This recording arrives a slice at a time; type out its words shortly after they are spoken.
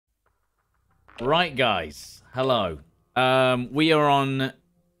Right, guys. Hello. We are on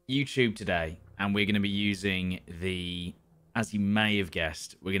YouTube today, and we're going to be using the, as you may have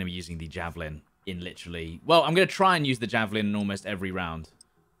guessed, we're going to be using the Javelin in literally, well, I'm going to try and use the Javelin in almost every round.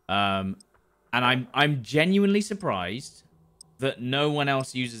 And I'm genuinely surprised that no one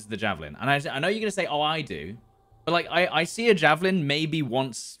else uses the Javelin. And I know you're going to say, oh, I do. But, like, I see a Javelin maybe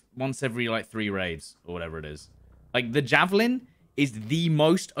once every, like, 3 raids or whatever it is. Like, the Javelin is the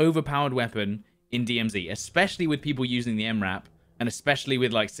most overpowered weapon in DMZ, especially with people using the MRAP, and especially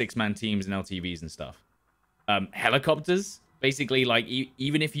with, like, 6-man teams and LTVs and stuff. Helicopters, basically, like,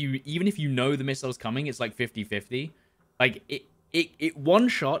 even if you know the missile's coming, it's like 50-50. Like, it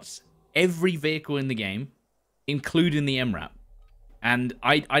one-shots every vehicle in the game, including the MRAP. And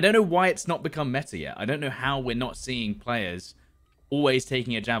I don't know why it's not become meta yet. I don't know how we're not seeing players always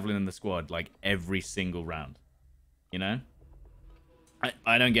taking a Javelin in the squad, like, every single round. You know?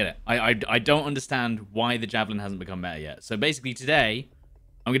 I don't get it. I don't understand why the Javelin hasn't become meta yet. So basically today,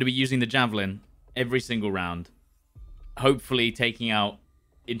 I'm going to be using the Javelin every single round. Hopefully taking out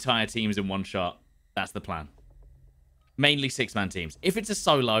entire teams in one shot. That's the plan. Mainly 6-man teams. If it's a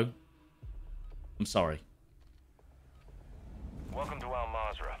solo, I'm sorry. Welcome to Al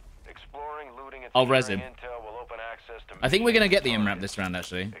Mazrah. Exploring, looting, and I'll res him. intel will open access to I think we're going to get the MRAP this round,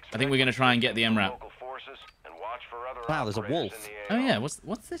 actually. I think we're going to try and get the MRAP. Wow, there's a wolf. Oh, yeah. What's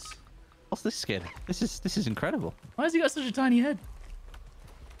this? What's this skin? This is incredible. Why has he got such a tiny head?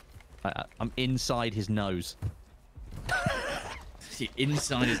 I'm inside his nose.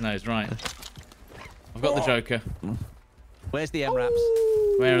 Inside his nose, right. I've got the Joker. Where's the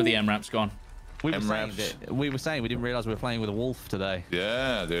MRAPs? Where are the MRAPs gone? We were saying we didn't realize we were playing with a wolf today.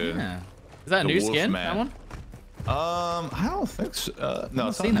 Yeah, dude. Yeah. Is that a new skin? Man. That one? I don't think so. No,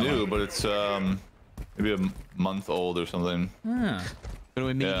 it's not new, but it's maybe a month old or something. Ah. We're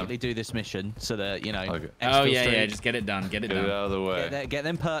going to immediately do this mission so that, you know... Okay. Oh, yeah, just get it done. Get it Get done. it out of the way. Get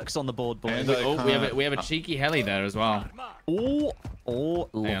them perks on the board, boys. Oh, we have a cheeky heli there as well. Oh,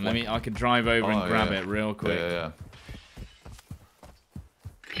 hang on, I can drive over and grab it real quick. Yeah.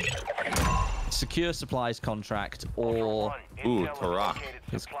 Secure supplies contract or... Ooh, Tarak.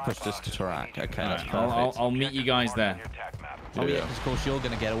 It's pushed us to Tarak. Okay, that's perfect. I'll meet you guys there. Oh, yeah, because of course you're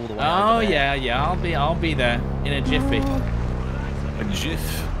going to get all the way Oh, over there. yeah, I'll be there in a jiffy. A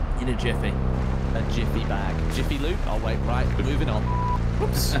jiff. In a jiffy. A jiffy bag. Jiffy loot? Oh, wait, right, moving on.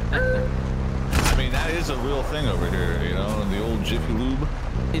 Whoops. I mean, that is a real thing over here, you know, the old Jiffy Lube.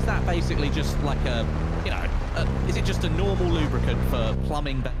 Is that basically just like a, you know, is it just a normal lubricant for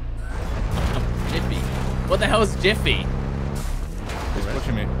plumbing? Jiffy. What the hell is Jiffy? He's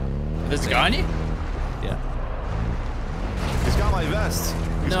pushing me. There's a guy on you? Yeah. He's got my vest.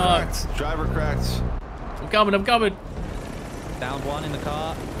 He's No. cracked. Driver cracked. I'm coming. Down one in the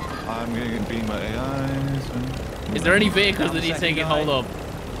car. I'm gonna get beaten by AIs. Is there any vehicles Down that the he's taking second hold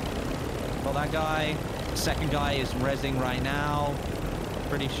of? Well, that guy. Second guy is rezzing right now.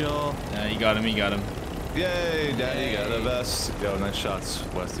 Pretty sure. Yeah, you got him. Yay, Daddy got the vest. Yo, nice shots,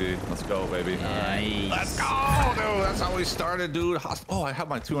 Westy. Let's go, baby. Nice. Let's go, dude. That's how we started, dude. Oh, I have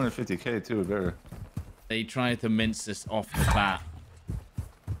my 250K too. There. They tried to mince us off the bat.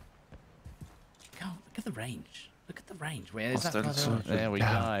 God, look at the range. Look at the range. Where is that? There we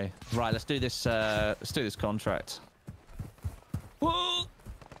go. Right, let's do this. Let's do this contract. Whoa.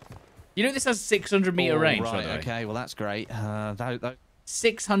 You know this has 600 meter range, by right, the way. okay, well that's great.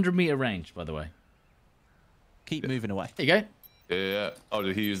 600 meter range, by the way. Keep moving away. There you go. Yeah. Oh,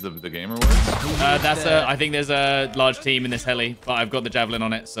 did he use the gamer words? I think there's a large team in this heli, but I've got the Javelin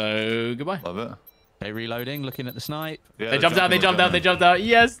on it, so goodbye. Love it. Okay, reloading, looking at the snipe. Yeah, They jumped out.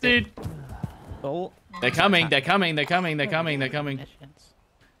 Yes, dude. Oh. They're coming. Looks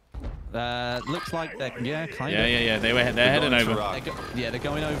like they're, kind of. Yeah. They're heading over. They're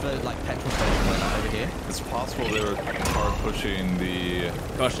going over like petrol station over here. It's possible they were hard pushing the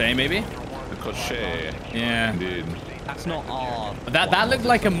Crochet, maybe? the crochet. Yeah. Indeed. That's not our... That looked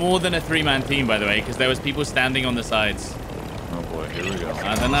like more than a 3-man team, by the way, because there was people standing on the sides. Oh boy, here we go.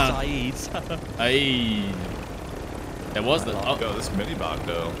 I don't know. Saeeds. Hey. There was the... Yo, this mini bot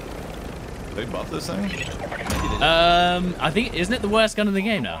though. They buff this thing? I think... Isn't it the worst gun in the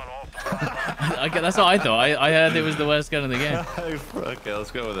game now? That's what I thought. I heard it was the worst gun in the game. Okay,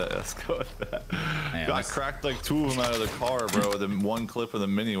 let's go with that. Yeah, I cracked like 2 of them out of the car, bro, with the one clip of the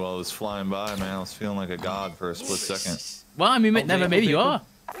mini while it was flying by, man. I was feeling like a god for a split second. Well, I mean, maybe you are.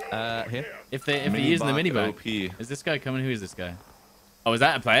 Here. If they're using the mini bag. OP. Is this guy coming? Who is this guy? Oh, is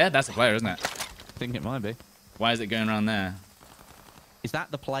that a player? That's a player, isn't it? I think it might be. Why is it going around there? Is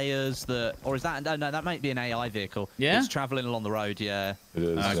that the players or is that... No, that might be an AI vehicle. Yeah? It's traveling along the road, yeah. It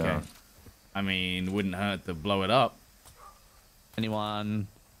is. Okay. Yeah. I mean, wouldn't hurt to blow it up. Anyone?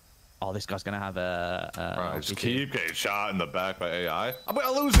 Oh, this guy's gonna have a. Alright, just keep getting shot in the back by AI. I'm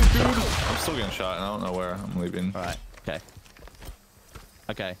gonna lose it, dude. I'm still getting shot, and I don't know where. I'm leaving. All right. Okay.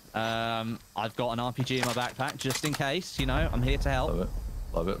 Okay. I've got an RPG in my backpack just in case. You know, I'm here to help. Love it.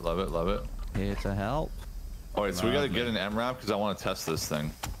 Love it. Love it. Love it. Here to help. All right, so we gotta get an MRAP because I want to test this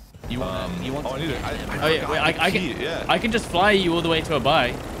thing. You want? You want? Oh, I need it. Oh yeah, wait, I can just fly you all the way to a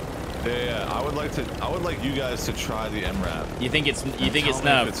buy. Yeah. I would like you guys to try the MRAP. You think it's Tell nerfed? me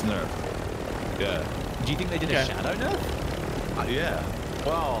if it's nerfed. Yeah. Do you think they did a shadow nerf? Yeah.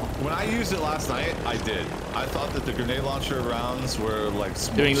 Well, when I used it last night, I did. I thought that the grenade launcher rounds were like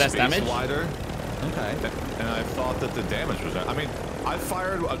doing less damage, wider. Okay. And I thought that the damage was. I mean, I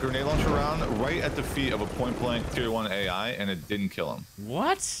fired a grenade launcher round right at the feet of a point-blank tier 1 AI, and it didn't kill him.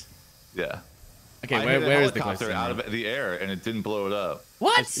 What? Yeah. Okay, I where hit a is the helicopter question? out of the air, and it didn't blow it up.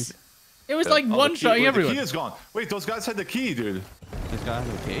 What? It was like Oh, one-shotting everyone. The key is gone. Wait, those guys had the key, dude. This guy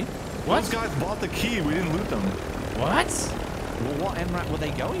has a key. What? Those guys bought the key. We didn't loot them. What? Well, what MRAP were they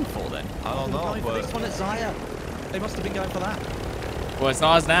going for then? I don't They were know, going for but this one at Zaya. They must have been going for that. Well, it's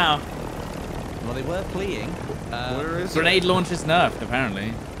ours now. Well, they were fleeing. where is Grenade launcher's nerfed,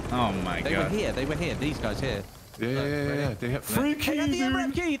 apparently. Oh my They god. were here. They were here. These guys here. Yeah. They have free key, They had the dude.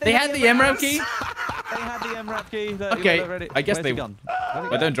 MRAP key. They had the MRAP key? They had the MRAP key. Look, Okay, look, ready. I guess Where's they- it gone? Where'd it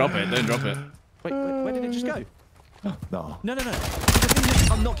Well, go? don't drop it. Don't drop it. Wait, where did it just go? No. No. The thing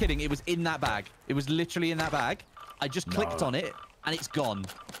is, I'm not kidding. It was in that bag. It was literally in that bag. I just clicked on it, and it's gone.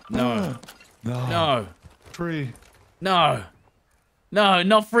 No. No. Free. No. No,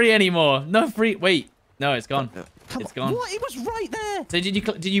 not free anymore. No free. Wait. No, it's gone. Come It's on. gone. What? It was right there. So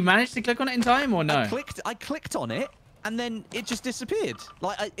did you manage to click on it in time or no? I clicked on it, and then it just disappeared.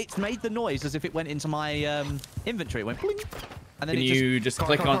 Like it's made the noise as if it went into my inventory. It went bling, and then Can it you just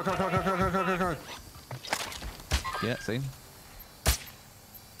click on? Yeah, see.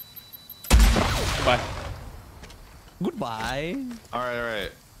 Goodbye. Goodbye. All right.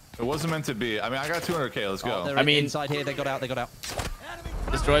 It wasn't meant to be. I mean, I got 200K. Let's go. Oh, they're I mean- inside here. They got out.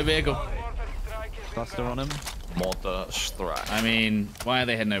 Destroy vehicle. Cluster on them. Malta strike. I mean, why are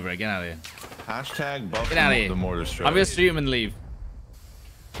they heading over it? Get out of here. Hashtag buff Get out of here. the mortar strike. I'm gonna shoot him and leave.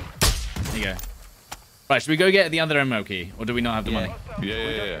 There you go. Right, should we go get the other ammo key, or do we not have the money?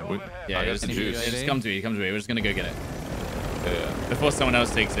 Yeah. Yeah, I got just, the juice. just come to me. Come to me. We're just gonna go get it Yeah. before someone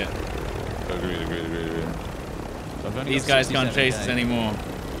else takes it. Agreed. So I've only These got guys can't 67K. chase us anymore.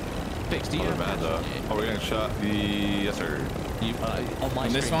 Fix, do you Not have bad cash though. on you? Oh, we're getting shot. Yes, sir. You, on my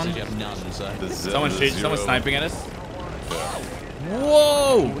On this screen, one? it says you have none, so. The Someone's zero. sniping at us. Yeah.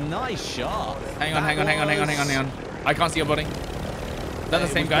 Whoa! Nice shot. Hang on. I can't see your body. Is that the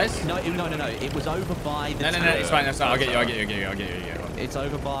same guys? No. It was over by the. No. It's fine. I'll get you. It's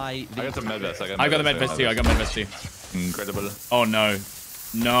over by. I got the med vest. I got the med vest too. Incredible. Oh no.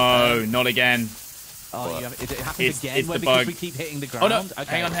 No, not again. Oh, you have, it happens It's again the because bug. we keep hitting the Oh ground. no.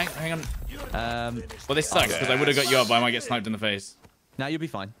 Okay. Hang on. Well, this sucks because Okay. I would have got you up, but I might get sniped in the face. No, you'll be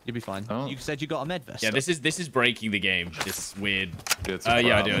fine. Oh. You said you got a med vest. Yeah, this is breaking the game. This weird. It's a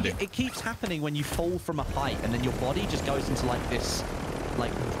Yeah, I do. problem. It keeps happening when you fall from a height and then your body just goes into like this,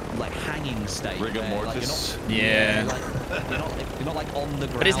 like hanging state. Rigor where, like, mortis. Yeah. like, you're not like on the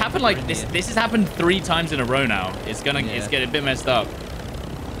ground. But it's happened you're like in this. the- This has happened 3 times in a row now. It's Yeah. getting a bit messed up.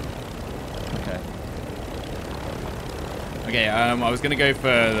 Okay. Okay, I was gonna go for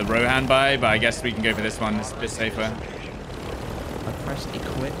the Rohan buy, but I guess we can go for this one. It's a bit safer. I pressed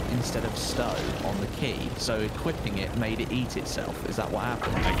equip instead of stow on the key, so equipping it made it eat itself. Is that what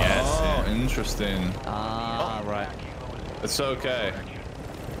happened? I guess. Oh, yeah. interesting. Ah, right. It's okay.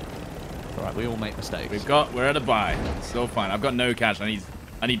 All right, we all make mistakes. We're at a buy. It's all fine. I've got no cash. I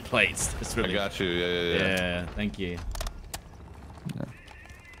need plates. It's I really. got you. Yeah. Yeah, thank you.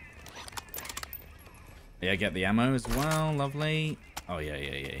 Yeah, get the ammo as well. Lovely. Oh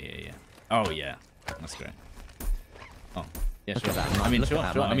yeah. Oh yeah, that's great. Oh yeah, Look sure. at that, I mean, look sure.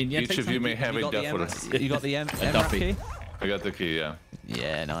 at that, I mean, yeah. Each take of you some- may have a got the death with You got the MRAP Duffy. key? I got the key. Yeah.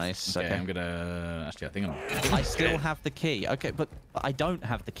 Yeah, nice. Okay, Okay. I'm gonna. Actually, I think I'm. I still have the key. Okay, but I don't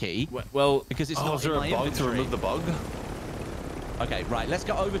have the key Well, because it's Oh, not is there in a my bug to inventory. remove the bug? Okay, right. Let's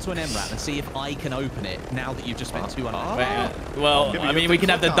go over to an MRAP and see if I can open it now that you've just spent 200. wait, well, Yeah, but I you mean, have we to can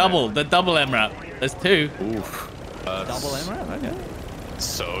have the click on it. double MRAP. There's 2. Oof. Double MRAP. Okay.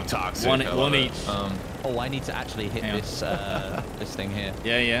 So toxic. One- I love one it. each. Oh, I need to actually hit Hang on. this this thing here.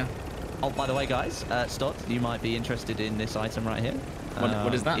 Yeah. Oh, by the way, guys, Stott, you might be interested in this item right here.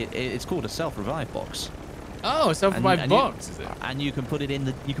 What is that? It's called a self-revive box. Oh, self-revive And box, is it? And you can put it in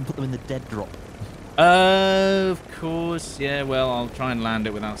the. You can put them in the dead drop. Of course. Yeah, well, I'll try and land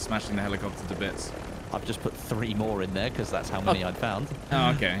it without smashing the helicopter to bits. I've just put 3 more in there because that's how many I'd found.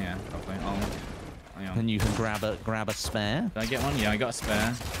 Oh, okay, yeah. Lovely. Hang on. And you can grab a spare. Did I get one? Yeah, I got a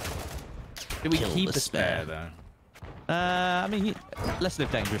spare. Did we Kill keep the the spare, spare. though? I mean, let's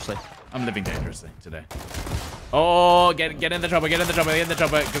live dangerously. I'm living dangerously today. Oh, get in the chopper, get in the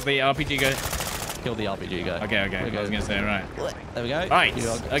chopper, because the RPG go. Kill the RPG guy. Okay. I was gonna say, right. There we go. Right. You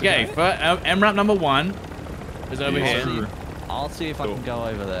are good to Okay. go. For MRAP number 1 is over Yeah. here. I'll see if I can go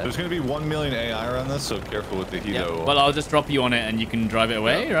over there. There's going to be 1 million AI around this, so careful with the Hito. Well, I'll just drop you on it and you can drive it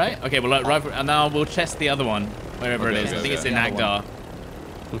away, right? Okay. Well, and now we'll chest the other one wherever it is. I think it's in Agdar.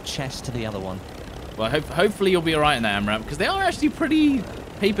 We'll chest to the other one. Well, hopefully you'll be alright in that MRAP because they are actually pretty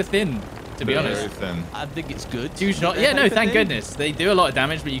paper thin, to be honest. Very thin. I think it's good. 2 shot. Yeah, no, thank goodness. They do a lot of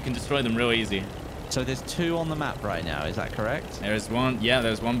damage, but you can destroy them real easy. So there's 2 on the map right now. Is that correct? There's one. Yeah,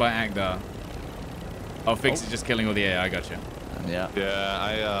 there's one by Agdar. Oh, Fix is just killing all the AI. I got you. Yeah.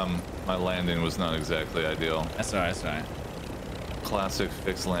 Yeah, my landing was not exactly ideal. That's alright. That's alright. Classic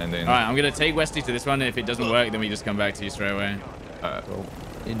Fix landing. Alright, I'm gonna take Westy to this one. And if it doesn't work, then we just come back to you straight away. Alright.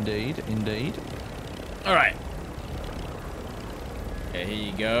 Indeed, indeed. Alright. Okay, here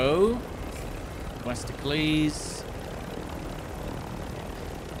you go. Westy, please.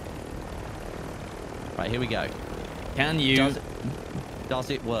 Right, here we go. Can you? Does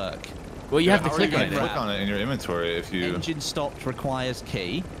it work? Well, you have to How are you click on gonna it. click on it in your inventory if you... Engine stopped requires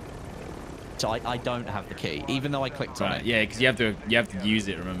key. So I don't have the key, even though I clicked on Right, it. yeah, because you have to use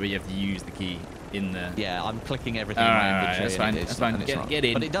it. Remember, you have to use the key in the. Yeah, I'm clicking everything in Alright, my alright, inventory. that's fine, and that's it's fine. and it's Get- not. get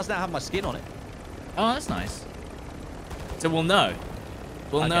in. But it does now have my skin on it. Oh, that's nice. So we'll know.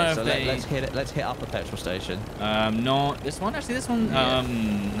 We'll know if so they. let's hit up the petrol station. Not this one. Actually, this one. Yeah.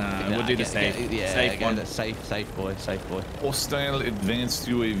 Nah, we'll do the safe. Safe go one. the safe boy. Hostile advanced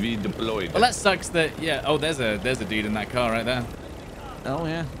UAV deployed. Well, that sucks. That yeah. Oh, there's a dude in that car right there. Oh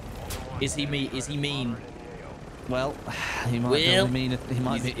yeah. Is he me? Is he mean? Well, he might Well, be mean. He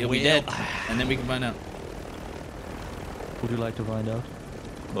might be. He'll be dead, and then we can find out. Would you like to find out?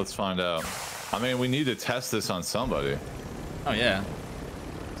 Let's find out. I mean, we need to test this on somebody. Oh yeah.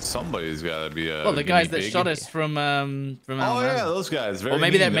 Somebody's got to be a. Well, the guys that guinea pig. shot us from Oh Al yeah, those guys. Very Or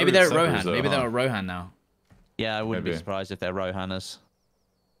maybe mean. they're at snipers, Rohan. though, Maybe huh? they're at Rohan now. Yeah, I wouldn't be Maybe. surprised if they're Rohanners.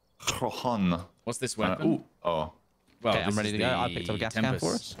 Rohan. What's this weapon? Ooh. Oh. Well, Okay, I'm this ready is to go. I the picked up a gas can Tempest.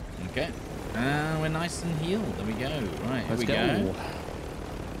 for us. Okay. We're nice and healed. There we go. Right, here Let's we go.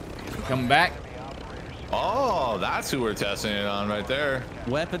 Come back. Oh, that's who we're testing it on right there.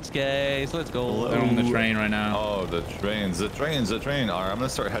 Weapons case. Let's go. They're on the train right now. Oh, the train. All right, I'm gonna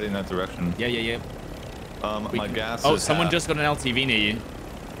start heading that direction. Yeah. My gas. Oh, is someone half. just got an LTV near you.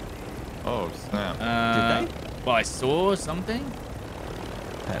 Oh snap. Did they? Well, I saw something.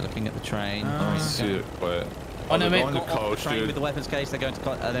 Okay, looking at the train. I don't see it, but. Oh, no, they're mate. going to Got off the coach, train dude. with the weapons case. They're going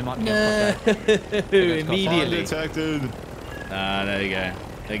to. They might be No. going to Costa. Immediately. Undetected. Ah, there you go.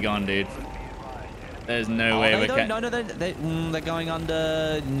 They're gone, dude. There's no way we're No, they're going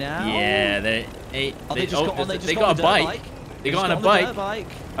under now. Yeah, they just got on- they just got a got on the dirt bike. bike. They Just got on a the dirt bike.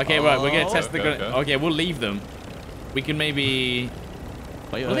 bike. Okay, right, we're gonna Oh. test the. Okay. Okay, we'll leave them. We can maybe.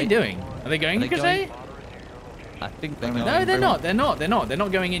 Wait, What are they doing? Are they going Are in they Crusade? going- I think they're No, going. No, they're not. They're not. They're not. They're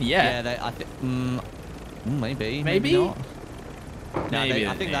not going in yet. Yeah, they. I think. Maybe. Maybe? not. No, Maybe,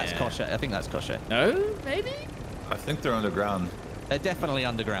 I think that's yeah. Kosher. I think that's Kosher. No, maybe. I think they're underground. They're definitely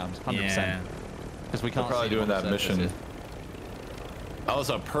underground, 100%. Yeah. Because we They're can't probably see them doing on that the mission. surface. That was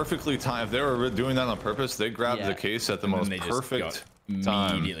a perfectly timed. If they were doing that on purpose, they grabbed Yeah. the case at the And then most they just perfect got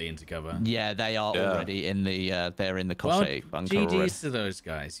time. immediately into cover. Yeah, they are Yeah. already in the. They're in the Well, Kosher bunker already. GG's to those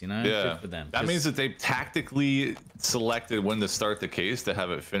guys. You know. Yeah, Good for them. that Just- means that they tactically selected when to start the case to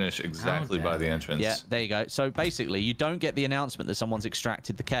have it finish exactly by dare the they? entrance. Yeah, there you go. So basically, you don't get the announcement that someone's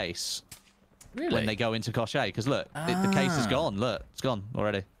extracted the case really. when they go into Kosher. Because look, the case is Ah. gone. Look, it's gone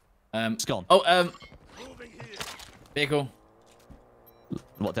already. It's gone. Oh, vehicle.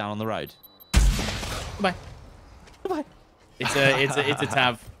 What, down on the road? Goodbye. Goodbye. It's a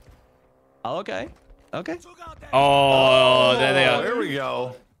tab. Oh, okay. Okay. Oh, there they are. There we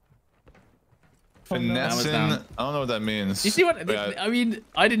go. Finessing. down. I don't know what that means. You see what? But I mean,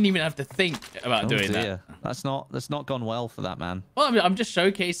 I didn't even have to think about Oh, doing dear. that. That's not gone well for that man. Well, I mean, I'm just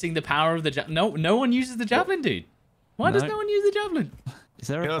showcasing the power of the javelin. No one uses the javelin, dude. Why does No. no one use the javelin? Is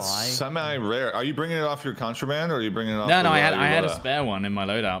there a you know, it's buy? semi-rare. Are you bringing it off your contraband, or are you bringing it off? No, of, I your had a loadout? spare one in my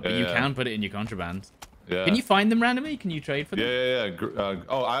loadout, but you Yeah. can put it in your contraband. Yeah. Can you find them randomly? Can you trade for them? Yeah.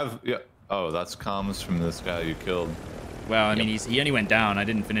 Oh, yeah. Oh, that's comms from this guy you killed. Well, I mean, he only went down. I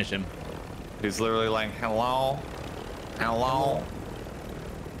didn't finish him. He's literally like, hello, hello.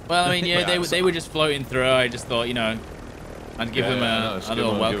 Well, I mean, yeah, they were just floating through. I just thought, you know, I'd give them a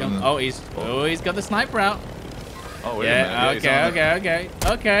little welcome. Oh, he's got the sniper out. Oh, wait a minute. Yeah,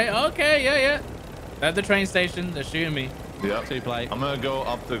 okay, yeah. They're at the train station. They're shooting me. Yep. 2 plate. I'm gonna go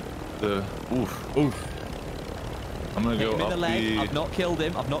up the oof. I'm gonna go Hit him in up the leg. the. I've not killed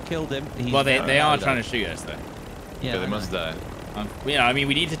him. He's Well, they are trying to shoot us though. Yeah, they must die. Yeah, I mean,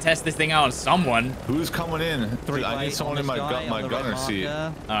 we need to test this thing out on someone. Who's coming in? Dude, I need someone in my gunner seat.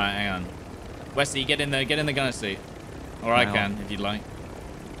 All right, hang on. Wesley, get in the gunner seat. Or I can, if you'd like.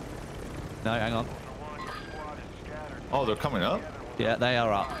 No, hang on. Oh, they're coming up? Yeah, they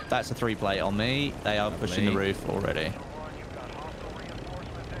are up. That's a 3 plate on me. They are pushing the roof already.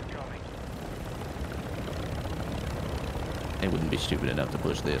 They wouldn't be stupid enough to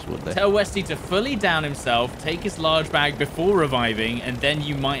push this, would they? Tell Westy to fully down himself, take his large bag before reviving, and then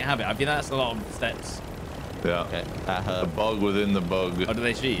you might have it. I think that's a lot of steps. Yeah. Okay, that hurt. The bug within the bug. Oh, do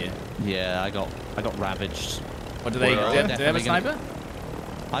they shoot you? Yeah, I got ravaged. What do they? Do they have a sniper?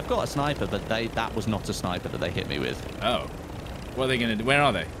 I've got a sniper, but that was not a sniper that they hit me with. Oh. What are they gonna do? Where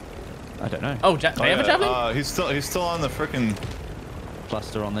are they? I don't know. Oh, they have a javelin? He's still on the freaking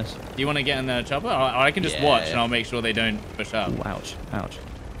Cluster on this. Do you want to get in the chopper? Or I can just watch and I'll make sure they don't push up. Ooh, ouch.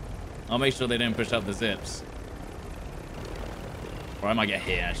 I'll make sure they don't push up the zips. Or I might get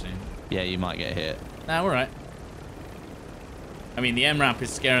hit, actually. Yeah, you might get hit. Nah, we're right. I mean, the M-ramp is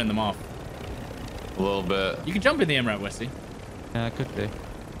scaring them off. a little bit. You can jump in the M-ramp, Westy. Yeah, could be.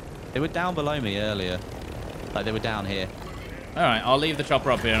 They were down below me earlier. Like, they were down here. All right, I'll leave the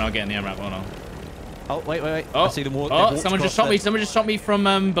chopper up here and I'll get in the M-ramp. Hold on. Oh, wait. Oh, I see them walk. Oh, someone just shot me. Someone just shot me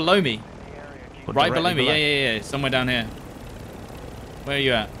from below me. Right below me. Yeah. Somewhere down here. Where are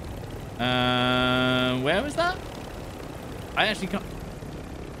you at? Where was that? I actually can't.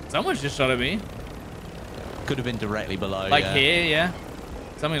 Someone's just shot at me. Could have been directly below. Like here, yeah.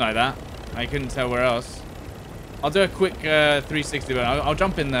 Something like that. I couldn't tell where else. I'll do a quick 360, but I'll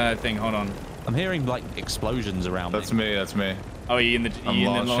jump in the thing. Hold on. I'm hearing like explosions around me. That's me. Oh, are you in the? I'm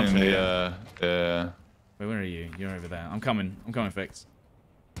launching the. Wait, where are you? You're over there. I'm coming, Fix.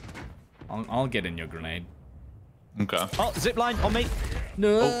 I'll get in your grenade. Okay. Oh, zip line on me.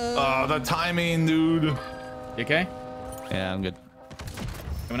 No. Oh, the timing, dude. You okay? Yeah, I'm good.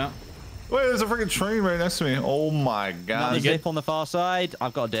 Coming up. Wait, there's a freaking train right next to me. Oh my god. Another zip on the far side.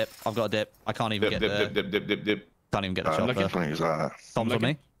 I've got a dip. I can't even get dip. Can't even get the chopper. Comms on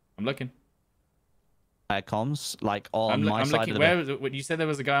me. I'm looking. Comms, like on my side of the Where was it? You said there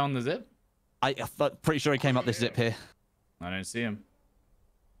was a guy on the zip? I'm pretty sure he came up this zip here. I don't see him.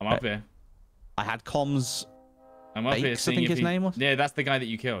 I'm up here. I had comms. I'm up here Bakes, seeing I think his name was? Yeah, that's the guy that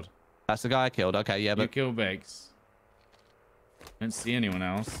you killed. That's the guy I killed. Okay, yeah, You but killed Bakes. Don't see anyone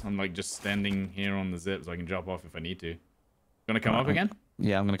else. I'm like just standing here on the zip so I can drop off if I need to. Gonna come up again?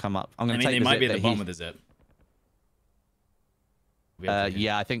 Yeah, I'm gonna come up. I'm I gonna mean, take they the might zip be at the that bottom of the zip.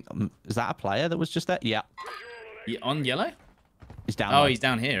 yeah, I think. Is that a player that was just there? Yeah. On yellow? He's down. Oh, he's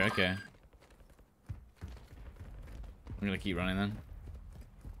down here. Okay. I'm gonna keep running then.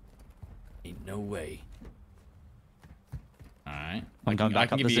 Ain't no way. All right. I'm going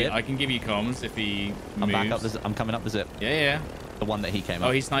back up the zip. I can give you comms if he I'm moves. back up the. I'm coming up the zip. Yeah. The one that he came up.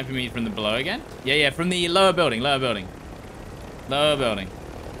 Oh, he's sniping me from the below again? Yeah, from the lower building. Lower building.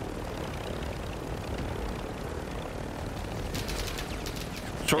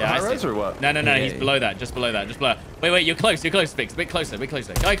 Short high res or what? No, he's below that. Just below that. Wait, you're close, Fix. A bit closer.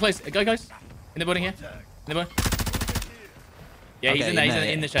 Guy close. In the building here. In the building. Yeah, he's in there. He's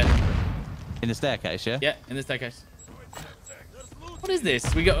in the shed. In the staircase, yeah? Yeah, in the staircase. What is this?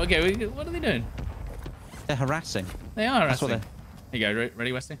 What are they doing? They're harassing. They are harassing. That's what Here you go.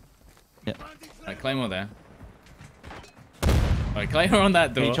 Ready, Westy? Yeah. Right, Claymore there. Right, Claymore on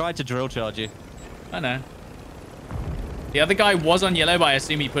that door. He tried to drill charge you. I know. The other guy was on yellow, but I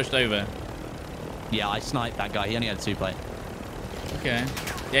assume he pushed over. Yeah, I sniped that guy. He only had a 2 plate. Okay.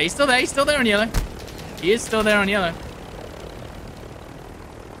 Yeah, he's still there. He's still there on yellow. He is still there on yellow.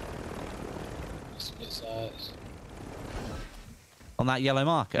 On that yellow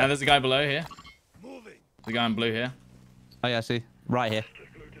marker? Now there's a guy below here. There's a guy in blue here. Oh, yeah, I see. Right here.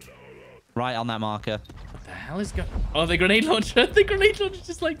 Right on that marker. What the hell is going on? Oh, the grenade launcher. The grenade launcher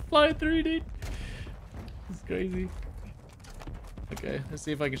just like flying through, dude. It's crazy. Okay, let's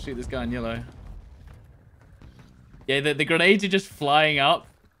see if I can shoot this guy in yellow. Yeah, the grenades are just flying up.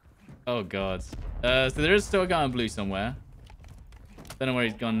 Oh, God. So there is still a guy in blue somewhere. Don't know where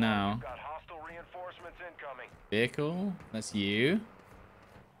he's gone now. Got hostile reinforcements incoming. Vehicle. That's you.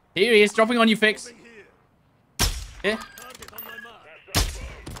 Here he is, dropping on you, Fix. Here.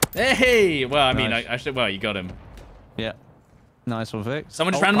 Hey! Well, I mean, Nice. I should... Well, you got him. Yeah. Nice one, Vic.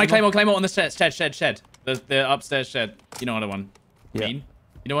 Someone just ran my Claymore on the shed. The upstairs shed. You know what I want. Yeah. Mean?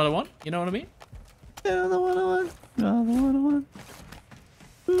 You know what I want? You know what I mean? Yeah, the one I want. The one I want.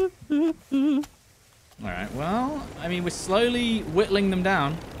 All right. Well, I mean, we're slowly whittling them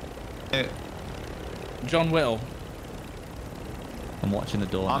down. John Whittle. I'm watching the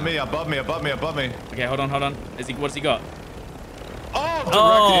door. On me, above me. Okay, hold on. What's he got? Oh,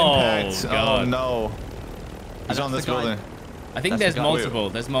 direct impact. God. Oh, no. He's on this building. I think That's there's the guy. multiple.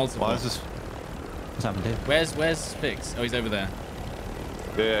 There's multiple. Why is this? What's happened here? Where's Fix? Oh, he's over there.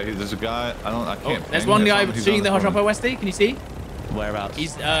 Yeah, there's a guy. I can't. There's ping one this. guy He's shooting on the hot building. chopper, Westy. Can you see? Whereabouts?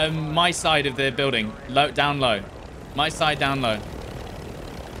 He's my side of the building. Down low. My side down low.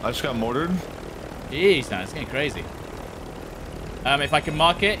 I just got mortared. Jeez, man, it's getting crazy. If I can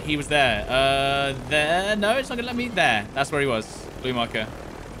mark it, he was there. There. No, it's not gonna let me. There. That's where he was. Blue marker.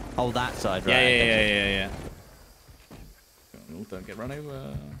 Oh, that side, right? Yeah. Oh, don't get run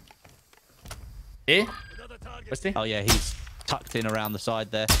over. Here? Westy? Oh, yeah, he's tucked in around the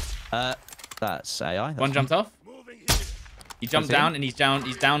side there. That's AI. That's One jumped off. He jumped Is he? down and he's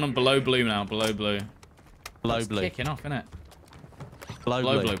down on below blue now. Below blue. Blow It's blue. kicking off, isn't it? Blow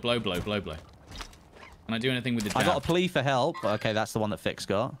blue. Blow blue. Can I do anything with the jab? I got a plea for help. Okay, that's the one that Fix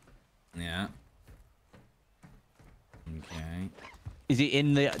got. Yeah. Okay. Is he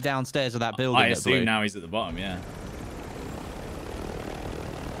in the downstairs of that building? I at blue? assume now he's at the bottom, yeah.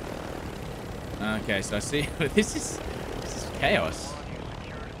 Okay, so I see. This is chaos.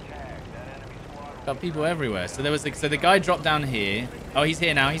 Got people everywhere. So there was so the guy dropped down here. Oh, he's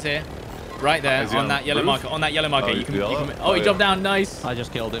here now. He's here. Right there Is he on on that the yellow roof? marker. On that yellow marker. Oh, You can, yellow? oh, he Oh, dropped yeah. down. Nice. I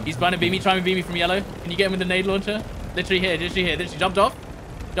just killed him. He's trying to beam me. Trying to beam me from yellow. Can you get him with the nade launcher? Literally here. Literally jumped off.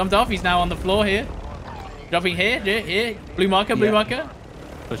 He's now on the floor here. Dropping here. Blue marker.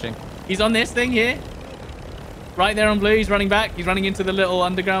 Pushing. He's on this thing here. Right there on blue. He's running back. He's running into the little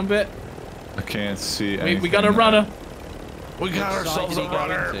underground bit. I can't see. We got a runner. We got Which side ourselves did a he go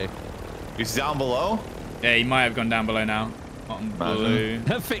runner. into? He's down below. Yeah, he might have gone down below now. On blue.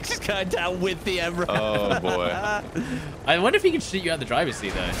 Fix is going down with the emerald. Oh boy. I wonder if he can shoot you out the driver's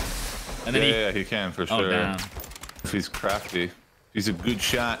seat though. And then Yeah, he can for Oh, sure. damn. If he's crafty, he's a good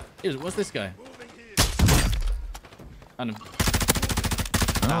shot. What's this guy? Found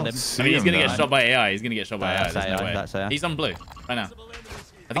Found him. him. I mean, he's gonna get shot by AI. He's gonna get shot by AI. That's There's no AI, way. that's AI. He's on blue right now.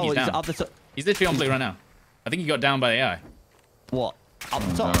 I think Oh, he's down. up the top. He's literally on blue right now. I think he got down by AI. What? Up the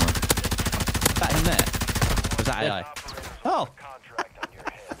No. top? Is that him there? Was that AI? Oh.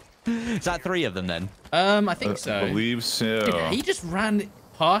 Is that 3 of them then? I think I so. believe so. He just ran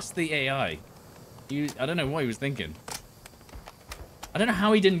past the AI. I don't know what he was thinking. I don't know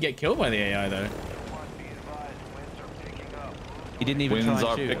how he didn't get killed by the AI though. He didn't even try Winds and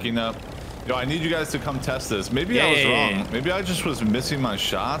are shoot him. picking up. Yo, I need you guys to come test this. Maybe Yeah, I was yeah, wrong. yeah. Maybe I just was missing my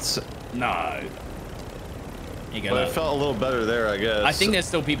shots, No. You go. but it Look. felt a little better there, I guess. I think there's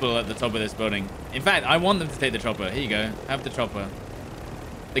still people at the top of this building. In fact, I want them to take the chopper. Here you go. Have the chopper.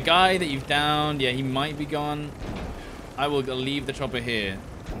 The guy that you've downed, yeah, he might be gone. I will leave the chopper here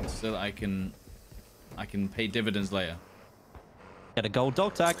so that I can pay dividends later. Get a gold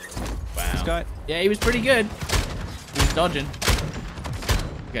dog tag. Wow. This guy. Yeah, he was pretty good. He was dodging.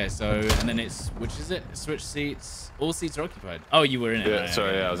 Okay, so and then it's which is it? Switch seats. All seats are occupied. Oh, you were in it. Yeah, Right,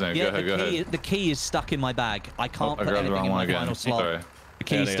 sorry, yeah, I was in it. Yeah, Go ahead. the key is stuck in my bag. I can't I put grabbed the anything wrong in one my again. final slot. Sorry. The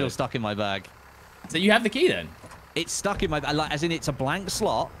key's they still go. stuck in my bag. So you have the key then? It's stuck in my bag, like, as in it's a blank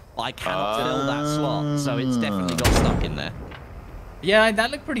slot. I cannot fill that slot, so it's definitely got stuck in there. Yeah,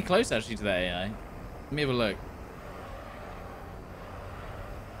 that looked pretty close actually to that AI. Let me have a look.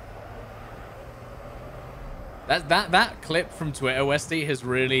 That clip from Twitter, Westy, has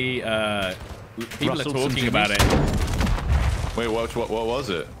really people Rustled are some talking about it. Wait, what was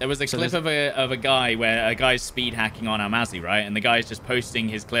it? There was a So clip of a guy where a guy's speed hacking on Amazi, right? And the guy's just posting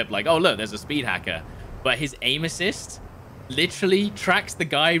his clip like, "Oh look, there's a speed hacker," but his aim assist literally tracks the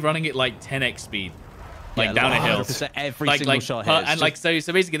guy running at like 10x speed, like Yeah, down a hill. 100%, every single shot hits. And like so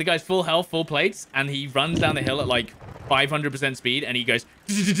basically the guy's full health, full plates, and he runs down the hill at like 500% speed, and he goes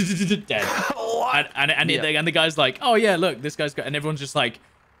dead. And the guy's like, "Oh yeah, look, this guy's got," and everyone's just like,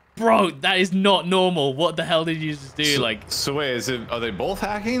 "Bro, that is not normal. What the hell did you just do?" So wait, are they both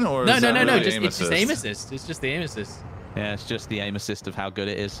hacking or? No, is that really it's aim just assist? aim assist. It's just the aim assist. Yeah, it's just the aim assist of how good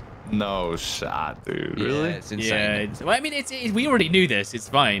it is. No shot, dude. Yeah, Really? it's insane. Yeah, well, I mean, we already knew this. It's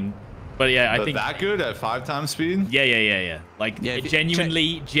fine, but yeah, I But think that good at 5 times speed? Yeah. Like Yeah, it if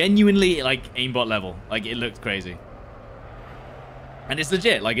you genuinely like aimbot level. Like it looked crazy, and it's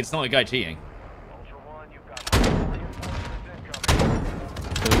legit. Like it's not a guy cheating.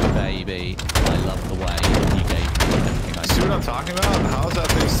 Ooh, baby, I love the way you gave me everything See what I'm talking about? How is that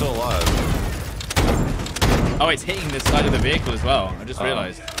thing still alive? Oh, it's hitting the side of the vehicle as well. I just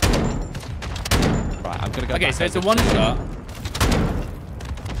realized. Right, I'm gonna go. Okay, back so it's a over one to- shot.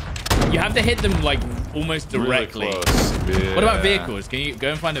 You have to hit them like almost directly. Really close. Yeah. What about vehicles? Can you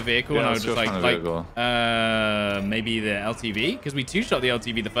go and find a vehicle? Yeah, And I let's would just go find a vehicle. maybe the LTV, because we two-shot the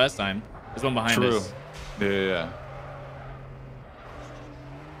LTV the first time. There's one behind True. us. Yeah.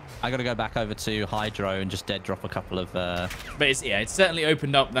 I gotta go back over to Hydro and just dead drop a couple of. But it's certainly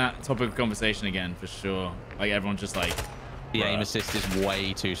opened up that topic of conversation again for sure. Like everyone's just like, The aim bruh. assist is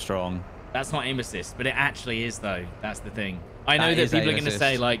way too strong. That's not aim assist, but it actually is though. That's the thing. I know That that is people are aim going to assist.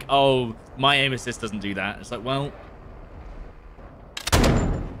 say like, "Oh, my aim assist doesn't do that." It's like, well,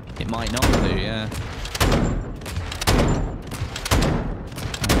 It might not do, yeah.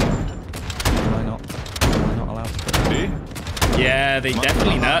 Am I not allowed to put that? See? yeah, they I'm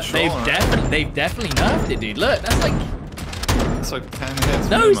definitely not nerfed. They've trolling, definitely nerfed it, dude. Look, that's like It's like 10 hits.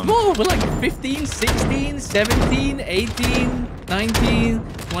 no, it's minimum. more. We're like 15, 16, 17, 18, 19,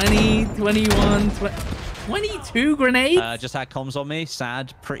 20, 21, 22 grenades. Just had comms on me.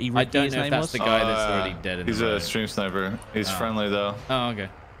 Sad, pretty I Ricky don't his know if name that's was. the guy that's already dead. In He's the a road. stream sniper. He's friendly though. Oh, okay.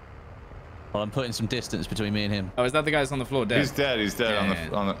 Well, I'm putting some distance between me and him. Oh, is that the guy that's on the floor dead? He's dead. He's dead Yeah, on the yeah.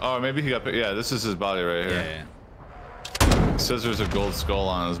 on the. Oh, maybe he got. Yeah, this is his body right Yeah, here. yeah. It says there's a gold skull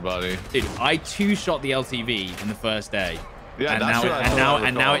on his body. Dude, I two-shot the LTV in the first day. Yeah, and that's now, what I and thought now, it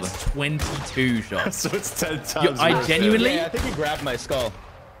and now was it's 22 shots. So it's 10 times. I worse, genuinely- Yeah, I think he grabbed my skull.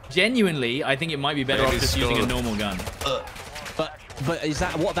 Genuinely, I think it might be better off Maybe just using a skull. normal gun. But is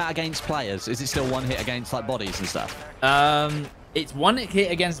that what about against players? Is it still one hit against like bodies and stuff? It's one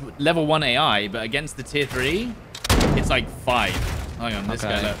hit against level 1 AI, but against the tier 3, it's like 5. Hang on, this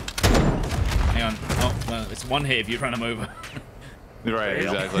guy, Okay. look. Hang on. Oh, well, it's one hit if you run him over. Right,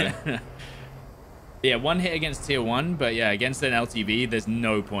 exactly. Yeah, one hit against tier 1, but yeah, against an LTV, there's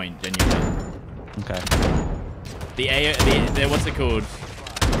no point, genuinely. Okay. The what's it called?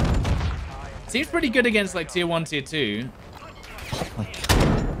 Seems pretty good against like tier 1, tier 2.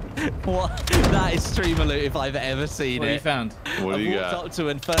 What? That is streamer loot if I've ever seen What have you it. found? What do I you walked got? up to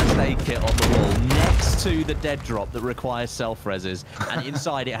a first aid kit on the wall next to the dead drop that requires self-reses, and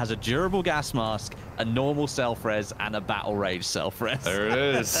inside it has a durable gas mask, a normal self-res, and a battle rage self-res. There it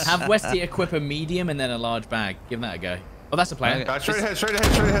is. Have Westy equip a medium and then a large bag. Give that a go. Oh, that's a player. Okay. Straight ahead, straight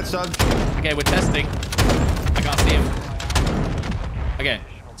ahead, straight ahead, son. Okay, we're testing. I can't see him. Okay.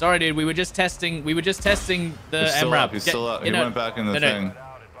 Sorry, dude. We were just testing. We were just testing the He's still MRAP. up. He's still up. He went back in the no, thing.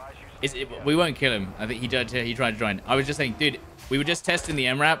 We won't kill him. I think he tried to join. I was just saying, dude. We were just testing the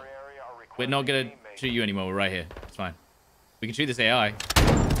MRAP. We're not gonna shoot you anymore. We're right here. It's fine. We can shoot this AI.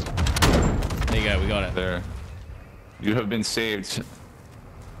 There you go. We got it. There. You have been saved.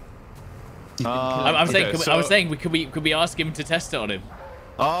 I'm saying. okay, I was so- saying, could we ask him to test it on him?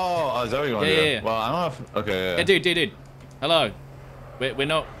 Oh, is that what you want to Yeah, do? yeah, yeah. Well, I don't know if. Okay, yeah. Yeah, dude. Hello. We're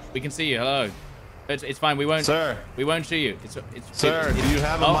not. We can see you. Hello. It's fine. We won't. Sir. We won't shoot you. Sir, do you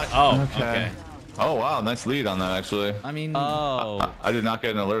have a Oh, mic? oh, okay. Oh, wow. Nice lead on that, actually. I mean, Oh, I did not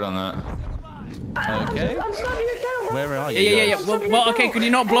get an alert on that. okay. I'm stopping your channel, bro. Where are you? yeah. guys? Well, okay. Could you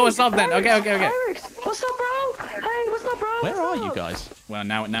not blow us up then? Okay. Pirates. What's up, bro? Hey, what's up, bro? Where What's are up? you guys? Well,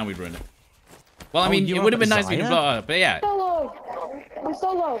 now we've ruined it. Well, I Oh, mean, you it are would have been nice if you Zaya? could blow it up, but yeah. Solo. I'm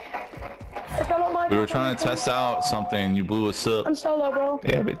solo. If I don't mind, We were trying to test out something. You blew us up. I'm solo, bro.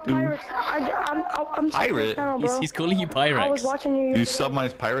 Yeah, but dude. Pirates. I'm stopping your Pirate? channel, bro. He's calling you I was Pyrex. watching you. You sub my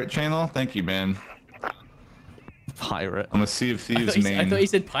pirate channel? Thank you, man. Pirate. I'm a Sea of I Thieves thought main. he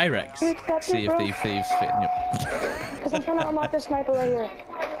said Pyrex. Can you accept See me, if bro? the thieves fit in your... Because I'm trying to unlock this sniper right here.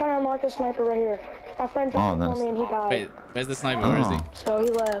 I'm trying to unlock this sniper right here. My friend just Oh, told nice. me and he died. Wait, where's the sniper? Where is he? Oh. So he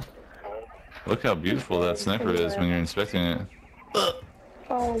left. Look how beautiful that sniper is when you're inspecting it.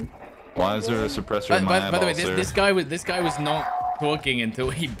 Why is there a suppressor in my By the way, eyeballs, this sir? guy was not talking until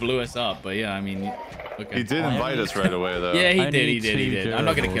he blew us up. But yeah, I mean, okay. He did invite us right away, though. Yeah, he I did. need He two did. I'm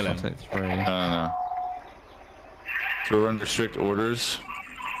not gonna kill durables, him. I'll take three. I don't know. So we're under strict orders,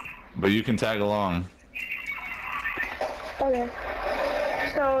 but you can tag along. Okay.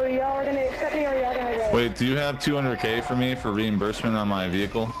 So y'all are gonna accept me or y'all gonna go? Wait, do you have 200K for me for reimbursement on my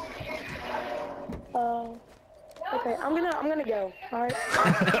vehicle? Okay, I'm gonna go. All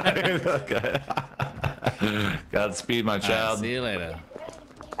right. Okay. Godspeed, my Alright, child. see you later.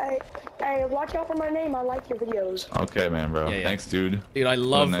 Hey, watch out for my name. I like your videos. Okay, man, bro. Yeah. Thanks, dude. Dude, I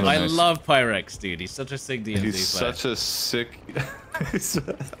love nice. Pyrex, dude. He's such a sick DMZ He's player. such a sick.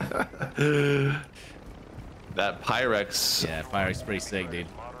 That Pyrex. Yeah, Pyrex is pretty sick, dude.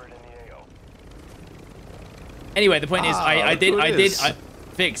 Anyway, the point is, I look who it is.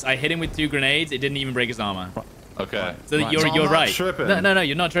 hit him with 2 grenades. It didn't even break his armor. Okay. So Right. you're So I'm you're not right. tripping. No,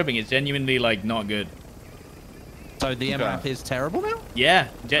 you're not tripping. It's genuinely like not good. So the Okay. MRAP is terrible now? Yeah,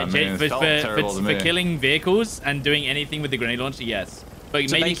 I mean, it felt terrible to for me. killing vehicles and doing anything with the grenade launcher, yes. But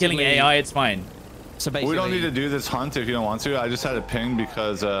So maybe killing basically- AI, it's fine. So basically... We don't need to do this hunt if you don't want to. I just had it pinged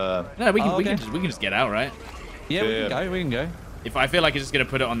because No, we can Oh, okay. we can just get out, right? Yeah, we Yeah. can go, we can go. If I feel like it's just gonna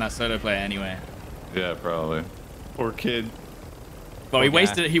put it on that solo player anyway. yeah, probably. Poor kid. Well, he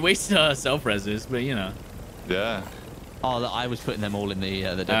Okay. wasted self reses, but you know. Yeah. Oh, look, I was putting them all in the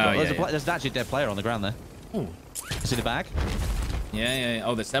dead Oh, drop. yeah, There's actually a dead player on the ground there. Oh, See the bag? yeah.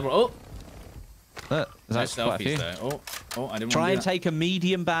 Oh, there's several. Oh, Look, there's no actually quite a few. selfies though. Oh, I didn't Try want and to do take a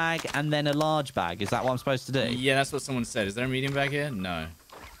medium bag and then a large bag. Is that what I'm supposed to do? that. Yeah, that's what someone said. Is there a medium bag here? No.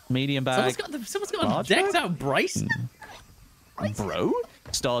 Medium bag. Someone's got a Large decked bag? out Bryce. Bro?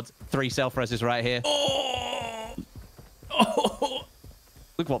 Stod, 3 self-reses right here. Oh. Oh.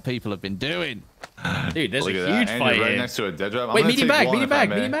 Look what people have been doing. Dude, there's Look a at that. huge And fight you're right here. next to a dead drop. I'm Wait, gonna medium take bag, one medium if I bag,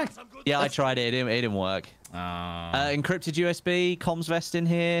 may. medium bag. Yeah, I tried it. It didn't work. Encrypted USB, comms vest in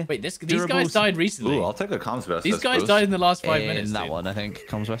here. Wait, these Durables. guys died recently. Ooh, I'll take a comms vest. These I guys suppose. died in the last 5 in minutes. that dude. one, I think.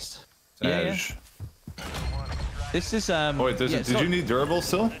 Comms vest. Yeah, yeah. Edge. This is Oh, wait, yeah, did you need durables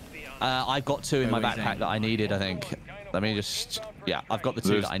still? I've got 2 in my Wait, what do you backpack think? that I needed, I think. Let me just... Yeah, I've got the 2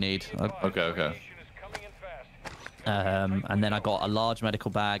 There's- that I need. Okay. And then I got a large medical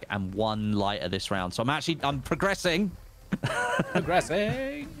bag and 1 lighter this round. So I'm progressing.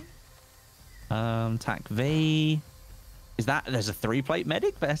 Progressing. TAC V. Is that... There's a 3-plate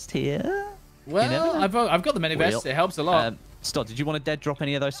medic vest here. never Well, know. I've got the mini vest. It helps a lot. Stod, did you want to dead drop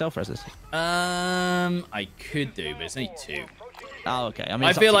any of those self-reses? I could do, but it's only 2. Oh, okay. I mean, I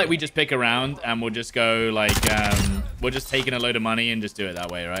it's up feel to like you. we just pick around and we'll just go like we're just taking a load of money and just do it that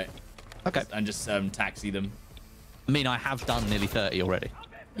way, right? Okay. And just taxi them. I mean, I have done nearly 30 already.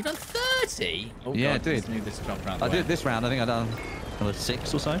 You've done 30? Oh, Yeah, God, dude. let's move this truck around the I way. did this round. I think I've done another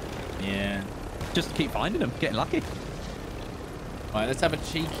 6 or so. Yeah. Just to keep finding them, getting lucky. All right, let's have a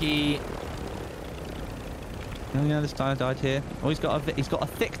cheeky. Oh yeah, this guy died here. Oh, he's got a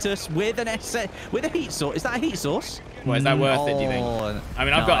Victus with an with a heat source. Is that a heat source? Well, is that worth it? Do you think? Oh, I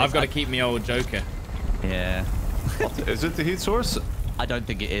mean, I've got to keep me old Joker. Yeah. Is it the heat source? I don't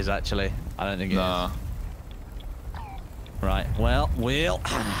think it is actually. I don't think it Nah. is. Right. Well, we'll.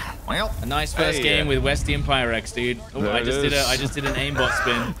 Well, A nice first hey, game with Westian Pyrex, dude. Oh, There I it just is. did an aimbot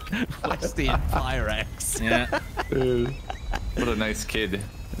spin. What's the Pyrex? Yeah. what a nice kid.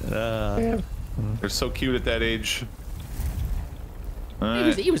 They're so cute at that age.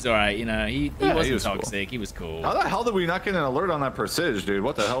 Alright. He was all right, you know. He Yeah, wasn't he was cool. toxic. He was cool. How the hell did we not get an alert on that Persige, dude?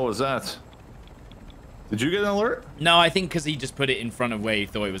 What the hell was that? Did you get an alert? No, I think because he just put it in front of where he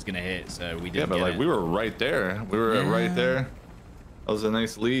thought it was gonna hit, so we didn't. Yeah, but get like it. we were right there. We were right there. That was a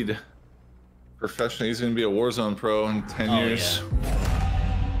nice lead. Professional. He's gonna be a Warzone pro in 10 Oh, years.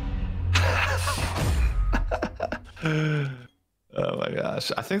 Oh my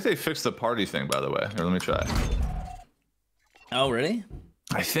gosh. I think they fixed the party thing, by the way. Here, let me try. Oh, really?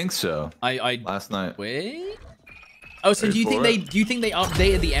 I think so. I Last night. wait. Oh, so Ready do you think for it? do you think they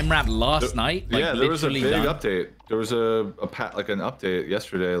updated the MRAP last night? Like, Yeah, there was a literally big done? update. There was an update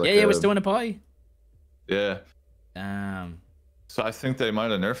yesterday. Like Yeah, we're still in a party. Yeah. Damn. So I think they might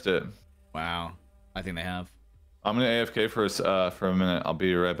have nerfed it. Wow. I think they have. I'm gonna AFK for a minute. I'll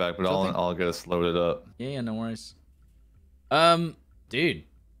be right back, but I'll get us loaded up. Yeah, no worries. Dude,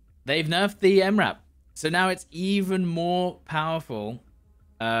 they've nerfed the MRAP, so now it's even more powerful.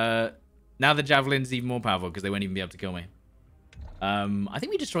 Now the Javelin's even more powerful because they won't even be able to kill me. I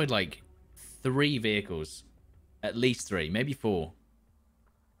think we destroyed like 3 vehicles, at least 3, maybe 4,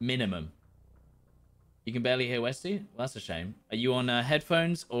 minimum. You can barely hear Westy? Well, that's a shame. Are you on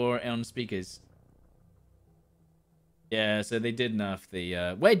headphones or on speakers? Yeah, so they did nerf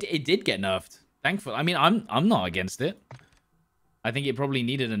the. Well, it did get nerfed. Thankfully, I mean, I'm not against it. I think it probably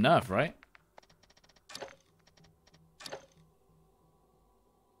needed a nerf, right?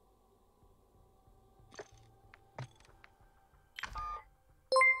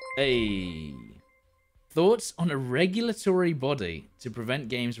 Hey. Thoughts on a regulatory body to prevent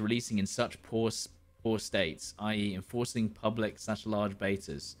games releasing in such poor states, i.e. enforcing public/large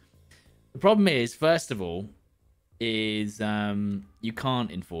betas. The problem is, first of all, is you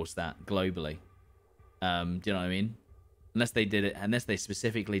can't enforce that globally. Do you know what I mean? Unless they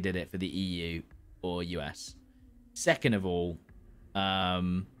specifically did it for the EU or US. Second of all,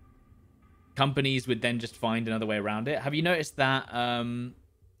 companies would then just find another way around it. Have you noticed that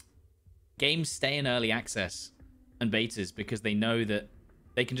games stay in early access and betas because they know that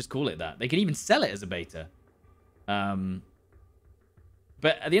they can just call it that. They can even sell it as a beta.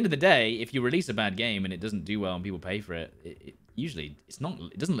 But at the end of the day, if you release a bad game and it doesn't do well and people pay for it, usually it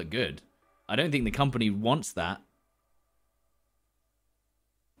doesn't look good. I don't think the company wants that.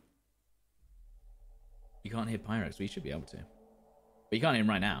 You can't hear Pyrex, but you should be able to. But you can't hear him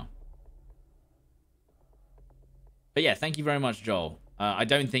right now. But yeah, thank you very much, Joel. I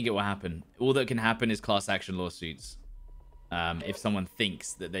don't think it will happen. All that can happen is class action lawsuits. If someone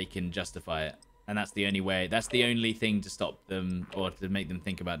thinks that they can justify it. And that's the only way. That's the only thing to stop them or to make them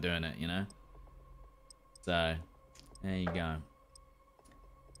think about doing it, you know? So, there you go.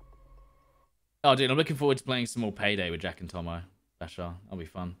 Oh, dude, I'm looking forward to playing some more Payday with Jack and Tomo. Bashar. That'll be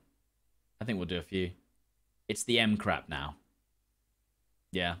fun. I think we'll do a few. It's the M crap now.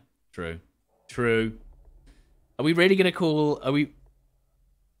 Yeah, true. True. Are we really gonna call... Are we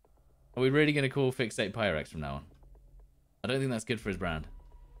really gonna call Fixate Pyrex from now on? I don't think that's good for his brand.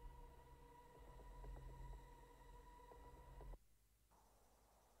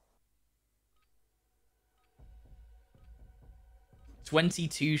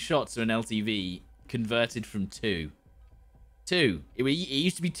 $22 shots of an LTV converted from 2. It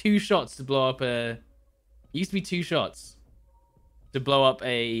used to be 2 shots to blow up a... It used to be 2 shots to blow up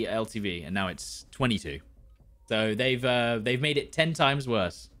a LTV, and now it's 22. So they've made it 10 times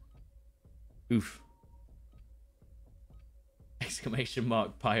worse. Oof. Exclamation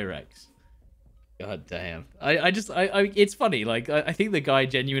mark Pyrex. God damn. It's funny. Like, I think the guy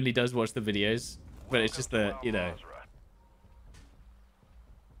genuinely does watch the videos, but it's just the, you know.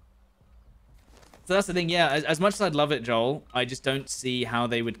 So that's the thing, yeah. As much as I'd love it, Joel, I just don't see how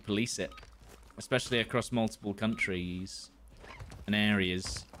they would police it, especially across multiple countries and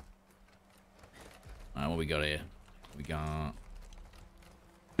areas. All right, what we got here? We got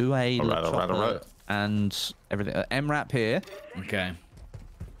UA, all right. and everything. MRAP here. okay.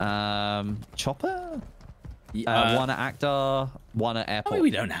 Chopper. Yeah, One at Actor, one at Airport. I mean,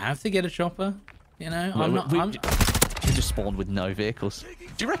 we don't have to get a chopper, you know. Well, we just spawned with no vehicles.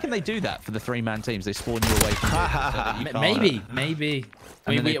 Do you reckon they do that for the 3-man teams? They spawn you away from vehicles so that you can't- maybe.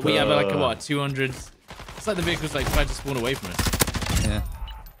 I And mean, then we they have put- like a, what, 200. It's like the vehicles like try to spawn away from us. Yeah.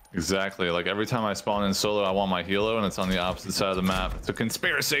 Exactly. Like every time I spawn in solo, I want my helo, and it's on the opposite side of the map. It's a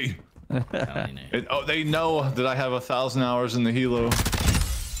conspiracy. Telling you. They know that I have 1,000 hours in the helo.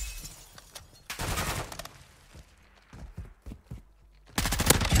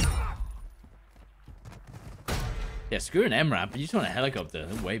 Yeah, screw an MRAP. You just want a helicopter.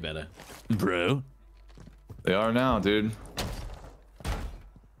 They're way better. Bro. They are now, dude.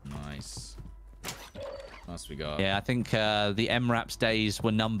 Nice. What else we got? Yeah, I think the MRAP's days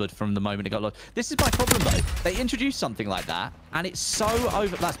were numbered from the moment it got lost. This is my problem, though. They introduced something like that, and it's so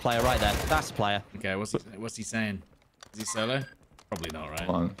over... That's player right there. That's player. Okay, what's he saying? Is he solo? Probably not, right?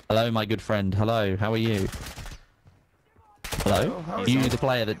 Come on. Hello, my good friend. Hello, how are you? Hello? how are You you? the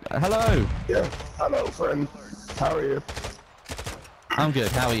player that... Hello! Yeah. Hello, friend. How are you? I'm good,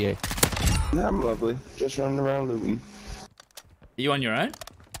 how are you? Yeah, I'm lovely. Just running around looting. Are you on your own?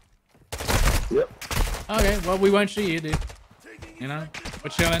 Yep. Okay, well, we won't shoot you, dude. You know? We're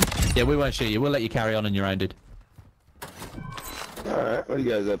chilling. Yeah, we won't shoot you. We'll let you carry on your own, dude. Alright, what are you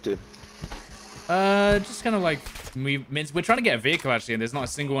guys up to? Just kind of like... We're trying to get a vehicle, actually, and there's not a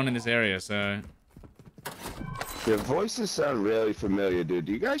single one in this area, so... Your voices sound really familiar, dude.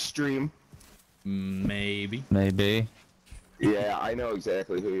 Do you guys stream? Maybe. Maybe. Yeah, I know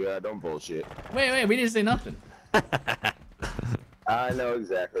exactly who you are. Don't bullshit. Wait, we didn't say nothing. I know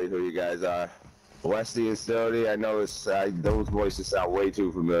exactly who you guys are. Westy and Stody, I know it's, those voices sound way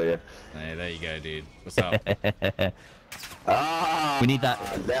too familiar. Hey, there you go, dude. What's up? Ah, We need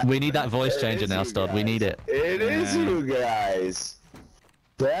that voice it changer is now, you Stod. We guys. need it. It is Yeah. you guys.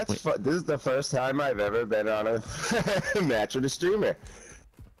 This is the first time I've ever been on a match with a streamer.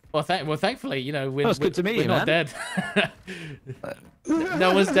 Well, thankfully, you know, we're, Oh, it's good to meet we're you, not man. dead.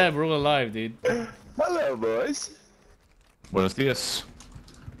 No one's dead. We're all alive, dude. Hello, boys. Buenos dias.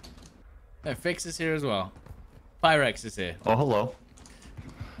 No, Fix is here as well. Pyrex is here. Oh, hello.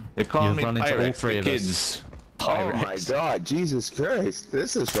 They call You've me run into all Pyrex, three the of us. kids. Oh my god, Jesus Christ.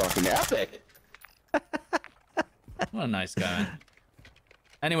 This is fucking epic. What a nice guy, man.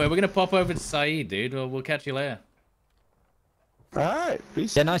 Anyway, we're gonna pop over to Saeed, dude. We'll catch you later. Alright,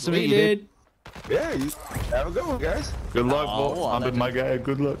 peace. Yeah, nice to meet We you, dude. Yeah, you have a good one, guys. Good luck, Oh, Bo. I'm my guy.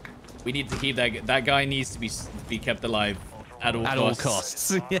 Good luck. We need to keep that guy needs to be kept alive at all At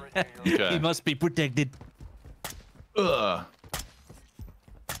costs. all costs. Yeah. Okay. He must be protected. Ugh.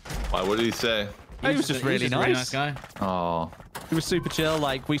 Why? What did he say? He was just really a really nice. guy. Oh. He was super chill.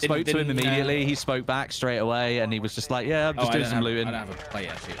 Like, we spoke to him didn't, immediately. He spoke back straight away, and he was just like, yeah, I'm just doing some looting. I don't have a plate,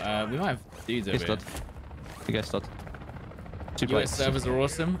 actually. We might have dudes over Hey, here. Stod. You go, Stod. 2 US plates. servers are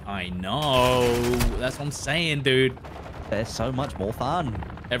awesome. I know. That's what I'm saying, dude. They're so much more fun.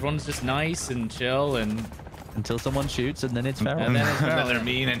 Everyone's just nice and chill and... Until someone shoots, and then it's feral. And then it's And then they're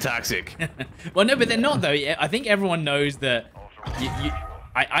mean and toxic. Well, no, but they're not, though. I think everyone knows that...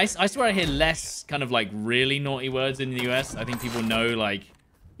 I swear I hear less kind of like really naughty words in the US. I think people know, like,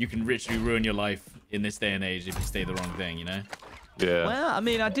 you can literally ruin your life in this day and age if you say the wrong thing, you know? Yeah. Well, I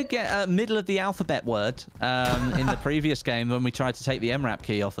mean, I did get a middle of the alphabet word in the previous game when we tried to take the MRAP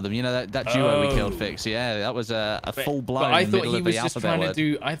key off of them. You know, that duo we killed, Fix. Yeah, that was a full-blown middle of the alphabet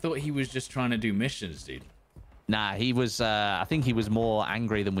word. I thought he was just trying to do missions, dude. Nah, he was, I think he was more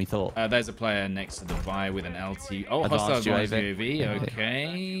angry than we thought. There's a player next to the buy with an LT. Oh, Advanced hostile advanced UAV. UAV.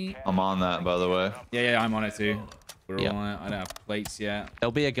 Okay. I'm on that, by the way. Yeah, I'm on it too. We're Yep. all on it. I don't have plates yet.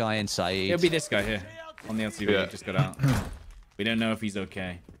 There'll be a guy in Saeed. It'll be this guy here on the LTV. Yeah. Just got out. We don't know if he's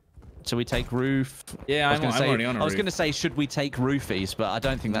okay. So we take roof. Yeah, I'm already on a I was roof. going to say, should we take roofies? But I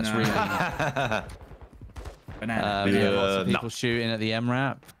don't think that's No. really. Banana. Yeah, lots of no. people shooting at the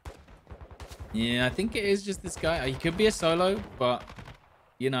MRAP. Yeah, I think it is just this guy. He could be a solo, but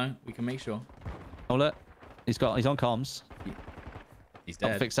you know, we can make sure. Oh look, he's on comms. He's Oh,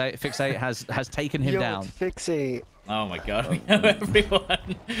 dead. Fixate has taken him down. Fixate. Oh my god, we know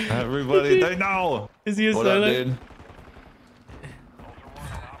everyone. Everybody, they know. Is he a What solo? up, dude?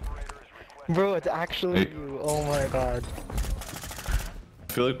 Bro, it's actually Hey. you. Oh my god.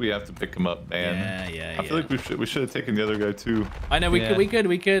 I feel like we have to pick him up, man. Yeah. I feel like we should have taken the other guy too. I know we Yeah.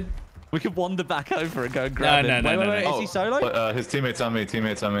 could. We could wander back over and go and grab him. No, Wait, no. is he solo? But, his teammates on me.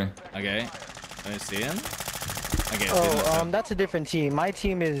 Okay. I see him. Okay. Oh, that's a different team. My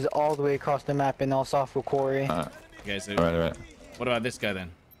team is all the way across the map in El Safo Quarry. Okay, so All right. what about this guy then?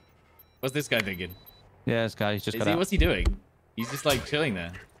 What's this guy thinking? Yeah, this guy. He's just Is got he? out. What's he doing? He's just like chilling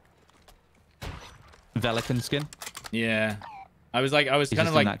there. Velican skin. Yeah. I was kind just of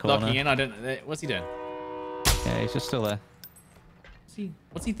in like that corner. locking in. I don't. What's he doing? Yeah, he's just still there.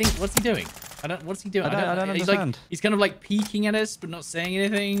 What's he doing? What's he doing? I don't he's understand. Like, he's kind of like peeking at us, but not saying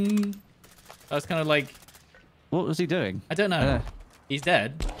anything. I was kind of like, What was he doing? I don't know. He's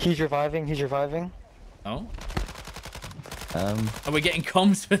dead. He's reviving. Oh. Um, Are we getting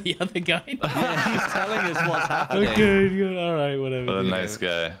comms for the other guy? yeah, he's telling us what's happening. Okay, good. All right, whatever. What a nice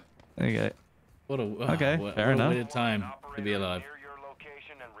guy. There you go. What a Okay, what fair enough. a weird time to be alive. Near your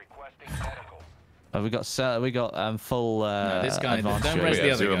location and requesting medical. We got full. No, this guy. advanced Don't UAV. res We the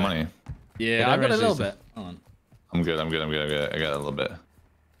got other zero guy. money. Yeah, don't I've got a res little these. bit. Hold on. I'm good. I got a little bit.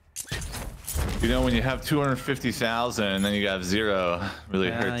 You know, when you have 250,000 and then you got zero,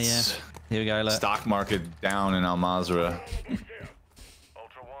 really hurts. Yeah. Here we go. Look. Stock market down in Al Mazrah.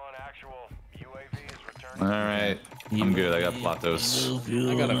 Ultra One, actual. UAV is returning. All right, I'm good. I got platos.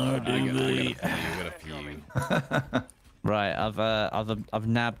 I got a few. Right, I've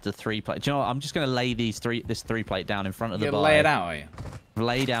nabbed the 3 plate. Do you know what? I'm just gonna lay this 3 plate down in front of the You bar. lay it out, are you? I've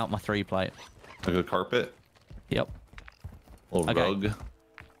laid out my 3 plate. Like a carpet, Yep. little Okay. rug.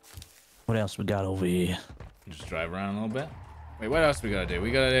 What else we got over here? Just drive around a little bit. Wait, what else we gotta do? We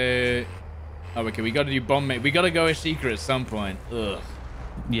gotta do... Oh, okay, we gotta do bomb mate. We gotta go a secret at some point. Ugh.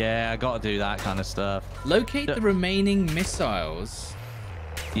 Yeah, I gotta do that kind of stuff. Locate the remaining missiles.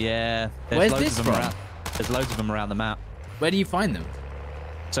 Yeah. Where's loads this of them from? around- There's loads of them around the map. Where do you find them?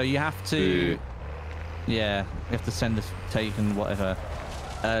 So you have to... Yeah, you have to send the taken whatever.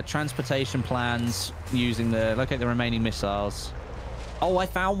 Transportation plans using the... Locate the remaining missiles. Oh, I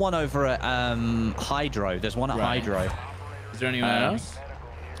found one over at Hydro. There's one at Right. Hydro. Is there anyone else?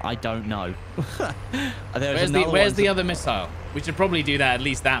 I don't know. Where's the other missile? We should probably do that, at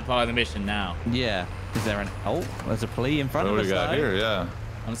least that part of the mission now. Yeah. Is there an... Oh, there's a plea in front What of do us, we got though. here? Yeah.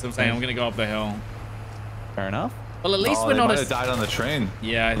 I'm still saying I'm gonna go up the hill. Fair enough. Well, at least Oh, we're they not might a... have died on the train.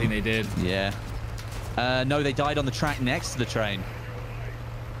 Yeah, I think they did. Yeah. No, they died on the track next to the train.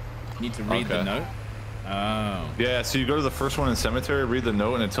 Need to read the Okay. note. Oh. Yeah, so you go to the first one in cemetery, read the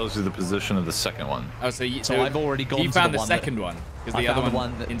note, and it tells you the position of the second one. Oh, so you... So I've already gone You to found the the one that- second one. Because I the other found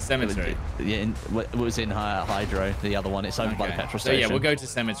one, that- in cemetery. Yeah, it was in Hydro. The other one, it's over by the Okay. petrol So station. yeah, we'll go to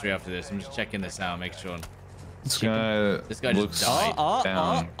cemetery after this. I'm just checking this out, make sure. This guy, This guy just looks died.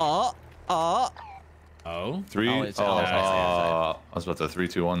 down. Oh? Three? Oh, Oh, it's- I was about to 3,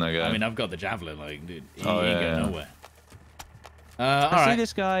 2, 1 that guy. I mean, I've got the javelin, like, dude. He Oh, ain't yeah, going yeah. nowhere. I see Alright.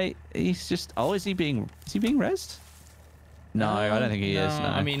 this guy. He's just. Oh, is he being rezzed? No, I don't think he is. No.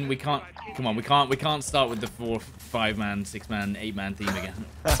 I mean, we can't. Come on, we can't start with the 4, 5-man, 6-man, 8-man team again.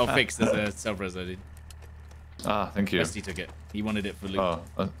 I'll fix this self-res, dude. Thank you. Rusty took it. He wanted it for Luke.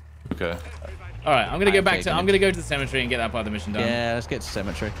 Oh, okay. All right, I'm gonna go I'm back to. taking I'm it. gonna go to the cemetery and get that part of the mission done. Yeah, let's get to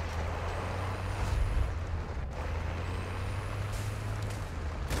cemetery.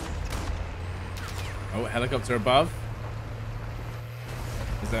 Oh, helicopter above.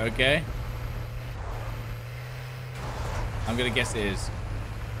 Is that okay? I'm gonna guess it is.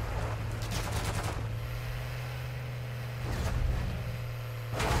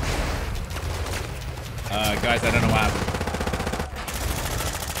 Guys, I don't know what happened.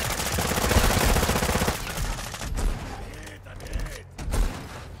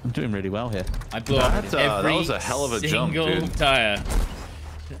 I'm doing really well here. I blew up that every was a hell of a jump, single dude. tire.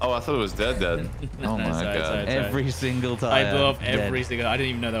 Oh, I thought it was dead. Oh my Sorry, god. sorry. Every single time. I blew up every single. I didn't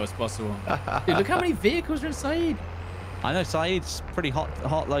even know that was possible. Dude, look how many vehicles are in Saeed. I know Saeed's pretty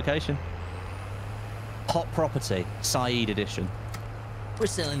hot location. Hot property, Saeed edition. We're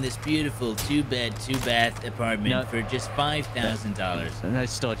selling this beautiful 2-bed, 2-bath apartment for just $5,000. No,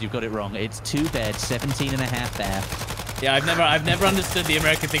 Stod, you've got it wrong. It's 2 bed, 17 and a half bath. Yeah, I've never understood the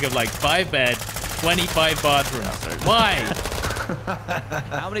American thing of like 5-bed, 25 bathrooms. Why?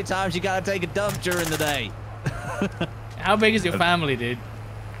 How many times you gotta take a dump during the day? How big is your family, dude?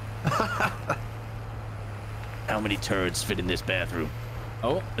 How many turds fit in this bathroom?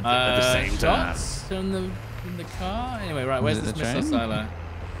 Oh, at the same time. shots in the car. Anyway, right, where's this missile silo?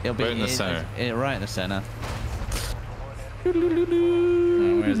 It'll be right in the center. Right in the center.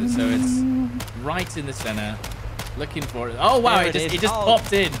 Oh, where is it? So it's right in the center. Looking for it. Oh wow! There It just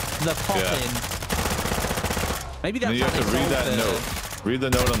popped in. The pop in. Maybe that's And you how have to they read solved that note. Read the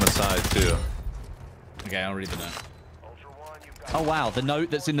note on the side too. Okay, I'll read the note. Oh wow, the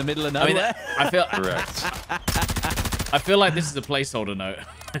note that's in the middle of I mean, nowhere. I feel Correct. I feel like this is a placeholder note.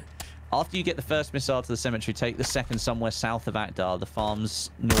 After you get the first missile to the cemetery, take the second somewhere south of Akdar. The farms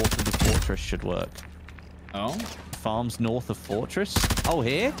north of the fortress should work. Oh. Farms north of fortress? Oh,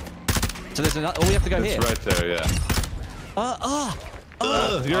 here? So there's another. Oh, we have to go It's here. right there, yeah.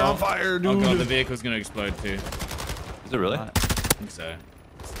 You're on fire, dude. Oh god, the vehicle's gonna explode too. Is it really? I think so.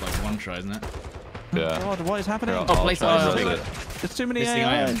 It's like one try, isn't it? Yeah. God, what is happening? Here, Oh, I'll place try ion. to read it. There's too many Missing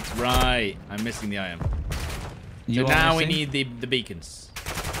AI. iron. Right, I'm missing the iron. You So are now we missing? need the beacons.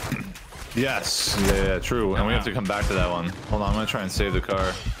 Yes. Yeah, true. And we have to come back to that one. Hold on, I'm gonna try and save the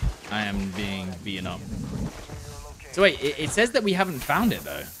car. I am being beaten up. So wait, it says that we haven't found it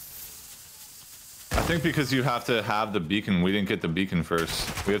though. I think because you have to have the beacon. We didn't get the beacon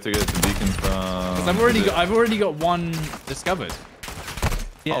first. We have to get the beacon from. Because I've already got one discovered.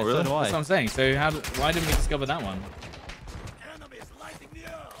 Yeah, Oh, really? so do I. That's what I'm saying. So why didn't we discover that one?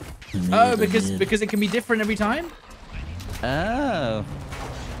 Oh, because it can be different every time. Oh.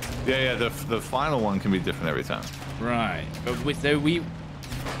 Yeah, the final one can be different every time. Right. But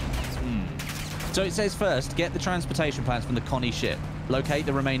So it says first, get the transportation plans from the Connie ship. Locate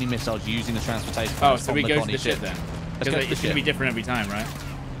the remaining missiles using the transportation Oh, plans so from we the go to Connie the ship then. Let's Because go to the it's going to be ship. different every time, right?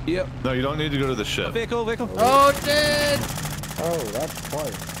 Yep. No, you don't need to go to the ship. Vehicle. Oh, dead! Oh, that's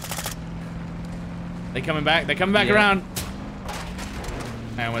twice. They're coming back. They're coming back Yeah. around.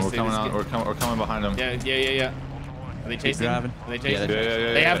 Man, We're coming out. We're coming behind them. Yeah. Are they chasing? driving. Are they chasing?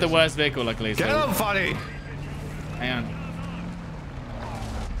 Yeah. They have the worst vehicle, luckily. Get So him, funny. hang on.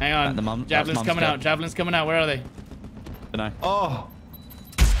 Hang on. That's Javelin's Mum's coming go. out. Javelin's coming out. Where are they? Dunno. Oh.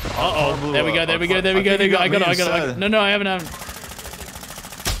 Uh-oh. There we go. I think I you got it. instead. No, I haven't.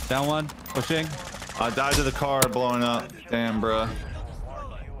 Down one. Pushing. I died to the car blowing up. Damn, bruh.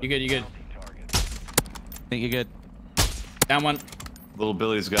 You good. Think you're good. Down one. Little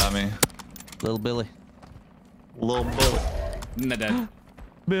Billy's got me. Little Billy. Little Billy. They're dead.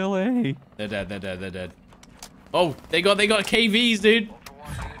 Billy. They're dead. Oh, they got KVs, dude. Ultra One,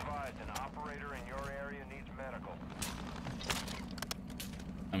 be advised, an operator in your area needs medical.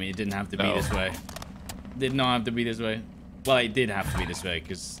 I mean, it didn't have to be No. this way. Did not have to be this way. Well, it did have to be this way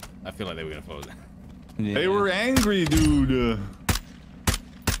because I feel like they were gonna follow it. Yeah. They were angry, dude.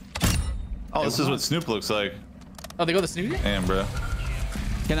 Oh, this is what Snoop looks like. Oh, they got the Snoopy? Damn, bruh.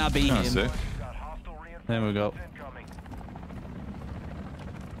 Can I be Kinda him? sick. Got hostile reinforcements There we go. incoming.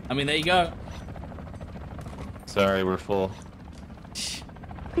 I mean, there you go. Sorry, we're full.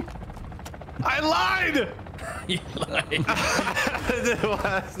 I lied! You lied.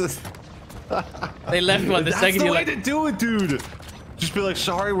 They left one the That's second the you way like. to do it, dude. Just be like,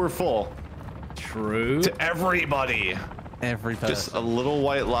 sorry, we're full. True. To everybody. Every person. Just a little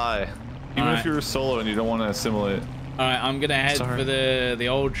white lie. Even Alright. if you're solo and you don't want to assimilate. All right, I'm gonna head Sorry. for the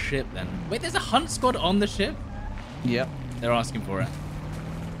old ship then. Wait, there's a hunt squad on the ship. Yep. They're asking for it.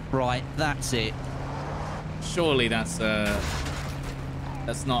 Right, that's it. Surely that's not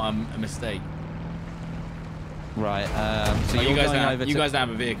a mistake. Right. So Oh, you're you guys going don't over have, you to- guys don't have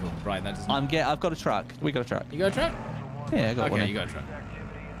a vehicle, right? That doesn't. I've got a truck. We got a truck. You got a truck? Yeah, I got one. Okay, you got a truck.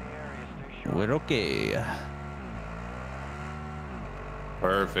 We're okay.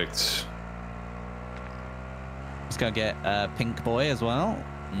 Perfect. Let's go get Pink Boy as well.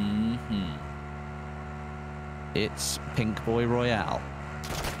 Mm-hmm. It's Pink Boy Royale.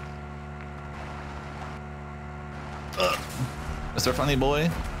 Mr. Funny Boy.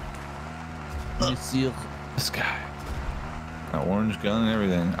 Monsieur. This guy. Got orange gun and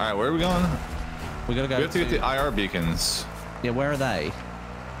everything. All right, where are we going? We gotta go. We have to get the IR beacons. Yeah, where are they?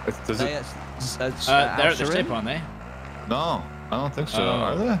 Does They it? They're at the ship, aren't they? No, I don't think so. Oh.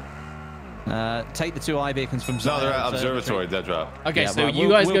 Are they? Take the 2 eye beacons from. No, they're at observatory. Dead drop. Okay, Yeah, so well, you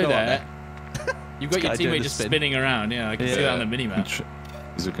we'll guys go go on there. You've got your This guy doing teammate the just spin. spinning around. Yeah, I can see that on the minimap.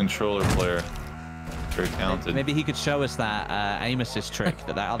 He's a controller player. Very talented. Maybe he could show us that aim assist trick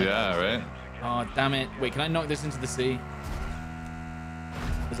that other. Yeah, right. Oh, damn it. Wait, can I knock this into the sea?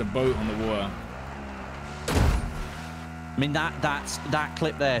 There's a boat on the water. I mean that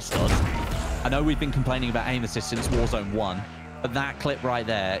clip there, Stod. I know we've been complaining about aim assist since Warzone 1, but that clip right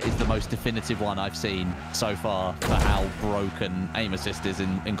there is the most definitive one I've seen so far for how broken aim assist is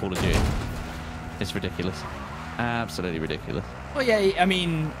in Call of Duty. It's ridiculous. Absolutely ridiculous. Well, yeah, I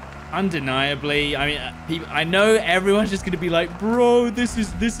mean, undeniably. I mean, people, I know everyone's just gonna be like, bro, this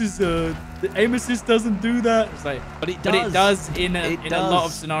is the aim assist doesn't do that. It's like, But it does in a lot of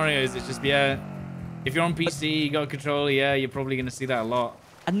does. scenarios. It's just, yeah, if you're on PC, you got a controller, yeah, you're probably gonna see that a lot.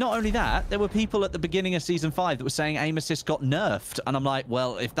 And not only that, there were people at the beginning of Season 5 that were saying aim assist got nerfed. And I'm like,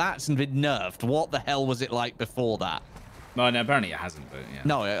 well, if that's been nerfed, what the hell was it like before that? No, apparently it hasn't, but yeah.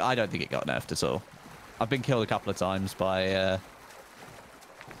 No, I don't think it got nerfed at all. I've been killed a couple of times by...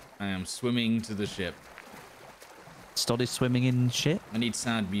 I am swimming to the ship. Stod is swimming in shit. I need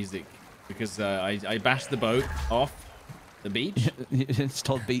sad music because I bashed the boat off the beach.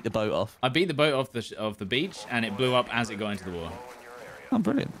 Stod beat the boat off. I beat the boat off the beach and it blew up as it got into the water. Oh,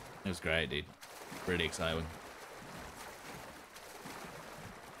 brilliant. It was great, dude. Really exciting.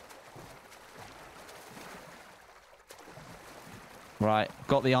 Right,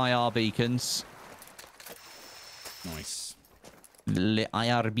 got the IR beacons. Nice. Le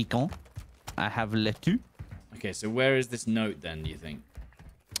IR beacon. I have le two. Okay, so where is this note then, do you think?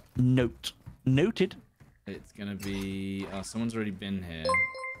 Note. Noted. It's gonna be... Oh, someone's already been here.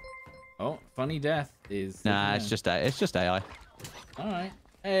 Oh, funny death is... Nah, it's just AI. Alright.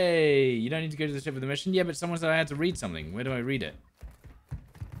 Hey, you don't need to go to the ship with the mission? Yeah, but someone said I had to read something. Where do I read it?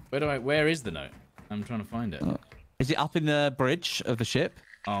 Where is the note? I'm trying to find it. Is it up in the bridge of the ship?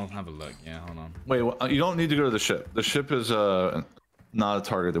 I'll have a look. Yeah, hold on. Wait, you don't need to go to the ship. The ship is not a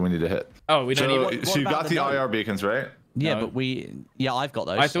target that we need to hit. Oh, we don't So, need... so you about got the the note? IR beacons, right? Yeah, No. but yeah, I've got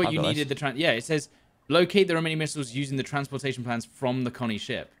those. I thought I've you got needed those. the... Yeah, it says, locate the remaining missiles using the transportation plans from the Connie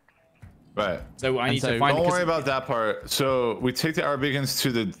ship. Right. So I And need so to find... Don't it 'cause- worry about that part. So we take the IR beacons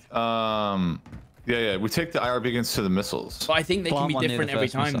to the we take the IR beacons to the missiles. But I think they can Plant be one near different the every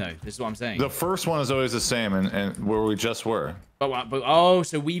first time, missile. though. This is what I'm saying. The first one is always the same, and where we just were. But oh,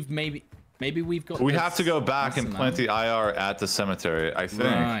 so we've maybe we've got... We this- have to go back and this plant amount. the IR at the cemetery, I think.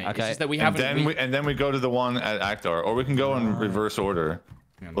 Right. It's Okay. just that we And haven't... then we go to the one at Akdar, or we can go in reverse order.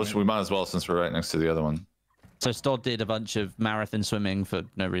 Yeah, Well, we might as well since we're right next to the other one. So Stod did a bunch of marathon swimming for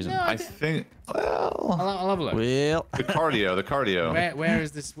no reason. No, I think. Well, I'll have a look. Well, the cardio. Where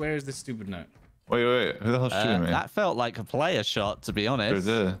is this stupid note? Wait. Who the hell's shooting me? that felt like a player shot, to be Sure honest.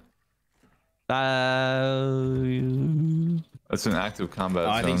 did. That's an active combat Oh,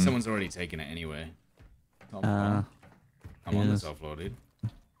 I think zone. someone's already taken it anyway. I'm on the yes. self loaded.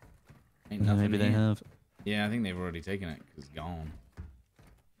 Ain't nothing Maybe they here. have. Yeah, I think they've already taken it. It's gone.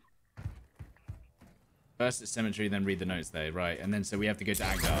 First at cemetery, then read the notes there, right? And then so we have to go to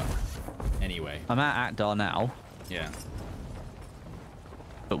Agdar. Anyway, I'm at Akdar now, yeah.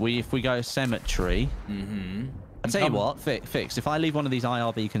 but if we go cemetery, Mm-hmm. I'll tell you what, Fix, if I leave one of these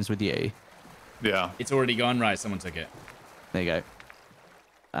IR beacons with you, Yeah. It's already gone, right? Someone took it. there you go.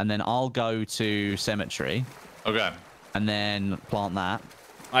 And then I'll go to cemetery Okay. and then plant that.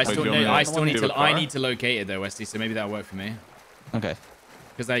 I do still you want me to- I still need Give a to car? need to locate it though, Westy. So maybe that'll work for me. Okay.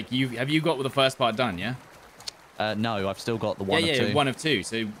 Because like have you got the first part done? Yeah. No, I've still got the one yeah, or two. one of two.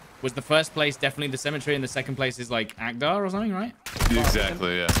 So was the first place definitely the cemetery, and the second place is like Agdar or something, right?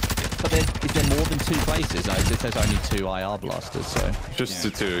 Exactly. Yeah. But is there more than two places? No, it says only 2 IR blasters, so... Just Yeah.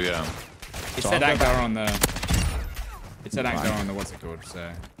 the two. Yeah. It So said I'll go Agdar on the. It said Agdar on the what's it called?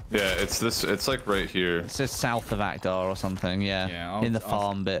 So Yeah. It's this. It's like right here. It says south of Akdar or something, yeah. Yeah, in the I'll-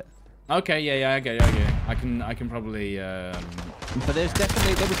 farm bit. okay, yeah, I get it. I can probably. But there was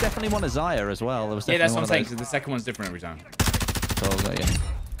definitely one at Zaya as well. There was Yeah, definitely that's what one I'm of saying. those. So the second one's different every time. So I was like, yeah.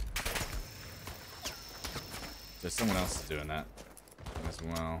 So someone else is doing that as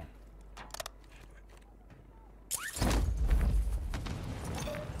well.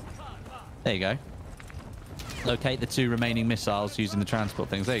 There you go. Locate the 2 remaining missiles using the transport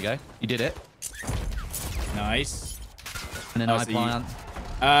things. There you go. You did it. Nice. And then Oh, I so plant.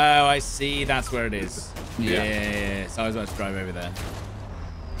 Oh, I see. That's where it is. Yeah. Yeah. So I was about to drive over there.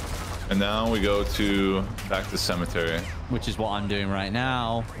 And now we go back to cemetery. Which is what I'm doing right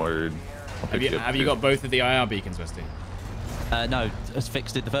now. Word. Have you got both of the IR beacons, Westy? No, it's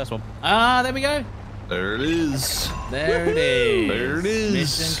fixed it the first one. Ah, there we go. There it is. There it is. There it is.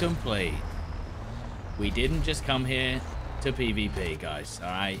 Mission complete. We didn't just come here to PvP, guys. All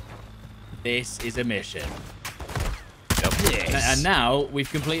right. This is a mission. Yep. And now we've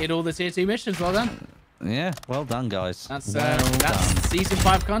completed all the tier 2 missions. Well done. Yeah, well done, guys. That's well done. that's season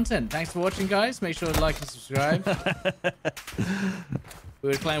 5 content. Thanks for watching, guys. Make sure to like and subscribe. We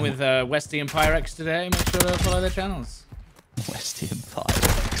were playing with Westy and Pyrex today. Make sure to follow their channels. Westy and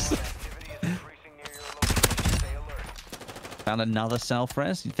Pyrex. Found another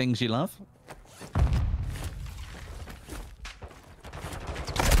self-res. Things you love.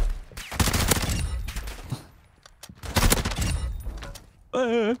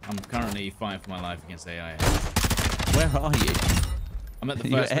 I'm currently fighting for my life against AI. Where are you? I'm at the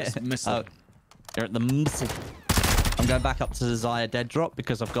You're first missile. Oh, you're at the missile. I'm going back up to the Zaya dead drop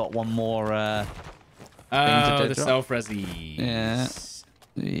because I've got one more thing to Oh, dead the drop. self-resi. Yeah.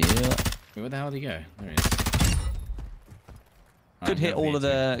 Yeah. Wait, where the hell did he go? There he is. Could hit all of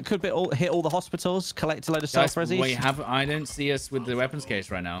the. Could hit all the hospitals. Collect a load of self-resis. Wait, I don't see us with the weapons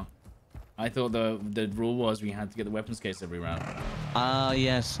case right now. I thought the rule was we had to get the weapons case every round. Ah,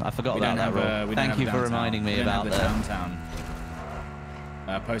 yes. I forgot We about don't that have rule. we don't Thank have you for downtown. reminding me We don't about have the that. downtown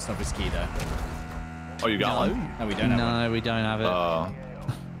post office key though. Oh, you got No. one? No, we don't have one. No, we don't have it.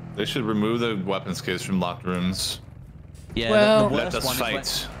 They should remove the weapons case from locked rooms. Yeah, Well- the Let worst us one fight.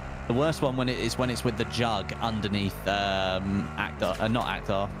 is the worst one when it's with the jug underneath Actor, not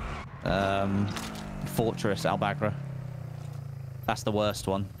Actor, Fortress Albagra. That's the worst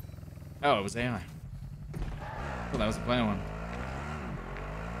one. Oh, it was AI. Oh, that was a player one.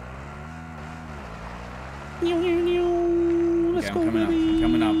 Let's Okay, go, I'm coming up. baby. I'm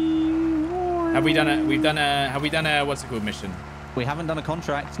coming up. Have we done a what's it called mission? We haven't done a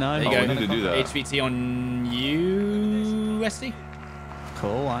contract, no. There you Oh, go. we need to do that. HVT on you, Westy.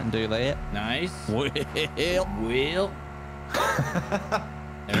 Cool, I can do that. Nice. Well. Wheel.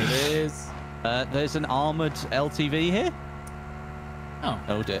 There it is. There's an armored LTV here. Oh.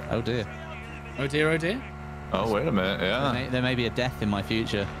 Oh dear, oh dear. Oh dear, oh dear. Oh, wait a minute. Yeah. There may be a death in my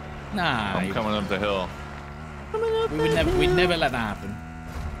future. Nah. I'm coming up the hill. We'd never let that happen.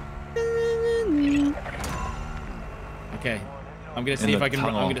 Okay. I'm gonna see if I can.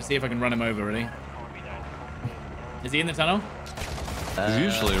 I'm gonna see if I can run him over. Ready? Is he in the tunnel? He's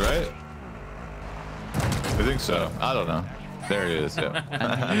usually, right? I think so. I don't know. There he is. Yeah.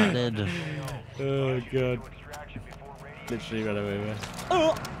 Oh god. Literally ran over.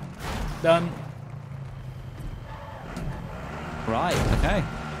 Oh. Done. Right, okay.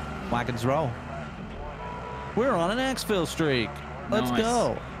 Wagons roll. We're on an exfil streak. Let's Nice.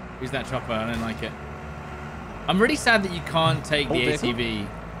 go. Who's that chopper? I don't like it. I'm really sad that you can't take the vehicle? ATV.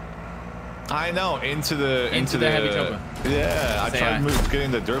 I know. Into the heavy chopper. Yeah, I Say tried I.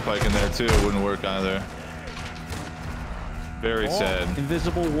 getting the dirt bike in there too. It wouldn't work either. Very sad.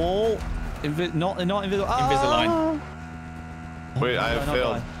 Invisible wall. Not invisible. Invisalign. Wait, I no, have not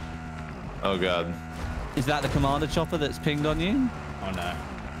failed. mine. Oh god. Is that the commander chopper that's pinged on you? Oh no.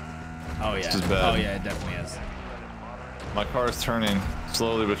 Oh yeah. This is bad. Oh yeah, it definitely is. My car is turning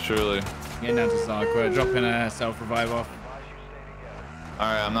slowly but surely. Getting down to Sark. We're dropping a self-revive off.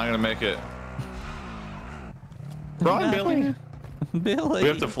 All right, I'm not gonna make it. Run, Billy. Billy. We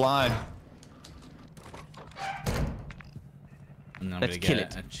have to fly. And I'm Let's gonna kill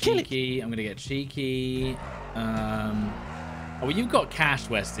get it. a Kill it. cheeky. I'm gonna get cheeky. Oh, well, you've got cash,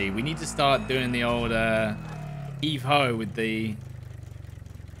 Westy. We need to start doing the old heave ho with the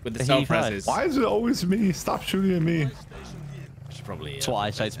The self heave-ho. reses. Why is it always me? Stop shooting at me. Should probably. That's what I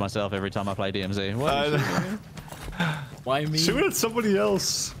say to myself every time I play DMZ. What? Why me? Shoot at somebody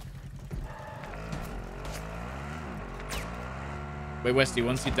else. Wait, Westy.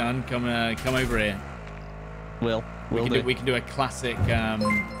 Once you're done, come over here. Will We do. can do a classic.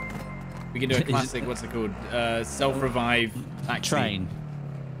 We can do a classic. What's it called? Self revive taxi. Train.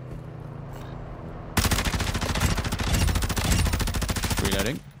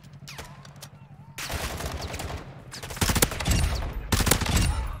 Reloading.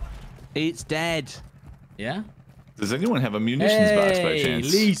 It's dead. Yeah. Does anyone have a munitions box by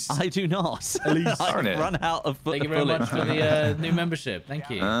chance? Least. I do not. Darn it. I've run out of Thank you very much for the new membership. Thank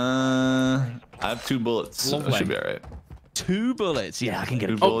you. I have 2 bullets. So Lovely. I should be alright. 2 bullets. Yeah, I can get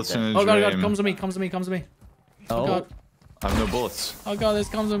 2 a bullets in a Oh god, dream. comes to me. Oh god. I have no bullets. Oh god, this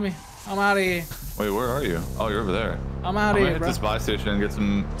comes with me. I'm out of here. Wait, where are you? Oh, you're over there. I'm out I'm of gonna here, hit bro. this buy station and get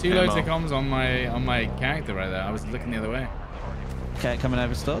some 2 loads of ammo. comms on my character right there. I was looking the other way. Okay, coming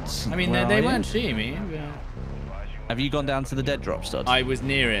over, Studs. I mean, Where they are you? weren't shooting me. But Have you gone down to the dead drop, Studs? I was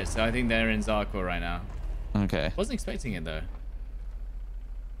near it, so I think they're in Zarkor right now. Okay. Wasn't expecting it though.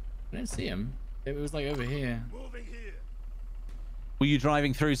 I didn't see him. It was like over here. Were you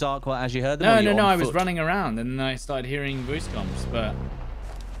driving through Zarkwa as you heard them? No, or were no, you no. on I was foot? running around and then I started hearing voice comms, but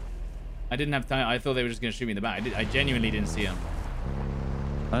I didn't have time. I thought they were just going to shoot me in the back. I genuinely didn't see them.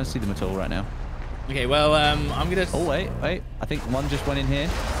 I don't see them at all right now. Okay, well, I'm gonna. Oh wait. I think one just went in here.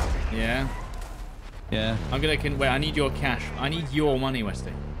 Yeah. Yeah. I'm gonna. Wait, I need your cash. I need your money,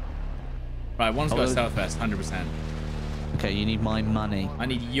 Westy. Right, one's got a Oh, stealth vest, 100%. Okay, you need my money. I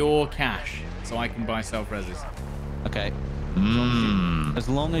need your cash so I can buy self-reses. Okay. Mmm. As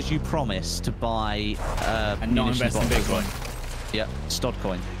long as you promise to buy And not munitions invest in boxes. Bitcoin. Yeah, Stod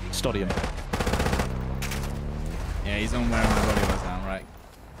coin. Stodium. Yeah, he's on where my body was now, right?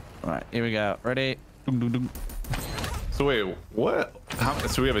 Right, here we go. Ready? Dum, dum, dum. So wait, what?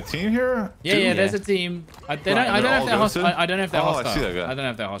 So we have a team here? Yeah, Two? yeah. There's a team. I don't know if all they're hostile. ghosted? I don't know if they're Oh, I hostile. see that guy. I don't know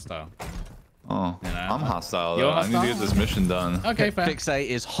if they're hostile. Oh, You know, I'm hostile You're though. I need to hostile? get this mission done. Okay, fair. Fixate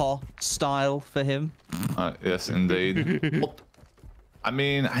is hostile for him. Yes, indeed. Well, I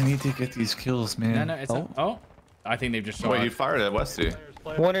mean, I need to get these kills, man. No, no, it's oh. I think they've just shot. Wait, you us. fired at Westy.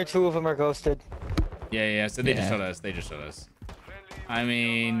 1 or 2 of them are ghosted. Yeah. So they just Yeah. shot us. They just shot us. I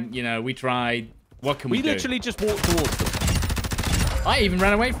mean, you know, we tried. What can we, We do? literally just walked towards them. I even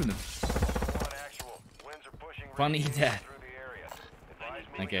ran away from them. One actual. Winds are pushing Funny rapidly death. through the area.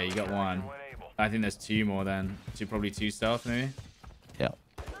 Advise me Okay, you got when one. able. I think there's 2 more then. Probably 2 stealth maybe. Yeah.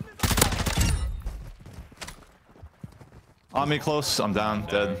 On me close. I'm down,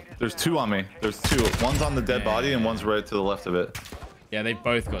 dead. There's 2 on me. There's 2. One's on the dead body and one's right to the left of it. Yeah, they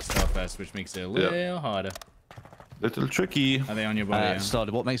both got stealth vests, which makes it a little harder. Little tricky. Are they on your body? Stod,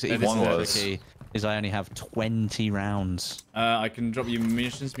 what makes it No, even this more was. tricky is I only have 20 rounds. I can drop you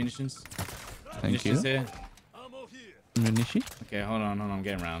munitions. Thank Munitions you. here. Munishi? Okay, hold on, I'm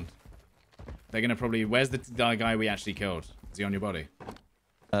getting around. They're gonna probably. Where's the guy we actually killed? Is he on your body?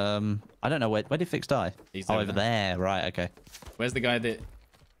 I don't know where did Fix die? He's Oh, over over there. Right, okay. Where's the guy that?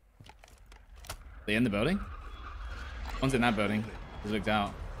 They in the building? One's in that building. He's looked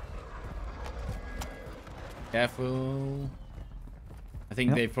out. Careful. I think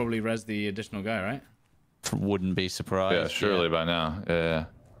Yep. they probably rezzed the additional guy, right? Wouldn't be surprised. Yeah, surely by now. Yeah.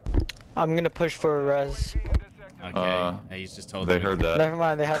 I'm gonna push for a res. Okay. Yeah, he's just told They them. heard that. Never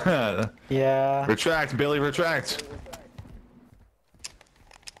mind, they have. Yeah. Retract, Billy, retract.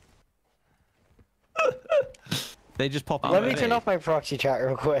 They just pop up. Let me turn off my proxy chat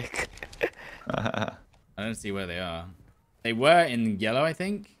real quick. I don't see where they are. They were in yellow, I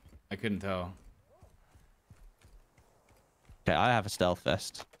think. I couldn't tell. Okay, I have a stealth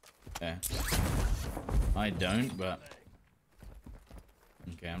vest. Yeah. I don't, but.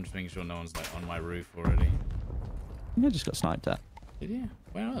 Okay, I'm just making sure no one's like on my roof already. I just got sniped at. Did you?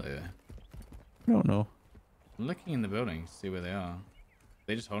 Where are they? I don't know. I'm looking in the building to see where they are. Are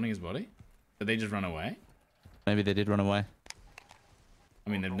they just holding his body? Did they just run away? Maybe they did run away. I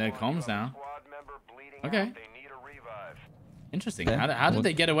mean, they've no comms now. Squad member bleeding Okay. out. They need a revive. Interesting. Yeah. How did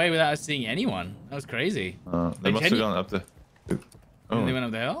they get away without us seeing anyone? That was crazy. They must have gone up the. And Oh, they went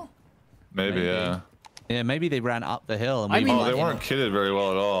up the hill? maybe, yeah. Yeah, maybe they ran up the hill. And I we mean- Oh, they like, weren't kitted very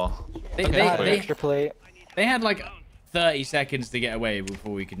well at all. They, Okay. they, I had an they, extra plate. they had like 30 seconds to get away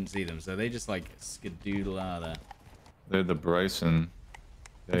before we couldn't see them. So they just like skadoodle out of there. They're the Bryson.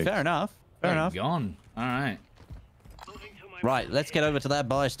 Fair enough. Fair They're enough. Gone. All right. Right, let's get over to that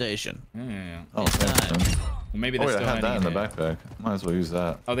buy station. Yeah. Oh, thanks, time. man. Well, maybe Oh, they're wait, I still had that in hiding the here. backpack. Might as well use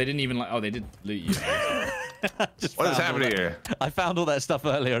that. Oh, they didn't even like. Oh, they did loot you. Just What is found all happening that- here? I found all that stuff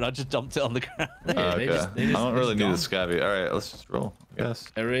earlier and I just dumped it on the ground. Yeah, they Okay. just- they I just- don't they really just need a gone. scabby. All right, let's just roll. I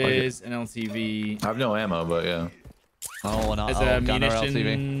guess. There Like it. is an LTV. I have no ammo, but yeah. Oh, and There's a gunner LTV.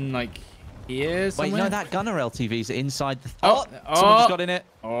 munition like here Wait, somewhere. no, that gunner LTV's inside the. Oh, Someone just oh. got in it.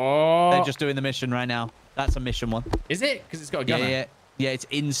 Oh. They're just doing the mission right now. That's a mission one. Is it? Because it's got a Yeah, gunner. yeah, yeah. It's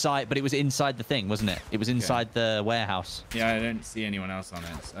inside, but it was inside the thing, wasn't it? It was inside the warehouse. Yeah, I don't see anyone else on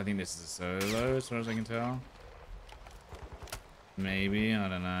it. I think this is a solo, as far as I can tell. Maybe, I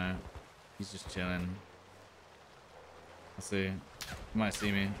don't know. He's just chilling. Let's see. He might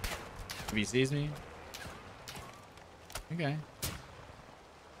see me. If he sees me. Okay.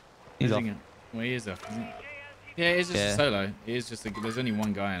 He's Where's off. he going? Well, he is off. Isn't he? Yeah, it's just a solo. It is just there's only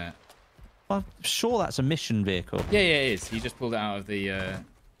one guy in it. I'm sure that's a mission vehicle. Yeah, it is. He just pulled it out of the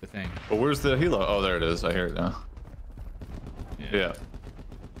the thing. But where's the helo? Oh, there it is. I hear it now. Yeah.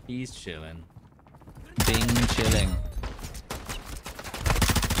 He's chilling. Bing chilling.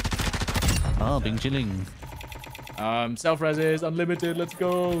 Oh, bing chilling. Self-res is unlimited. Let's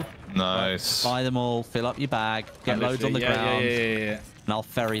go. Nice. Buy them all. Fill up your bag. Get loads on the ground. Yeah. And I'll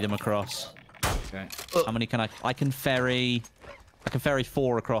ferry them across. Okay. How many can I? I can ferry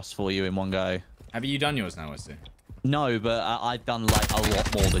 4 across for you in one go. Have you done yours now, Wesley? No, but I've done like a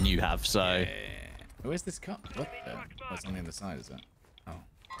lot more than you have. So. Yeah. Where's this cup? What the? What's on the other side? Is that? Oh.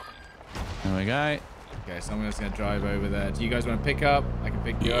 There we go. Okay, so I'm just gonna drive over there. Do you guys want to pick up? I can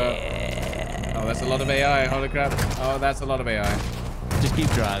pick you up. Oh, that's a lot of AI. Holy crap. Oh, that's a lot of AI. Just keep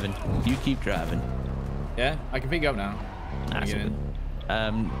driving. You keep driving. Yeah, I can pick you up now. That's all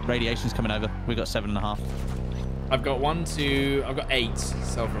good. Radiation's coming over. We've got 7.5. I've got 8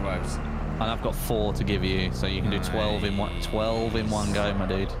 self-revives. And I've got 4 to give you, so you can do 12 in one. 12 in one go, my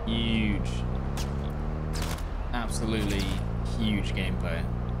dude. Huge. Absolutely huge gameplay.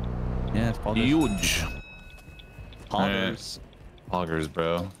 Yeah, it's poggers. Huge. Poggers. Poggers,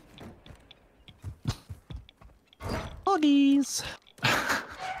 bro. Poggies.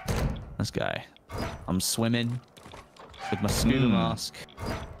 Let's go. I'm swimming with my scuba mask.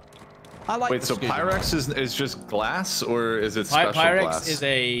 I like Wait, the so scuba Pyrex mask. is just glass, or is it special Pyrex glass? is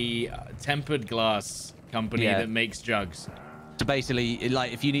a tempered glass company that makes jugs. So basically,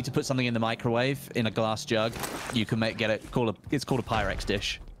 like, if you need to put something in the microwave in a glass jug, you can it's called a Pyrex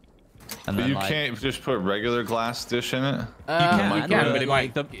dish. And But then, you like, can't just put regular glass dish in it? You can, but it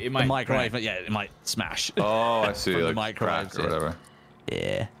might, the microwave, crack. but yeah, it might smash. Oh, I see. From the Like microwave, crack or whatever.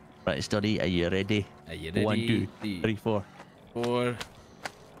 Yeah. Right, Study, are you ready? Are you ready? 1, 2, 3, 4. 4.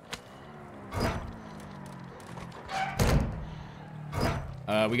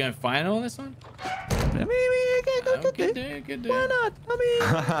 We going final on this one? I mean, Good do. Why not? I mean,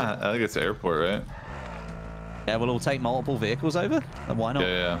 I think it's airport, right? yeah, we'll all take multiple vehicles over. And why not?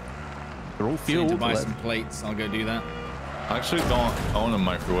 Yeah. They're all Need to fueled. buy some plates. I'll go do that. I actually don't own a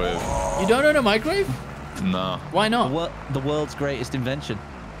microwave. You don't own a microwave? No. Why not? The world's greatest invention.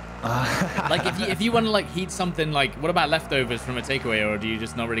 Like if you want to like heat something, like what about leftovers from a takeaway, or do you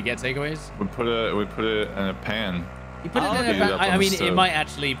just not really get takeaways? We put it in a pan. You put it in okay. a pan. Up on I the mean, it stove. might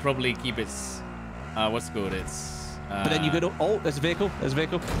actually probably keep its what's it called? It's But then you go to, oh, there's a vehicle. There's a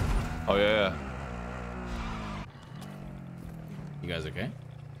vehicle. Oh yeah. You guys okay?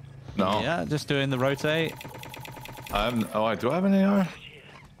 No. Yeah, just doing the rotate. I do have an AR?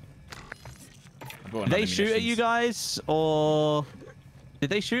 Did they shoot at you guys, or did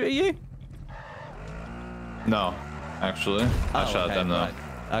they shoot at you? No, actually. I shot okay, them though.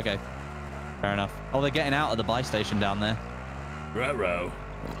 right. Okay, fair enough. Oh, they're getting out of the buy station down there. Ruh-roh.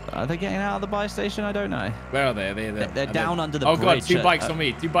 Are they getting out of the buy station? I don't know. Where are they? They're down under the oh bridge. god, 2 bikes on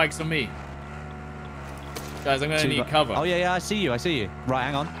me. 2 bikes on me. Guys, I'm gonna need cover. Oh yeah, I see you. I see you. Right,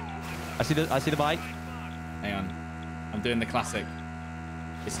 hang on. I see the bike. Hang on. I'm doing the classic.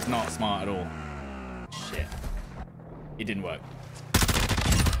 This is not smart at all. Shit. It didn't work.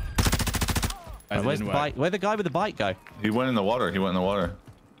 Guys, Where's the bike? Where'd the guy with the bike go? He went in the water.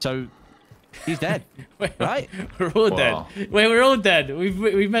 So, he's dead, Wait, right? We're all Wow. dead. Wait, we're all dead.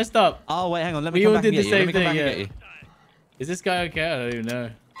 We've messed up. Oh wait, hang on. Let me We come all back and did get the you. Let me same come back thing, and get you. Is this guy okay? I don't even know.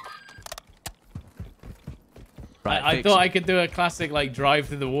 Right, I Fix. thought I could do a classic like drive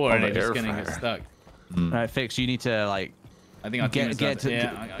through the war and the it just air gonna fryer. get stuck. Right, Fix. You need to like. I think I'll Get to-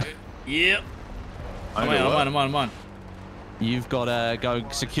 Yep. I I'm know what? on. You've got to go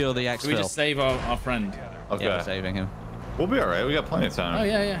secure the Can we exfil. just save our friend? Okay. Yeah, we're saving him. We'll be alright. We got plenty of time. Oh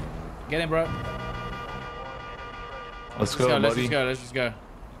yeah. Get in, bro. Let's go, Let's buddy. just go.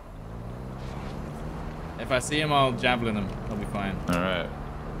 If I see him, I'll javelin him. I'll be fine. Alright.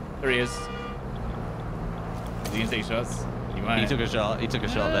 There he is. Is he gonna take shots? He might. He took a shot. He took a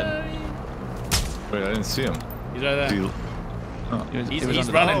shot then. Wait, I didn't see him. He's right there. He was He's under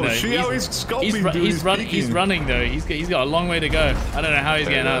the- running Oh, though. see how he's scoping, dude, He's peeking. running though. He's got a long way to go. I don't know how he's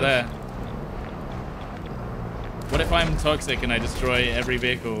getting out of there. What if I'm toxic and I destroy every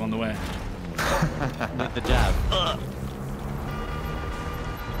vehicle on the way? with the jab. Blow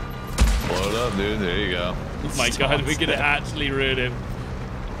it up, dude. There you go. Oh my god, we're gonna actually ruin him.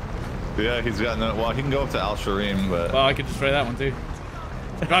 Yeah, he's got no. Well, he can go up to Al Sharim, but Well, I could destroy that one too.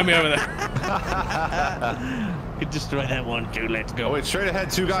 Drive me over there. Could destroy that one too. Let's oh go. wait, straight ahead.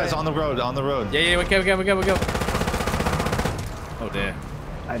 2 guys on the road. Yeah, we go. Oh dear.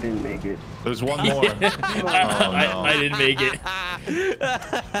 I didn't make it. There's one more. Oh, no. I didn't make it.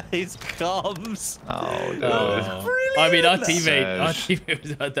 His comms. Oh, dude. I mean, our Sad. teammate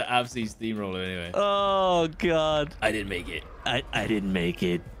was at the absolute steamroller anyway. Oh god. I didn't make it. I didn't make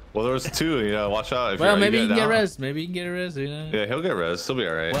it. Well, there was 2. You know, watch out. If Well, you maybe you can get down. res. Maybe you can get a res. You know? Yeah, he'll get res. He'll be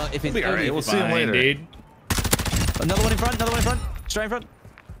all right. Well, if he'll it's be all right. We'll see him Fine, later. dude. Another one in front. Another one in front. Straight in front.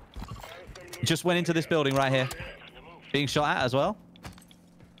 Just went into this building right here. Being shot at as well.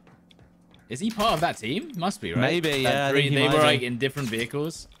 Is he part of that team? Must be, right? Maybe, yeah, I think he They might were be. like in different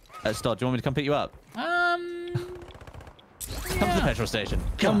vehicles. Stop. Do you want me to come pick you up? Um, Come to the petrol station.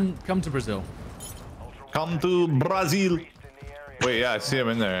 come to Brazil. Come to Brazil. Wait, yeah, I see him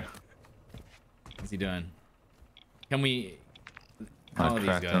in there. What's he doing? Can we? I How are these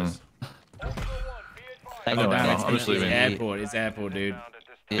cracked guys? They Oh, go no, down. no, It's I'm just leaving. airport. It's airport, dude.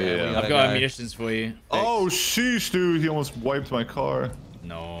 Yeah, Yeah. we I've gotta I've got go. munitions for you. Oh, sheesh, dude. He almost wiped my car.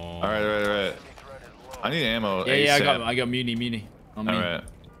 No. All right. I need ammo. Yeah, ASAP. I got muni on me. All right.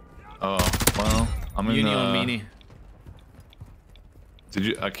 Oh, well, I'm in Muni on muni. Did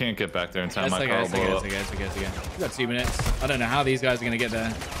you? I can't get back there in time. That's My car will blow up. okay. We got 2 minutes. I don't know how these guys are gonna get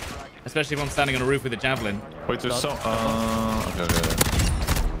there. Especially if I'm standing on a roof with a javelin. Wait, there's so. Okay.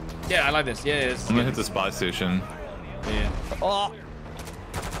 Yeah, I like this. Yeah, it's I'm gonna hit the spy station. Yeah. Oh,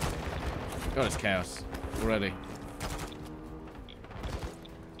 God, it's chaos already.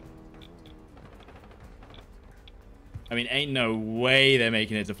 I mean, ain't no way they're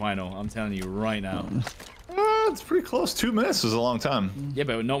making it to final. I'm telling you right now. It's pretty close. 2 minutes is a long time. Yeah,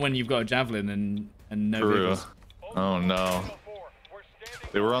 but not when you've got a javelin and no For real. vehicles. Oh no.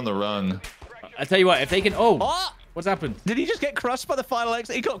 They were on the run. I tell you what, if they can. Oh, oh! what's happened? Did he just get crushed by the final X?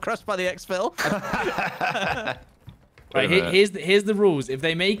 He got crushed by the exfil. Right, Wait a minute. here's the rules. If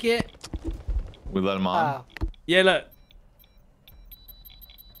they make it, We let him on. yeah, look.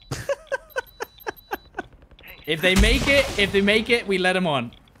 If they make it, we let them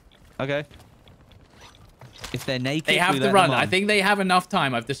on. Okay. If they're naked, They have we to let run. them I on. think they have enough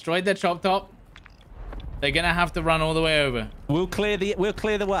time. I've destroyed their chop top. They're gonna have to run all the way over. We'll clear the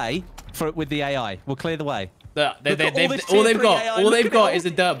way with the AI. We'll clear the way. All Look at all this they've tier 3 got, AI. all Look they've at got it. is a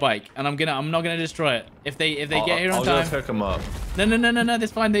dirt bike, and I'm not gonna destroy it. If they get here on I'll go time. pick him up. No,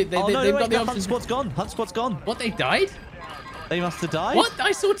 that's fine. They've Oh, no, got wait, the the hunt option. squad's gone. Hunt squad's gone. What? They died? They must have died. What?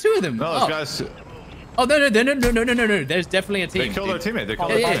 I saw 2 of them. No, oh. those guys. Oh no. There's definitely a team. They killed our dude. teammate. They On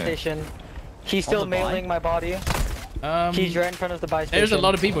killed the our buy teammate. station. He's still the buy? mailing my body. He's right in front of the buy station. There's a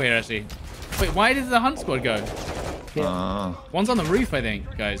lot of people here actually. Wait, why did the hunt squad go? One's on the roof, I think,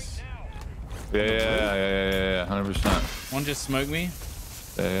 guys. Yeah. 100%. One just smoked me.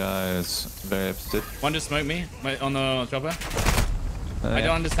 The AI is very upset. One just smoked me on the chopper. I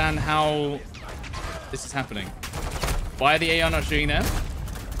don't understand how this is happening. Why are the AI not shooting them?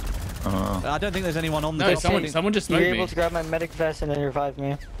 I don't think there's anyone on the No, top. someone just You're smoked able me. to grab my medic vest and then revive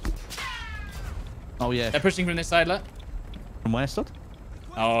me. Oh, yeah. They're pushing from this side, look. From where, Stud?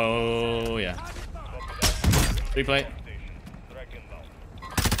 Oh, yeah. Replay.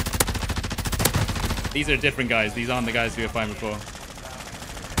 These are different guys. These aren't the guys we were fighting before.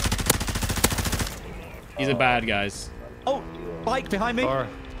 These are bad guys. Oh, bike behind me. Or,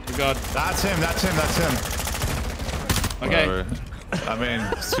 Oh, God. that's him. Okay. Whatever. I mean,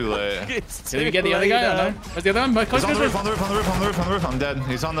 it's too late. It's Did we too get the other late guy? now. No. Where's the other one? He's on the roof. I'm dead.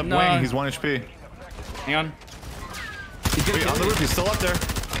 He's on the No. wing. He's 1 HP. Hang on. Wait, on the roof. He's still up there.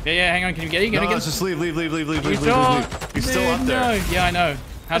 Yeah, hang on. Can you get it? No, Get let's just leave. He's He's still up there. No. Yeah, I know.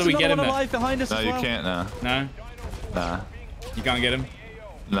 How do we There's get him another one there? alive behind us No, as you well. can't. No? Nah. You can't get him?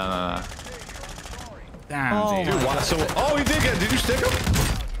 No. Damn, Oh, dude. Dude, why? So, oh, he did get. Did you stick him?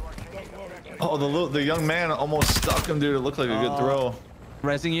 Oh, the young man almost stuck him, dude. It looked like a good throw.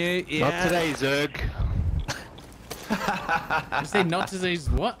 Resing you. Yeah. Not today, Zerg. You say not to say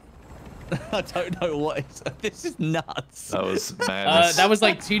what? I don't know what it's. This is nuts. That was madness. That was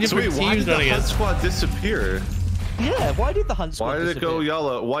like 2 So different wait, why teams did the running hunt it. squad disappear? Yeah, why did the hunt squad Why did it go disappear?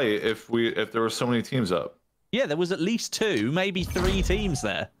 yellow, white if there were so many teams up? Yeah, there was at least 2, maybe 3 teams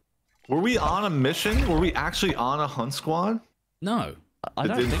there. Were we on a mission? Were we actually on a hunt squad? No, I That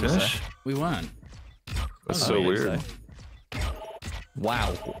don't didn't think finish? so. we weren't. That's Oh, so yeah, weird. Wow.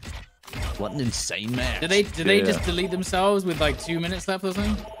 What an insane match. Did they Yeah. just delete themselves with like 2 minutes left or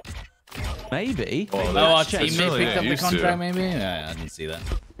something? Maybe. Oh, Oh, that's our check. teammate Certainly picked not up the used to. contract, maybe? Yeah, I didn't see that.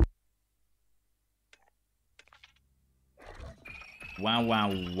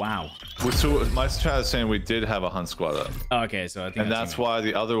 Wow. Well, so my chat is saying we did have a hunt squad up, Oh, okay, so I think and that's why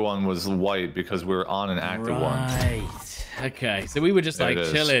the other one was white because we were on an active one. Right. Okay, so we were just There like it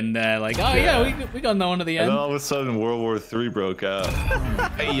is. chilling there, like, oh yeah, we got no one to the And end. then all of a sudden, World War III broke out.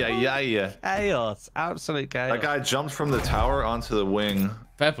 Yeah. Chaos. Absolute chaos. That guy jumped from the tower onto the wing.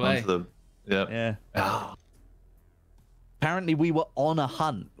 Fair play. Onto the. Yep. Yeah. Oh, Apparently, we were on a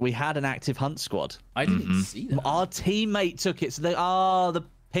hunt. We had an active hunt squad. I didn't see that. Our teammate took it. So they are the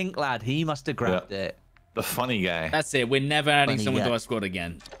Pink lad, he must have grabbed it. The funny guy. That's it. We're never adding Funny someone to guy. our squad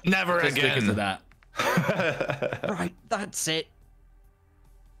again. Never Just because of again. that. Right, that's it.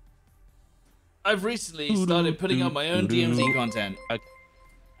 I've recently started putting up my own DMZ content.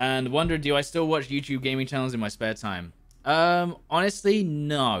 And wondered, do I still watch YouTube gaming channels in my spare time? Honestly,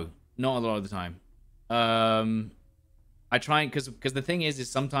 no. Not a lot of the time. I try, because the thing is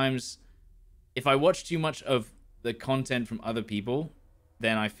sometimes if I watch too much of the content from other people,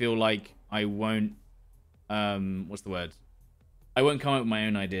 then I feel like I won't, what's the word? I won't come up with my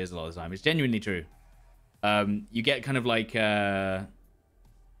own ideas a lot of the time. It's genuinely true. You get kind of like,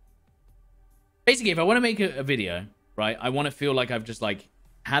 basically, if I want to make a video, right, I want to feel like I've just like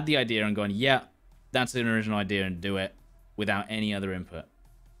had the idea and gone, yeah, that's an original idea and do it without any other input.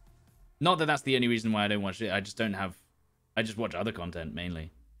 Not that that's the only reason why I don't watch it. I just don't have, I just watch other content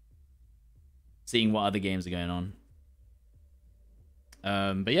mainly. Seeing what other games are going on.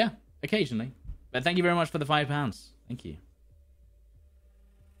 But yeah, occasionally. But thank you very much for the £5. Thank you.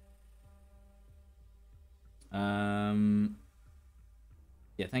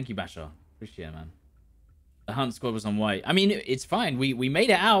 Yeah, thank you, Bashar. Appreciate it, man. The hunt squad was on white. I mean, it's fine. We made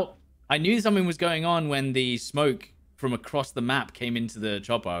it out. I knew something was going on when the smoke from across the map came into the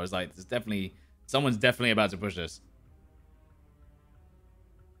chopper. I was like, there's definitely, someone's definitely about to push us.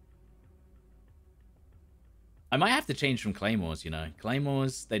 I might have to change from claymores, you know.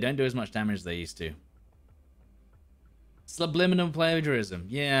 Claymores, they don't do as much damage as they used to. Subliminal plagiarism.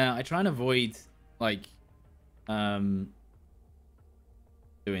 Yeah, I try and avoid, like, doing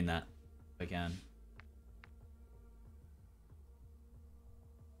that if I can.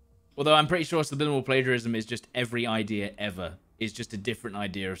 Although I'm pretty sure subliminal plagiarism is just every idea ever. Is just a different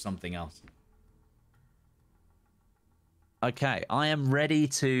idea of something else. Okay, I am ready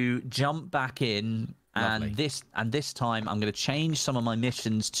to jump back in. Lovely. And this time I'm going to change some of my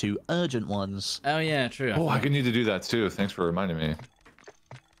missions to urgent ones. Oh yeah, true. Oh, I need to do that too. Thanks for reminding me.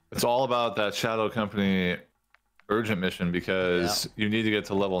 It's all about that Shadow Company urgent mission because you need to get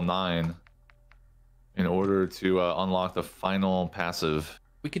to level 9 in order to unlock the final passive.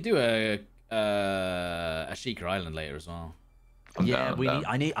 We could do a Ashika Island later as well. I'm Yeah, down, we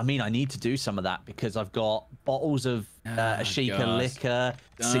I'm need. down. I need to do some of that because I've got bottles of Ashika God. liquor,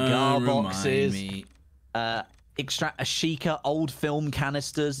 Don't cigar remind boxes, me. extract Ashika old film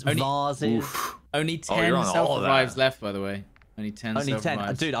canisters, Only- vases. Oof. Only Oh, 10 you're on all self of that. revives left, by the way. Only 10 Only self 10.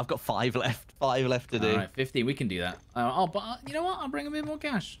 revives. Dude, I've got 5 left. 5 left to do. All right, 50. We can do that. But you know what? I'll bring a bit more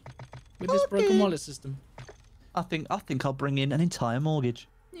cash with this broken wallet system. I think I'll bring in an entire mortgage.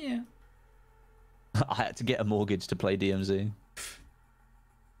 Yeah. I had to get a mortgage to play DMZ.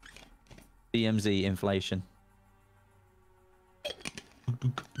 DMZ inflation.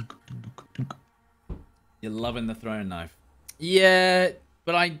 You're loving the throwing knife. Yeah,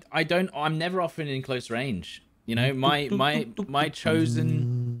 but I'm never offering in close range. You know, my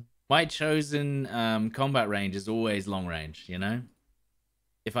chosen combat range is always long range, you know?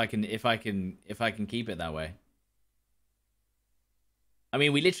 If I can keep it that way. I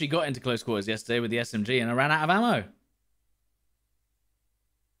mean, we literally got into close quarters yesterday with the SMG and I ran out of ammo.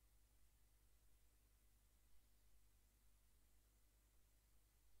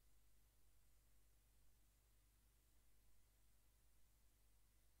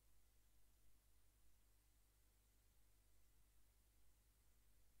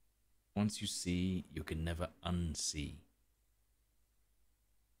 Once you see, you can never unsee.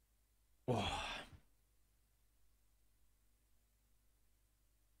 Oh.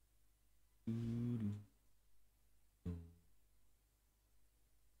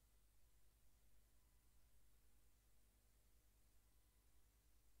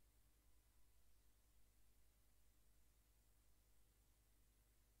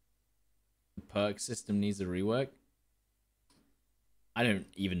 The perk system needs a rework. I don't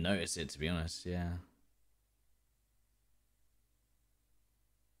even notice it, to be honest. Yeah.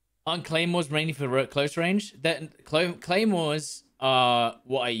 Aren't claymores mainly for close range? That claymores are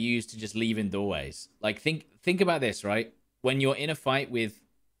what I use to just leave in doorways. Like think about this, right? When you're in a fight with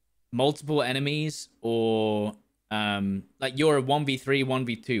multiple enemies, or like you're a 1v3,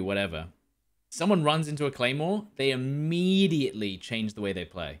 1v2, whatever. Someone runs into a claymore, they immediately change the way they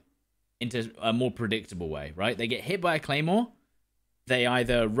play into a more predictable way, right? They get hit by a claymore. They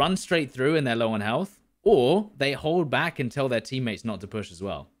either run straight through and they're low on health, or they hold back and tell their teammates not to push as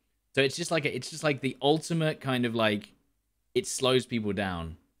well. So it's just like the ultimate kind of like, it slows people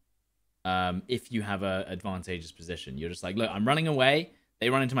down. If you have a advantageous position, you're just like, look, I'm running away. They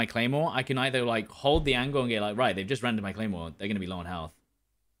run into my claymore. I can either like hold the angle and get like, right, they've just ran into my claymore. They're gonna be low on health,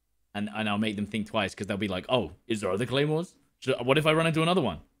 and I'll make them think twice because they'll be like, oh, is there other claymores? What if I run into another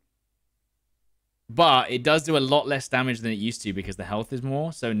one? But it does do a lot less damage than it used to because the health is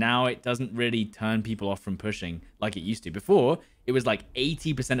more. So now it doesn't really turn people off from pushing like it used to. Before, it was like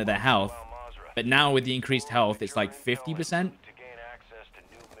 80% of their health. But now with the increased health, it's like 50%.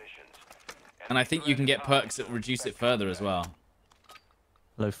 And I think you can get perks that reduce it further as well.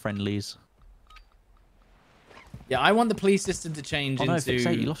 Hello, friendlies. Yeah, I want the police system to change No, into...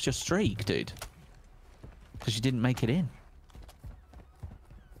 Fixate, you lost your streak, dude. Because you didn't make it in.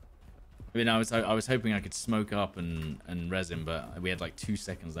 I mean, I was hoping I could smoke up and res him, but we had like 2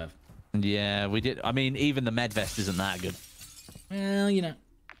 seconds left. Yeah, we did. I mean, even the med vest isn't that good. Well, you know.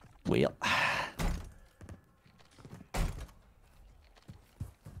 Well.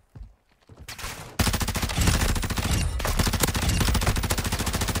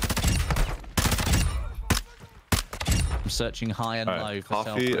 I'm searching high and low for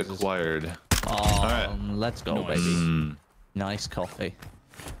coffee self-reses. acquired. Oh, let's go, baby. Nice coffee.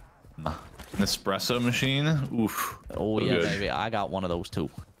 An espresso machine. Oof. Oh So yeah, good. baby. I got one of those too.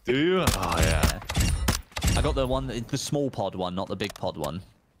 Do you? Oh yeah. I got the one, the small pod one, not the big pod one.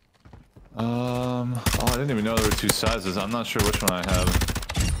 Oh, I didn't even know there were 2 sizes. I'm not sure which one I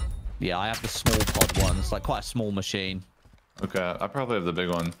have. Yeah, I have the small pod one. It's like quite a small machine. Okay, I probably have the big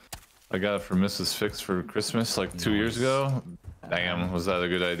one. I got it from Mrs. Fix for Christmas like 2 years ago. Damn, was that a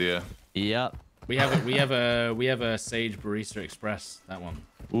good idea? Yep. We have a Sage Barista Express. That one.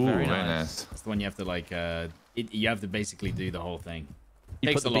 Ooh, Very very nice. nice. That's the one you have to like. You have to basically do the whole thing. You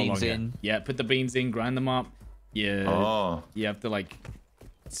Takes put the a lot beans longer. in. Yeah, put the beans in, grind them up. Yeah. Oh. You have to like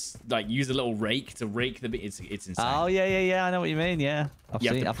use a little rake to rake the beans. It's insane. Oh yeah. I know what you mean. Yeah. You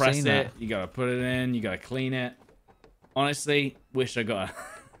have to press seen it. that. You gotta put it in. You gotta clean it. Honestly, wish I got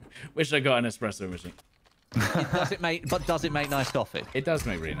an espresso machine. Does it make nice coffee? It does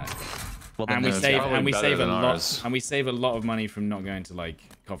make really nice. Well, And then we it's save probably better a than lot ours. and we save a lot of money from not going to like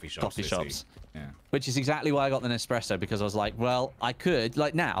coffee shops. Coffee shops. Yeah. Which is exactly why I got the Nespresso, because I was like, well, I could,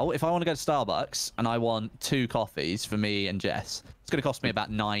 like now, if I want to go to Starbucks and I want 2 coffees for me and Jess, it's going to cost me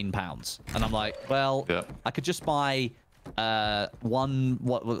about £9. And I'm like, well, Yeah. I could just buy one,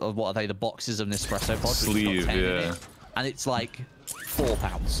 what are they, the boxes of Nespresso pods? which has got Sleeve, 10 in yeah. it, and it's like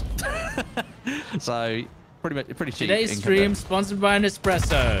 £4. So pretty cheap. Today's in stream comparison. sponsored by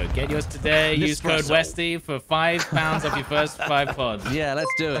Nespresso. Get yours today. Use code Nespresso. Westy for £5 off your first 5 pods. Yeah,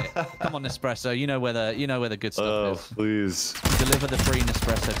 let's do it. Come on, Nespresso. You know where the good stuff Oh, is. please. Deliver the free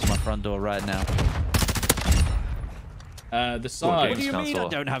Nespresso to my front door right now. The side. What do you mean I console.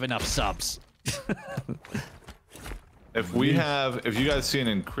 don't have enough subs? If you guys see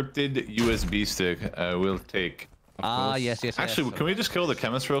an encrypted USB stick, we'll take. Ah, yes. Actually, can we just kill the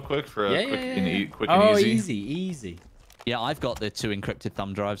chemist real quick for a quick and quick Oh, and easy? easy. Yeah, I've got the 2 encrypted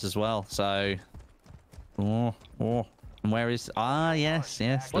thumb drives as well. So, and where is? Ah, yes.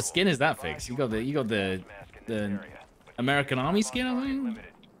 What skin is that, Fix? You got the American Army skin, I think.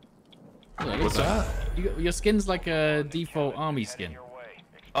 What's that? Your skin's like a default Army skin.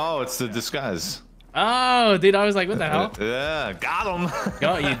 Oh, it's the disguise. Oh, dude, I was like, what the hell? Yeah, got him.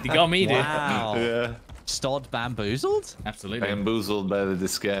 You got me, dude. Wow. Yeah. Stod bamboozled? Absolutely. Bamboozled by the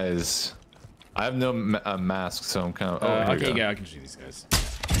disguise. I have no mask, so I'm kind of. Oh, here Okay, we go. yeah, I can shoot these guys.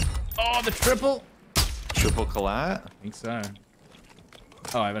 Oh, the triple. Triple collat. I think so.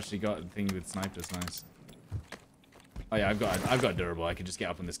 Oh, I've actually got a thing with snipers. Nice. Oh yeah, I've got durable. I can just get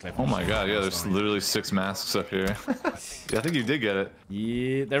up on this cliff. Oh my god, yeah, there's literally 6 masks up here. Yeah, I think you did get it.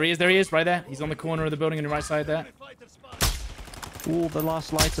 Yeah, there he is, right there. He's on the corner of the building on your right side there. Oh, the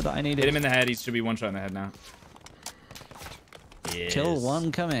last lighter that I needed. Hit him in the head. He should be one shot in the head now. Yes. Kill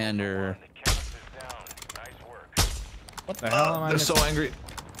one commander. What the hell am I They're missing? so angry.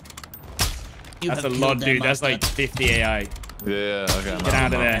 That's a lot, dude. That's like 50 AI. Yeah, okay. Get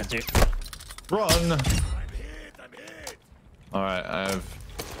out of there. Run. All right,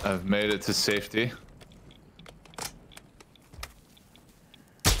 I've made it to safety.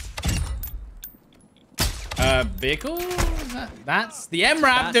 Vehicle? That's the MRAP,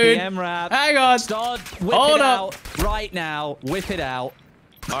 That's dude. the MRAP. Hang on. Stod, whip Hold it up. out right now. Whip it out.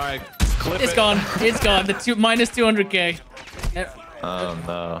 All right, clip It's it. gone. It's gone. The minus 200k. Oh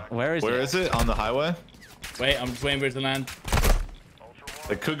no. Where is Where it? is it? On the highway? Wait, I'm just waiting for it to land.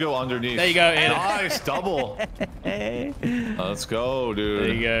 It could go underneath. There you go. Nice, double. Let's go, dude.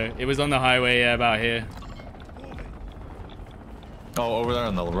 There you go. It was on the highway about here. Oh, over there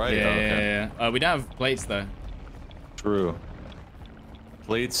on the right. Yeah, Oh, okay. yeah. We don't have plates though. True.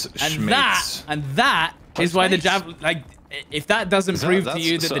 Plates, And schmates. that is why the Plates. javelin, like, if that doesn't Is that- prove to that's-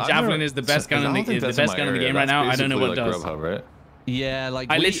 you that so the I've javelin never- is the best so- gun I in don't the think that's in best my gun in the area. game right That's now, I don't know basically what like does. Grubhub, right? Yeah,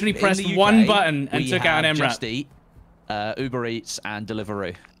 like I literally in pressed the UK, one button and we took out an have MRAP. Just Eat, Uber Eats, and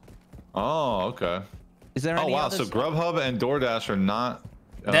Deliveroo. Oh, okay. Is there Oh any wow, others? so Grubhub and DoorDash are not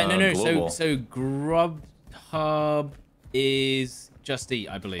No. global. So Grubhub is Just Eat,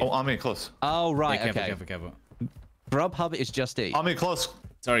 I believe. Oh, Ami, close. Oh, right, Yeah, okay. careful. Grubhub is Just Eat. Ami, close.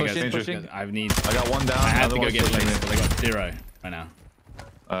 Sorry, Pushing, guys. pushing. I I got one down. I had to another go one's get pushing plates, me. but I got 0 right now.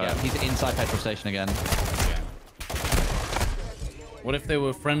 Yeah, he's inside petrol station again. What if they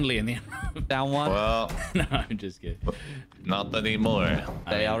were friendly in the... Down one. Well, No, I'm just kidding. not anymore.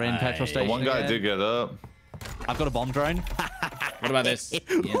 They are in petrol station. One guy again. did get up. I've got a bomb drone. What about this?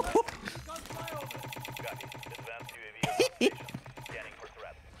 Yeah.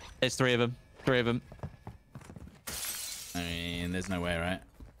 There's 3 of them. 3 of them. I mean, there's no way, right?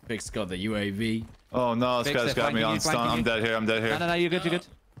 Vic's got the UAV. Oh no, this Fix guy's it, got me flanking on you, stun. flanking I'm you. dead here. I'm dead here. No, you're good, you're good.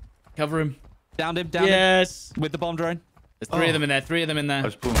 Cover him. Downed him, downed him. Yes. With the bomb drone. There's 3 of them in there. 3 of them in there.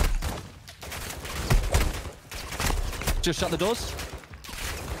 Just boom. Just shut the doors.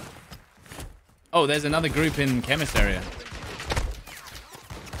 Oh, there's another group in chemist area.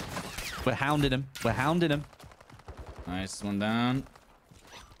 We're hounding him. We're hounding him. Nice, one down.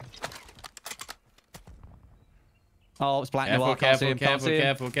 Oh, it's black noir. Can't see him. Can't see him.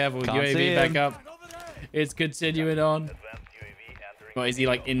 Careful. Can't see UAV back him. up. It's continuing on. What, is he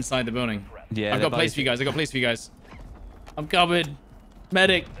like inside the building? Yeah, I've got place for you guys. I'm coming.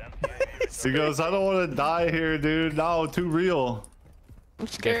 Medic. He goes, I don't want to die here, dude. No, too real. I'm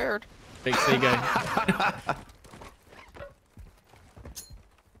scared. Big Seago.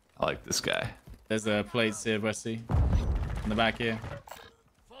 I like this guy. There's a plates here, Westy. In the back here.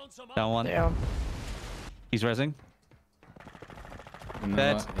 Down one. Damn. He's rezzing. In the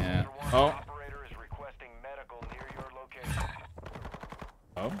Dead. lot, yeah. Oh. Operator is requesting medical near your location.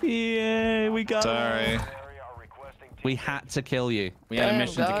 Oh. Yeah, we got Sorry. Area are requesting We had to kill you. We had a Damn,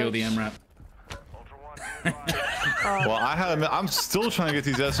 mission to kill the guys. MRAP. Ultra One, be advised. Well, I'm still trying to get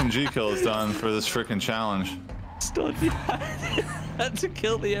these SMG kills done for this freaking challenge. Stood had to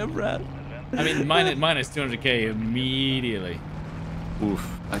kill the MRAP. I mean, minus 200k immediately.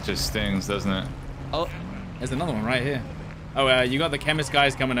 Oof, that just stings, doesn't it? Oh, there's another one right here. Oh, you got the chemist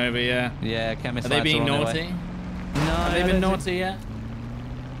guys coming over, yeah. Yeah, chemist. Are they labs being on their naughty? way. No, Have they been naughty yet?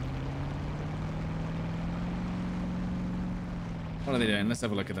 What are they doing? Let's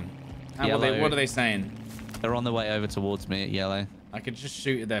have a look at them. Yellow. What are they saying? They're on their way over towards me at yellow. I could just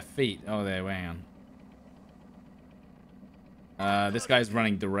shoot at their feet. Oh, there. Hang on. This guy's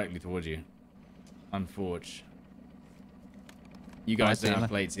running directly towards you. Unfortunate. You guys see don't him. have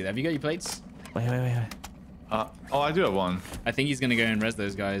plates either. Have you got your plates? Wait. Oh, I do have one. I think he's gonna go and res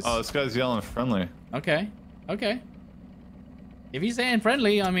those guys. Oh, this guy's yelling friendly. Okay. If he's saying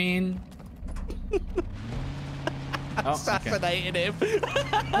friendly, I mean. Oh, Assassinated him.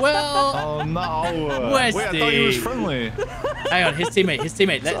 Well, Oh no! Westy. Wait, I thought he was friendly. hang on. His teammate.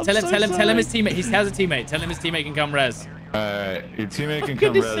 I'm Tell so him his teammate. He has a teammate. Tell him his teammate can come res. Alright, your teammate can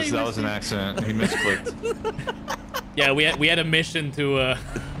Good come to res. see That was an accident. He misclicked. Yeah, we had a mission to.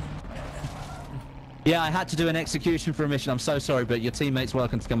 Yeah, I had to do an execution for a mission. I'm so sorry, but your teammate's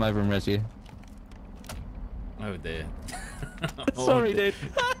welcome to come over and res you. Oh dear. Sorry, dude.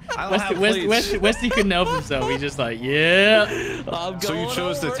 Westy couldn't help himself. He's just like, yeah. So you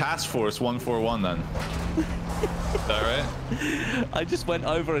chose the task force 141 then? Is that right? I just went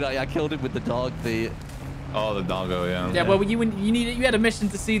over and I killed him with the dog. Oh, the doggo, yeah. Yeah, well, you had a mission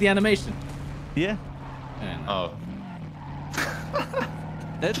to see the animation. Yeah. Oh,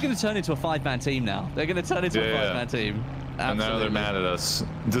 They're going to turn into a 5-man team now. They're going to turn into Yeah. a 5-man team. and now they're Absolutely. mad at us.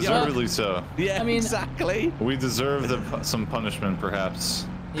 Deservedly so. Yeah, I mean- exactly. We deserve some punishment, perhaps.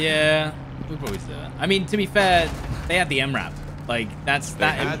 Yeah, we probably said that. I mean, to be fair, they had the MRAP. Like that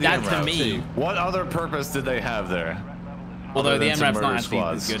Had the to MRAP. me. What other purpose did they have there? Although the than to MRAP's murder not actually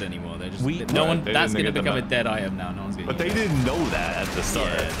squads. as good anymore. They're just We- no Right, one. they That's didn't gonna get them become a out. dead item now. No one's gonna. But they use it. didn't know that at the start.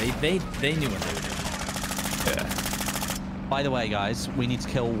 Yeah, they knew what they were doing. Yeah. By the way, guys, we need to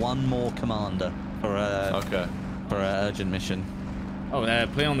kill one more commander for Okay. an urgent mission. Oh, they're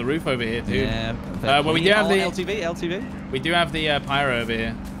playing on the roof over here, dude. Yeah. well, we do have the- LTV. We do have the pyro over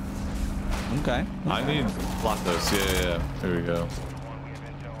here. Okay. I need Platos. Yeah. Here we go.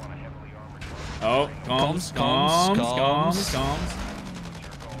 Oh, comms. Comms.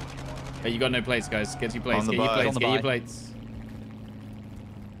 Hey, you got no plates, guys. Get your plates. On the Get your buy. plates. On the Get your buy. plates.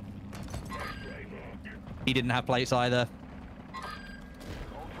 He didn't have plates either.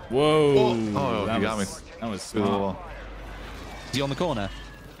 Whoa. Oh, that you got was, me. That was Cool. smart. Is he on the corner?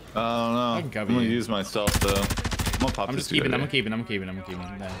 I don't know. I can cover I'm gonna you. use myself though. I'm gonna pop I'm this just keeping. together. I'm keeping.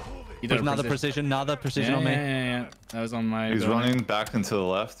 There. You There's don't another precision Yeah, on me. yeah. That was on my. He's building. running back into the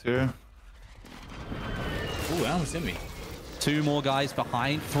left here. Ooh, that almost hit me. 2 more guys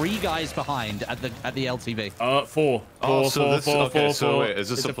behind. 3 guys behind at the LTV. Four. Oh, Four, so four, this four, okay. four, So four. wait, is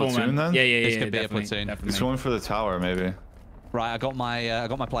this It's a four-man. platoon then? Yeah, This could be a definitely, platoon. definitely. It's going for the tower, maybe. Right, I got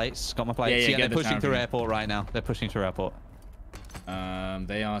my plates. Got my plates. Yeah, Yeah, get they're the pushing tower through for me. airport right now. They're pushing through airport.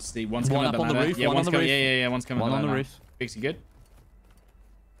 They are steep. One's One coming up on the ladder. roof, Yeah, one one's on the coming. roof. Yeah, one's coming. One on the ladder. roof. Fix you good?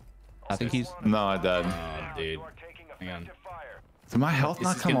 I think he's. No, I died. Oh, dude. Hang on. Did my health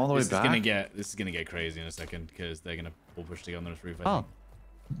not come all the way back? This is gonna get crazy in a second because they're gonna all push together on this roof. I Oh,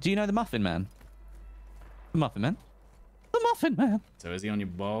 think. do you know the Muffin Man? The Muffin Man. The Muffin Man. So is he on your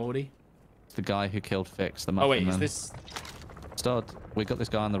body? It's the guy who killed Fix. The Muffin Oh wait, Man. is this? Stod, we got this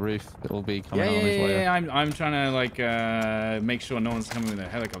guy on the roof. It'll be coming Yeah, on his way. yeah. I'm trying to like make sure no one's coming with a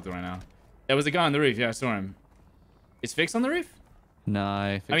helicopter right now. There was a guy on the roof. Yeah, I saw him. Is Fix on the roof?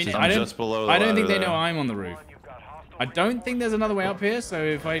 No. Fix I mean, is- I don't. just below the I don't think ladder they know there. I'm on the roof. I don't think there's another way up here. So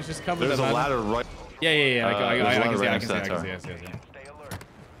if I just cover There's the a ladder right. Yeah. there's a I ladder can right see. I next can to see. that I can tower. see.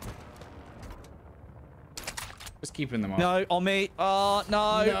 Just keeping them off. No, on me. Oh,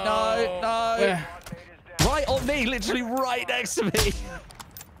 no. Where? Right on me, literally right next to me.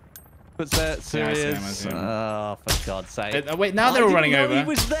 Was that Yeah, I see serious? him, I see him. Oh, for God's sake. Wait, now I they're all didn't running know over. He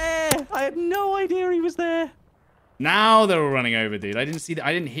was there. I had no idea he was there. Now they're all running over, dude. I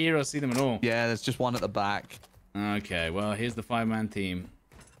didn't hear or see them at all. Yeah, there's just one at the back. Okay, well, here's the 5-man team.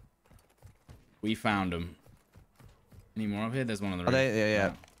 We found them. Any more up here? There's one on the roof.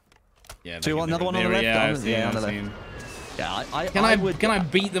 Yeah. Yeah. Two, they're- another one on the they're- left? Yeah, On I've the- seen, yeah, on I've the seen. Yeah, Can I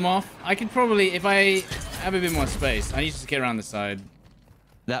beat them off? I could probably, if I have a bit more space. I need to just get around the side.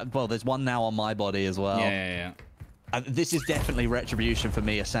 Well, there's one now on my body as well. Yeah. This is definitely retribution for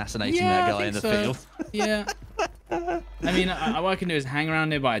me assassinating Yeah, that I guy think in the so. field. Yeah. I mean, what I can do is hang around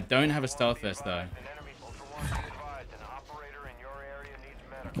nearby. I don't have a stealth vest though.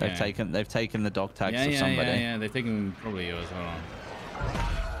 They've Okay. taken the dog tags of somebody. Yeah. They've taken probably yours. Hold on.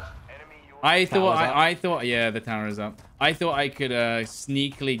 Tower's up. Yeah, the tower is up. I thought I could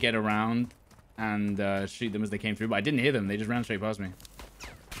sneakily get around and shoot them as they came through, but I didn't hear them. They just ran straight past me.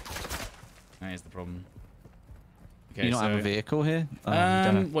 That is the problem. Okay, You don't have a vehicle here? Oh, you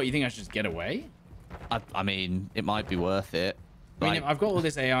don't have- what, you think I should just get away? I mean, it might be worth it. I mean, Like, I've got all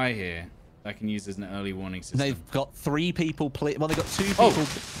this AI here that I can use as an early warning system. they've got 3 people. Well, they've got 2 people. Oh,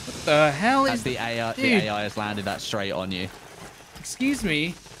 what the hell As is the AI, Dude. the AI has landed that straight on you. Excuse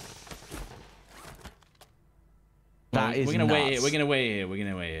me. That is We're gonna wait nuts. here. We're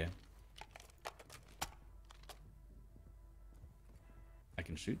gonna wait here. I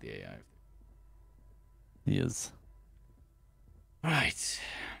can shoot the AI. Yes. Right.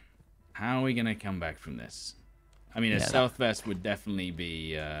 How are we gonna come back from this? I mean, a Yeah, stealth vest would definitely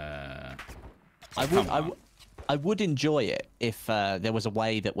be. I would enjoy it if there was a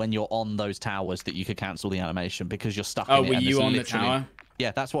way that when you're on those towers that you could cancel the animation because you're stuck Oh, in it. were and you it's on the literally- tower?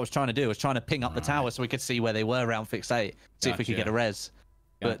 Yeah, that's what I was trying to do. I was trying to ping up the tower so we could see where they were around Fix 8. See if we could Gotcha. get a res.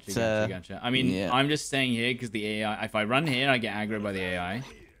 Gotcha. I mean, yeah. I'm just staying here because the AI. If I run here, I get aggroed by the AI.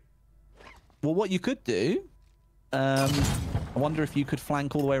 Well, what you could do, I wonder if you could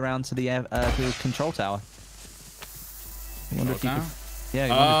flank all the way around to the control tower. I wonder if you could. Yeah. I wonder if you could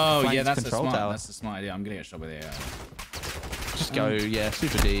Oh, flank yeah, the that's a control smart. tower. That's a smart idea. I'm gonna get shot by the AI. Just go, yeah,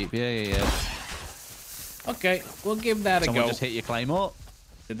 super deep. Yeah. Okay, we'll give that a Someone go. just hit your claymore.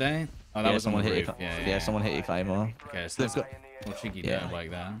 Did they? Oh, that Yeah, was on someone the hit roof. your. Yeah. Someone hit your claymore. Okay, so They've that's got. a cheeky Yeah. dirt like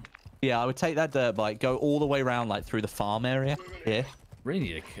that. Yeah, I would take that dirt bike, go all the way around, like through the farm area. Yeah. Really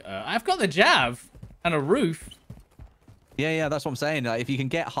need a. I've got the jav and a roof. Yeah, that's what I'm saying. Like, if you can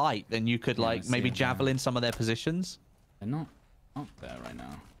get height, then you could I like see maybe it now. javelin some of their positions. They're not up there right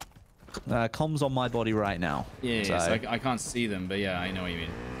now. Comms on my body right now. Yeah, So, so I can't see them, but yeah, I know what you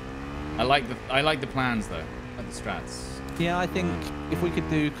mean. I like the plans though. I like the strats. yeah, I think if we could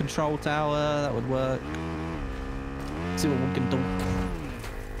do control tower, that would work. See what we can do.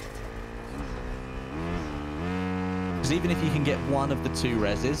 Because even if you can get one of the 2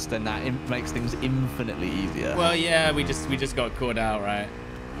 reses, then that makes things infinitely easier. Well, yeah, we just got caught out, right?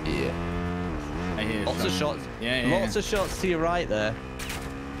 yeah. I hear Lots of shots. Yeah. Lots of shots to your right there.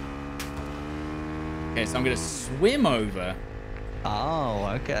 Okay, so I'm gonna swim over. Oh,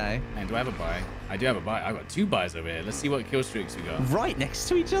 okay. And do I have a buy? I do have a buy. I've got 2 buys over here. Let's see what kill streaks we got. Right next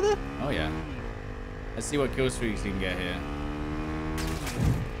to each other? Oh yeah. Let's see what kill streaks we can get here.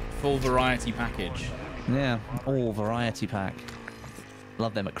 Full variety package. Yeah, all variety pack.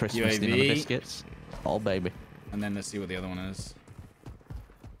 Love them at Christmas, the UAV. biscuits. Oh, baby. And then let's see what the other one is.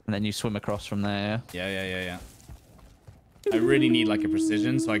 And then you swim across from there. Yeah. I really need like a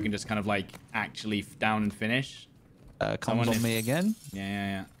precision so I can just kind of like actually down and finish. Comes Someone on is- me again.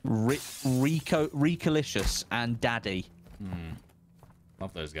 Yeah. Ricolicious and Daddy.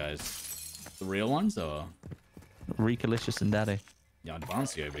 Love those guys. The real ones or Ricolicious and Daddy. yeah,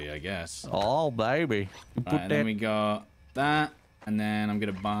 advanced UAV, I guess. Oh, baby. You put Right, and then that- we got that, and then I'm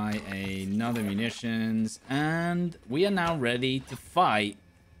gonna buy another munitions, and we are now ready to fight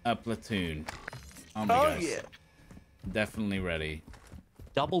a platoon. Oh my guys. Definitely ready.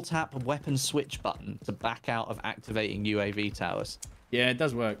 Double tap weapon switch button to back out of activating UAV towers. Yeah, it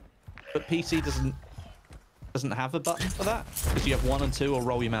does work. But PC doesn't have a button for that? Because you have 1 and 2 or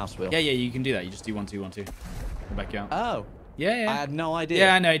roll your mouse wheel. Yeah, you can do that. You just do 1, 2, 1, 2. Go back out. Oh. Yeah. I had no idea.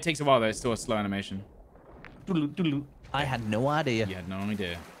 Yeah, I know. It takes a while though. It's still a slow animation. I had no idea. You had no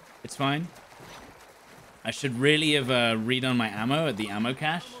idea. It's fine. I should really have redone my ammo at the ammo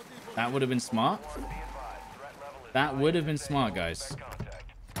cache. That would have been smart. That would have been smart, guys.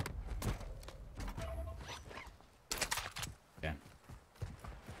 Yeah.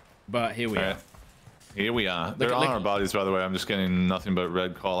 But here we All are. right. Here we are. They're Look- on our bodies, by the way. I'm just getting nothing but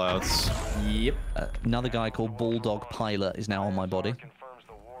red callouts. Yep. Another guy called Bulldog Pilot is now on my body. Confirms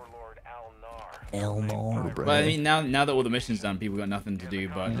the warlord Al Nar. Elmore, bro. But I mean, now that all the mission's done, people got nothing to do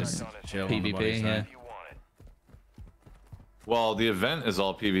but just chill on the PvP, body, so. yeah. You want it. Well, the event is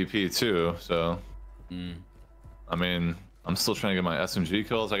all PvP too, so. I mean, I'm still trying to get my SMG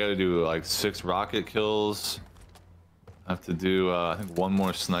kills. I got to do like 6 rocket kills. I have to do, I think, 1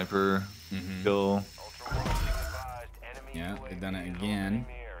 more sniper kill. Ultra One, be advised, enemy Yeah, UAV they've done it is again. orbiting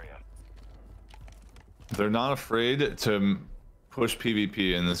the area. They're not afraid to push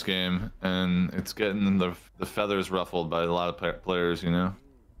PvP in this game, and it's getting the feathers ruffled by a lot of players, you know?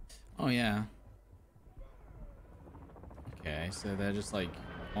 Oh, yeah. Okay, so they're just like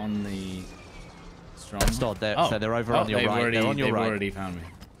on the strong. So they're over on your they've right. Already, They're on your they've right. already found me.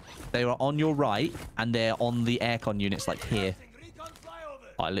 They are on your right, and they're on the aircon units, like here.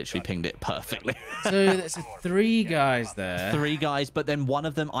 I literally pinged it perfectly. So there's 3 guys there. 3 guys, but then one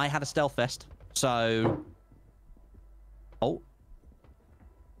of them, I had a stealth vest. So... Oh.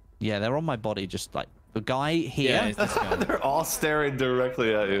 Yeah, they're on my body, just like... The guy here... Yeah, it's this guy. They're all staring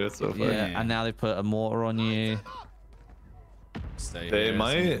directly at you. It's so funny. Yeah, and now they put a mortar on you. Stay They here,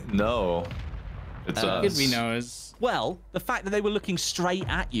 might know. It's so- Could us. be knowers. Well, the fact that they were looking straight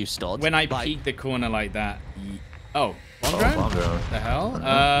at you, Stod. When I like, peeked the corner like that. Oh, bomb Oh, drone? bomb drone. The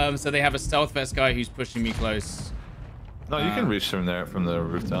hell? So they have a stealth vest guy who's pushing me close. No, you can reach from there, from the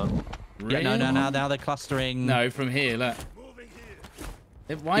rooftop. Yeah, no, Really? now they're clustering. No, from here, look.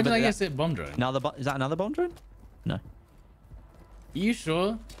 Why did but I that- guess it bomb drone? Is that another bomb drone? No. You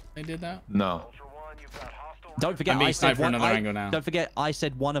sure they did that? No. Ultra One, you've got hostile Don't forget, I'm being I said sniped from one. another angle now. Don't forget, I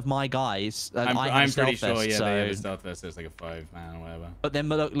said one of my guys. I had a I'm pretty stealth sure, vest, yeah, so... they have a stealth vest. So it's like a 5-man or whatever. But then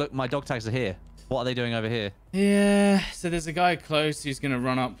look, my dog tags are here. What are they doing over here? Yeah, so there's a guy close who's going to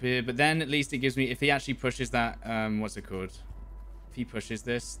run up here, but then at least it gives me, if he actually pushes that, what's it called? If he pushes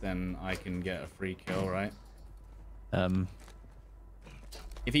this, then I can get a free kill, right?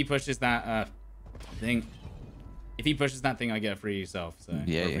 If he pushes that thing, if he pushes that thing, I get a free self, so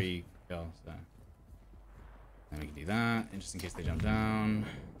Yeah, or a yeah. free kill, so. Then we can do that, and just in case they jump down.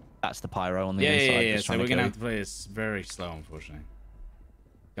 That's the pyro on the Yeah, inside. yeah. just So trying we're gonna kill have to play this very slow, unfortunately.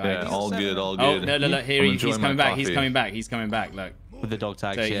 Yeah, all good, all Oh good. no! Here I'm he's enjoying coming my back. He's coffee. coming back. He's coming back. Look. with the dog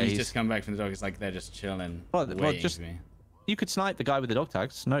tags. So yeah, he's just come back from the dog. It's like they're just chilling, waiting just for me. you could snipe the guy with the dog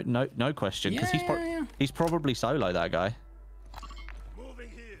tags. No question. Because Yeah. he's probably solo, that guy.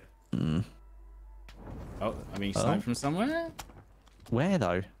 Oh, I mean, sniped from somewhere. Where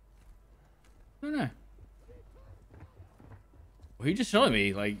though? I don't know. Well, he just shot at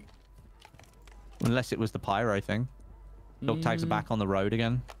me. Like, Unless it was the pyro thing. Dog tags are back on the road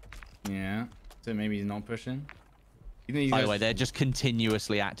again. yeah. So maybe he's not pushing. You think he's By the gonna- way, they're just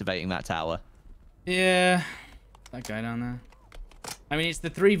continuously activating that tower. Yeah. That guy down there. I mean, it's the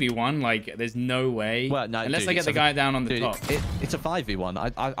 3v1. Like, there's no way. Well, no, unless dude, I get it's the a- guy down on the Dude, top. it's a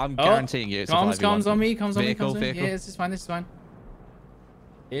 5v1. I'm Oh, guaranteeing you it's a 5v1. Comms on me. Comms on me. Vehicle, Comms on me. vehicle. Yeah, this is fine. This is fine.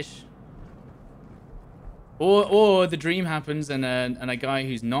 Ish. Or the dream happens and a guy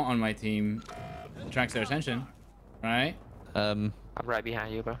who's not on my team attracts their attention, right? I'm right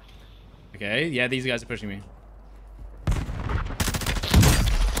behind you, bro. Okay. Yeah, these guys are pushing me.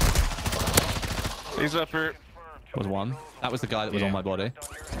 He's up here. Was one. That was the guy that was Yeah. on my body.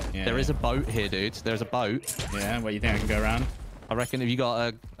 Yeah. There is a boat here, dude. There's a boat. Yeah. What, you think I can go around? I reckon if you got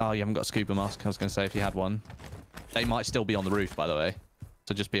a... Oh, you haven't got a scuba mask. I was going to say if you had one. They might still be on the roof, by the way.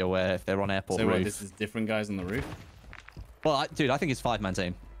 So just be aware if they're on airport So roof. what? This is different guys on the roof. Well, dude, I think it's 5-man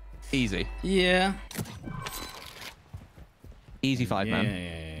team. Easy. Yeah. Easy Yeah. 5-man.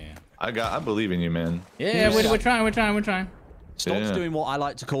 Yeah. I believe in you, man. Yeah, we're trying. Stop's doing what I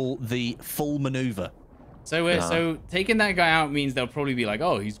like to call the full maneuver. So so taking that guy out means they'll probably be like,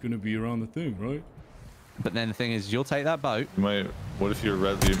 oh, he's gonna be around the thing, right? But then the thing is, you'll take that boat. You might. What if you're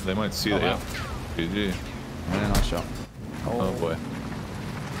red? They might see that. Wow. Yeah. GG. Yeah, nice shot. Oh boy.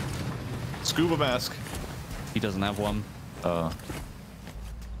 Scuba mask. He doesn't have one. Oh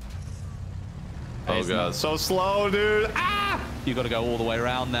It's god, not- so slow, dude. Ah! You got to go all the way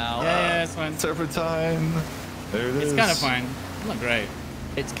around now. Yeah, it's fine. Serpentine. There it is. It's kind of fine. It's not great.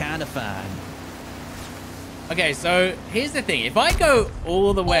 It's kind of fun. Okay, so here's the thing. If I go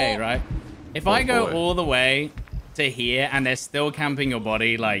all the way, right? If I go boy. all the way to here and they're still camping your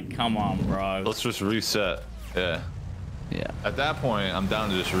body, like, come on, bro. Let's just reset. Yeah. Yeah. At that point, I'm down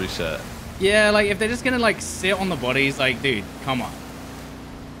to just reset. Yeah, like, if they're just gonna, like, sit on the bodies, like, dude, come on.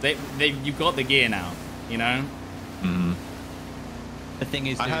 You've got the gear now, you know? Mm-hmm. The thing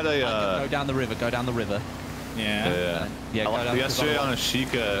is, I dude, had a, go down the river. Go down the river. Yeah. Yeah. Go down, Yesterday on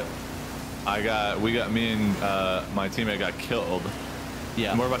Ashika, me and my teammate got killed.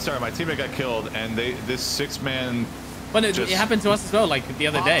 Yeah. My teammate got killed, and this 6-man. But it just happened to us as well, like, the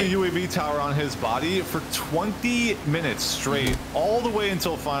other popped day. the UAV tower on his body for 20 minutes straight, all the way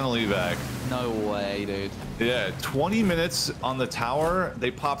until final evac. No way, dude. Yeah, 20 minutes on the tower.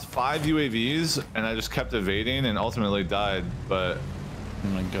 They popped 5 UAVs, and I just kept evading and ultimately died. But Oh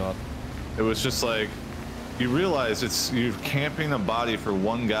my god. it was just like, you realize you're camping a body for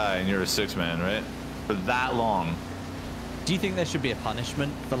one guy, and you're a 6-man, right? For that long. Do you think there should be a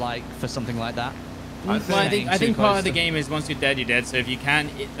punishment for something like that? I think part of the to- game is once you're dead, you're dead. So if you can,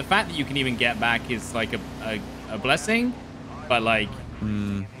 the fact that you can even get back is like a blessing. But like,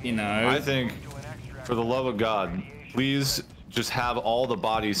 you know, I think, for the love of God, please just have all the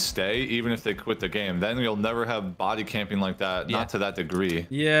bodies stay, even if they quit the game. Then you'll never have body camping like that, Yeah. not to that degree.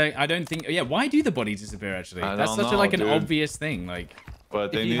 yeah, I don't think. Yeah, why do the bodies disappear? Actually, I that's don't such know, like an dude. obvious thing. Like,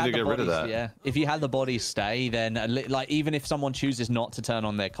 But they If you need had to the get rid of bodies- that. Yeah. If you had the bodies stay, then like even if someone chooses not to turn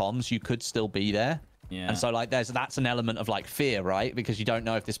on their comms, you could still be there. yeah. And so like that's an element of like fear, right? Because you don't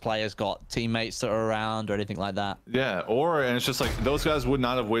know if this player's got teammates that are around or anything like that. Yeah, and it's just like those guys would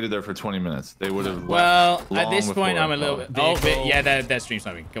not have waited there for 20 minutes. They would have. Well, left at long this point, before. I'm a little bit. Oh, yeah, they're stream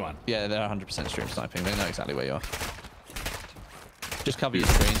sniping. Come on. Yeah, they're 100% stream sniping. They know exactly where you are. Just cover your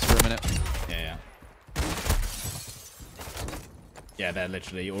screens for a minute. Yeah. Yeah, they're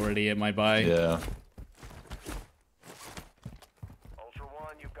literally already at my buy. Yeah. Ultra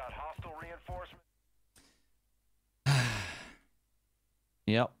One, you've got hostile reinforcements.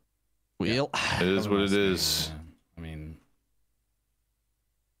 Yep. Wheel. It is what it is. Yeah. I mean,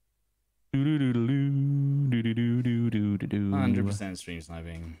 100% stream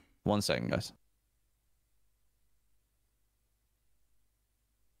sniping. 1 second, guys.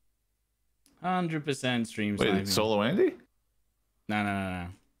 100% stream sniping. Wait, solo Andy? No.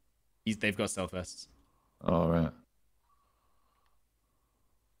 They've got stealth vests. Oh, right.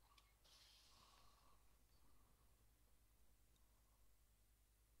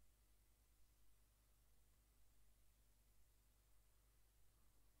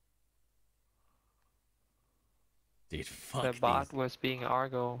 Dude, fuck The these. bot was being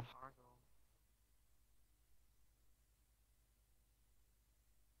Argo.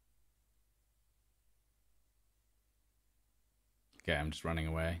 Okay, I'm just running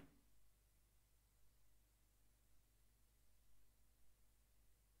away.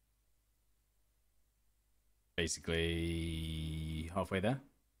 Basically, halfway there.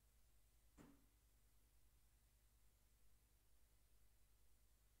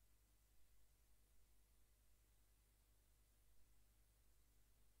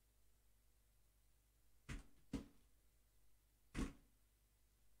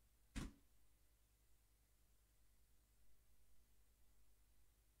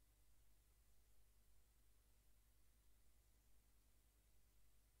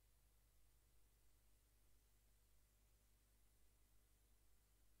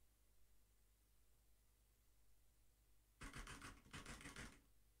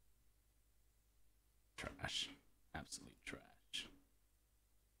 Trash. Absolute trash.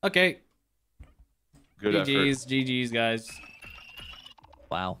 Okay. Good effort. GG's, guys.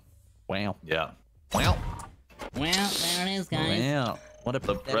 Wow. Wow. Yeah. Well, Well, there it is, guys. Wow. What a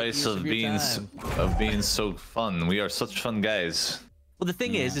the price of being so fun. We are such fun guys. Well, the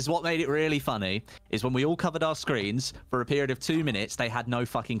thing is what made it really funny is when we all covered our screens for a period of 2 minutes, they had no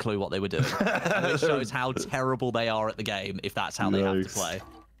fucking clue what they were doing. And it shows how terrible they are at the game if that's how they have to Yikes. play.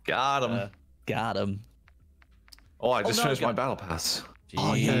 Got him. Got him. Oh, I just no, finished my God. battle pass.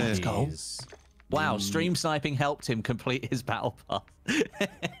 Oh, yeah, let's go. Jeez. Wow, stream sniping helped him complete his battle pass.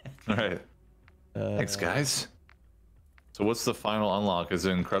 All right. Thanks, guys. So what's the final unlock? Is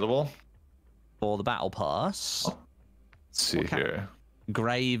it incredible? For the battle pass, Let's see here.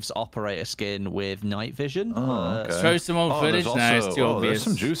 Graves operator skin with night vision. Oh, okay. Show some old footage. There's No, it's too also, obvious. there's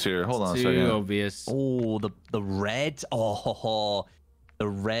some juice here. Hold on a Too second. obvious. Oh, the red. Oh, the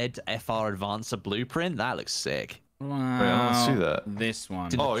red FR Advancer blueprint. That looks sick. Wow. Wait, I don't see that. This one.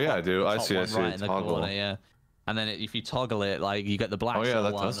 It's in the Oh, yeah, I do. I top see. I one see. right in the Toggle. corner, yeah. And then if you toggle it, like you get the black. Oh, yeah,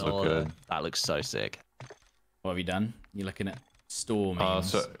 that one, does look or good. That looks so sick. What have you done? You're looking at store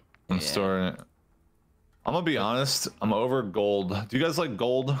memes. So I'm storing it. I'm gonna be honest. I'm over gold. Do you guys like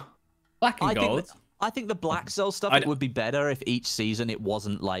gold? Black and gold. I think the black cell stuff it would be better if each season it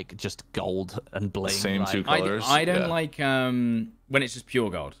wasn't like just gold and bling. Same like, two colors. I don't Yeah. like when it's just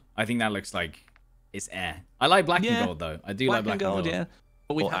pure gold. I think that looks like it's air. I like black and gold though. I do like black and gold. Yeah.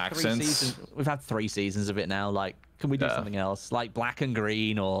 But we've Well, had accents. 3 seasons. We've had 3 seasons of it now. Like, can we do something else? Like black and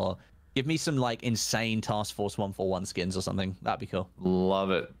green, or give me some like insane Task Force 141 skins or something. That'd be cool. Love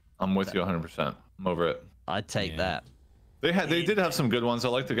it. I'm with you 100%. I'm over it. I'd take that. They did have some good ones. I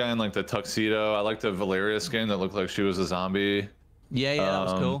like the guy in like the tuxedo. I like the Valeria skin that looked like she was a zombie. Yeah, that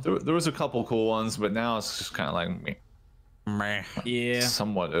was cool. There was a couple cool ones, but now it's just kind of like Meh. Yeah.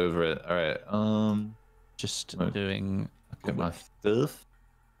 somewhat over it. All right. Just doing. Get my stuff.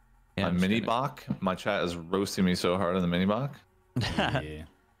 Yeah, My I'm just mini gonna- bach. My chat is roasting me so hard on the mini bach. Yeah.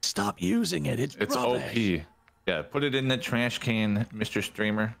 Stop using it. It's rubbish. OP. Yeah, put it in the trash can, Mr.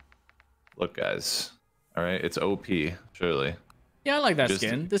 Streamer. Look, guys. All right, it's OP. Surely. Yeah, I like that Just-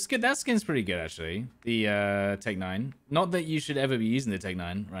 skin. That skin's pretty good actually. The Tech 9. Not that you should ever be using the Tech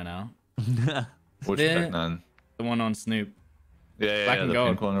 9 right now. Which The- Tech 9? The one on Snoop. Yeah, black and the gold.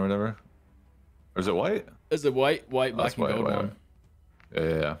 pink one or whatever. Or is it white? Is it white, black That's and gold one?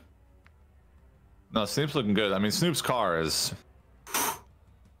 Yeah. No, Snoop's looking good. I mean, Snoop's car is.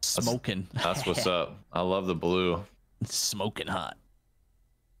 Smoking. That's what's up. I love the blue. It's smoking hot.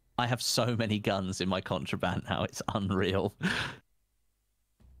 I have so many guns in my contraband now. It's unreal. I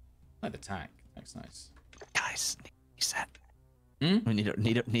like the tack. That's nice. Guys, need a reset. Hmm? We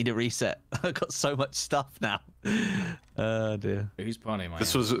need a reset. I've got so much stuff now. Oh dear. Who's party, mate?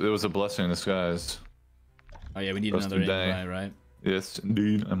 It was a blessing in disguise. Oh yeah, we need Rest another of day. invite, right? Yes,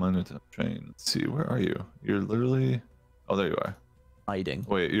 indeed. I'm on the train. Let's see. Where are you? You're literally. Oh, there you are. Hiding.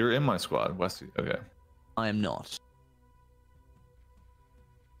 Wait, you're in my squad, Westy. Okay. I am not.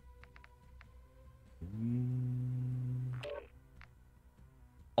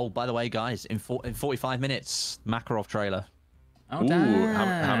 Oh, by the way, guys, in 45 minutes, Makarov trailer. Oh, Ooh, damn.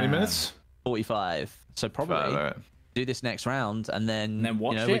 how many minutes? 45. So probably All right. do this next round and then,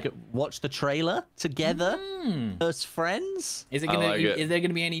 watch we it? could watch the trailer together as friends. Is it I gonna? like it. Is there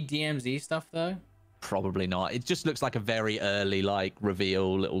gonna be any DMZ stuff though? Probably not. It just looks like a very early, like,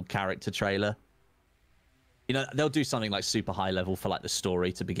 reveal little character trailer. You know, they'll do something like super high level for like the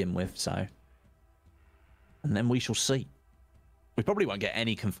story to begin with, so. And then we shall see. We probably won't get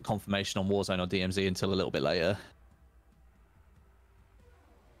any confirmation on Warzone or DMZ until a little bit later.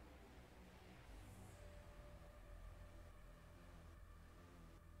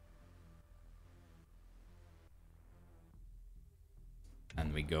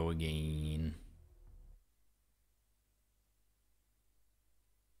 And we go again.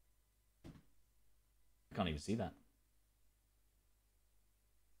 I can't even see that.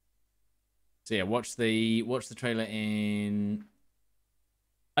 So yeah, watch the trailer in.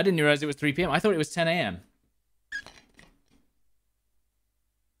 I didn't realize it was 3 p.m. I thought it was 10 a.m.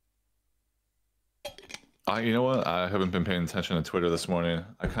 You know what? I haven't been paying attention to Twitter this morning.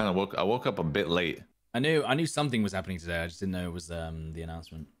 I woke up a bit late. I knew something was happening today. I just didn't know it was the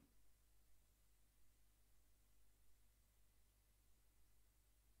announcement.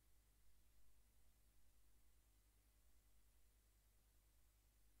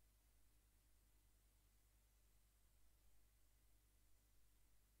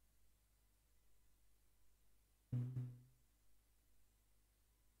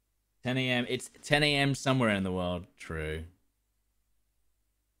 $10 a.m. It's 10 a.m. somewhere in the world. True.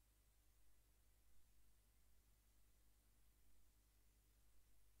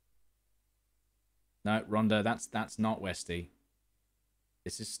 No, Rhonda, that's not Westy.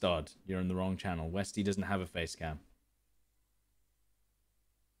 This is Stod. You're in the wrong channel. Westy doesn't have a face cam.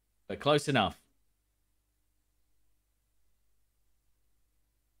 But close enough.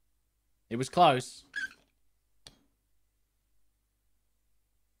 It was close.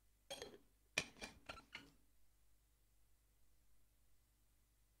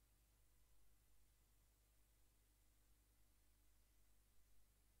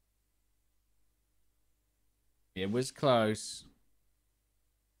 It was close.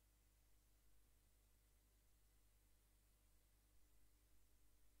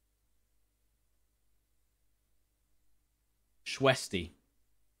 Schwesty.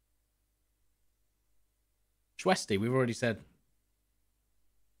 Schwesty, we've already said.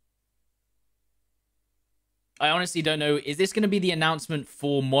 I honestly don't know. Is this going to be the announcement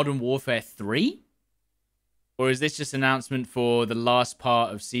for Modern Warfare 3? Or is this just an announcement for the last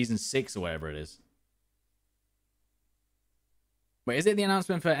part of Season 6 or whatever it is? Wait, is it the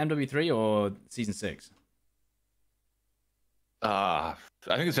announcement for MW3 or Season 6? I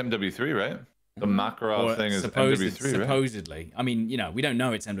think it's MW3, right? The Makarov thing is MW3, right? Supposedly. I mean, you know, we don't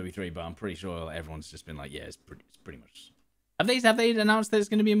know it's MW3, but I'm pretty sure everyone's just been like, yeah, it's pretty much. Have they announced that it's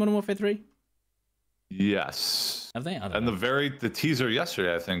going to be in Modern Warfare 3? Yes. Have they? And the teaser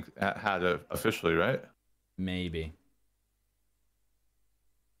yesterday, I think, had it officially, right? Maybe.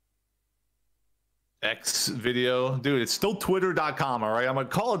 X video. Dude, it's still twitter.com, all right? I'm going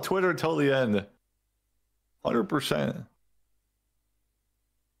to call it Twitter till the end. 100%.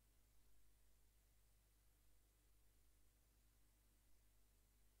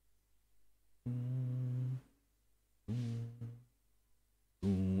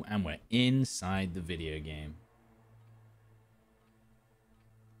 Ooh, and we're inside the video game.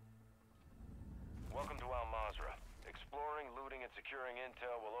 Welcome to Al Mazrah. Exploring, looting, and securing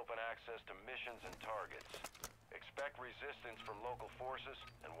intel will open access to missions and targets. Expect resistance from local forces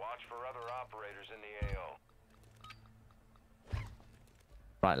and watch for other operators in the AO.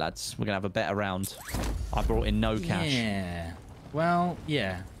 Right, lads, we're gonna have a better round. I brought in no cash. Yeah. Well,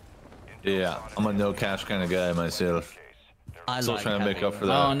 yeah. Yeah, I'm a no cash kind of guy myself. I Still like trying to make up having- for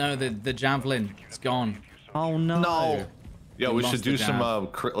that. Oh no, the javelin, it's gone. Oh no. Yeah, We we lost should do the some.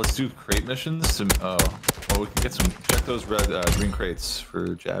 jab. Let's do crate missions. Or we can get some. Check those green crates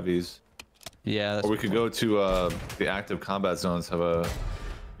for Javies. Yeah. That's Or we could go to the active combat zones. Have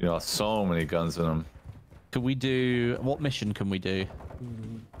so many guns in them. Could we do? What mission can we do?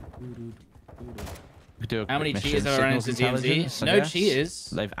 We could do a How many quick cheaters mission. are run Signals into DMZ? intelligence, I No guess. cheaters.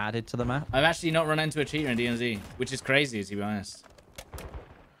 They've added to the map. I've actually not run into a cheater in DMZ, which is crazy, to be honest.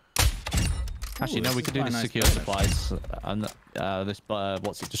 Actually, Ooh, no, this we is could do quite the a nice secure bonus. supplies.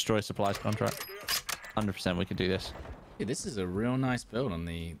 What's it? Destroy supplies contract. 100% we could do this. Dude, this is a real nice build on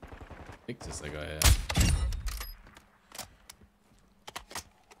the Victus I got here.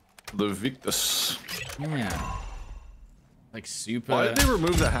 The Victus. Yeah. Like super. Why did they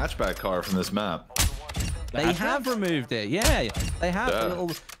remove the hatchback car from this map? They have removed it. Yeah, they have. Yeah. A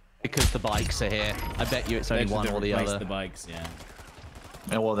little... Because the bikes are here. I bet you it's only one or the other. The bikes, yeah.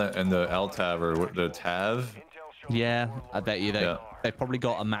 And the LTAV or the TAV. Yeah, I bet you Yeah. they've probably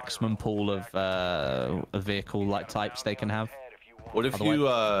got a maximum pool of a vehicle like types they can have. What if you?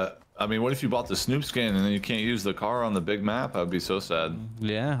 What if you bought the Snoop skin and then you can't use the car on the big map? I'd be so sad.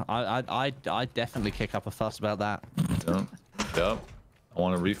 Yeah, I'd definitely kick up a fuss about that. Yep. I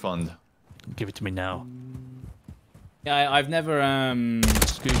want a refund. Give it to me now. Yeah, I've never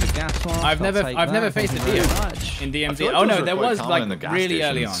Scuba gas mask, I've never faced a deer much. in I DMZ. feel like Oh those no, are there quite was common in like the gas really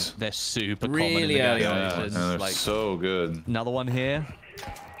early on. stations. They're super Really common in the gas early on, Yeah, stations. and they're Like, so good. another one here.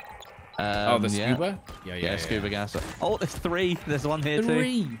 Oh, the Yeah. scuba? Yeah, Scuba gas. Oh, there's 3. There's one here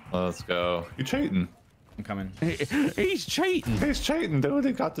Three. Let's go. You cheating? I'm coming. too. He's cheating. He's cheating, dude.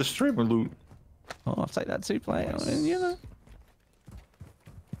 He got the streamer loot. Oh, I'll take that 2 player. I mean, you know.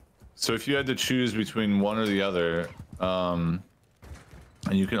 So if you had to choose between one or the other, and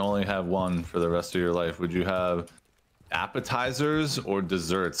you can only have one for the rest of your life, would you have appetizers or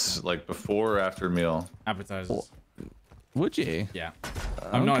desserts, like before or after meal? Appetizers. Would you? Yeah.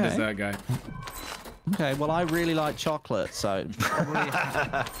 I'm not a Okay. dessert guy. Okay, well, I really like chocolate, so it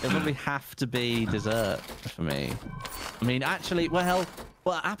probably have to be dessert for me. I mean, actually, well,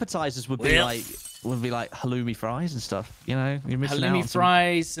 appetizers would be like halloumi fries and stuff. You know, you're missing out on Halloumi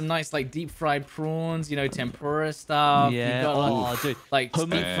fries, some nice like deep fried prawns, temura stuff. Yeah. You've got, Oh, dude. like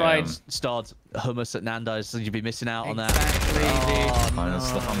Hummus deep fried. starred hummus at Nando's, so you'd be missing out on that. Exactly, dude.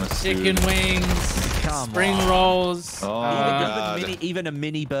 Minus the hummus. Chicken dude. Oh, wings, Come spring on. rolls. Oh, God. Even a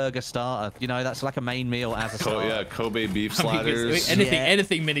mini burger starter. You know, that's like a main meal as a starter. Yeah, Kobe beef I mean, sliders.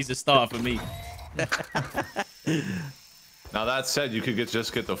 anything mini's a starter for me. Now that said, you could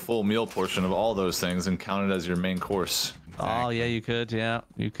just get the full meal portion of all those things and count it as your main course. Oh, yeah, you could. Yeah,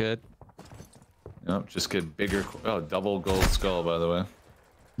 you could. Yep, just get bigger. Oh, double gold skull, by the way.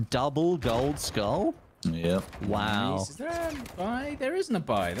 Double gold skull? Yep. Wow. Is there a buy? There isn't a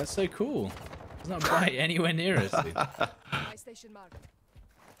buy. That's so cool. There's not a buy anywhere near us. Dude. My station mark.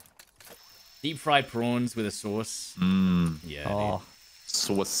 Deep fried prawns with a sauce. Mmm. Yeah. Oh,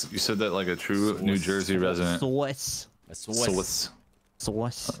 Swiss. You said that like a true New Jersey resident. Sauce. A sauce.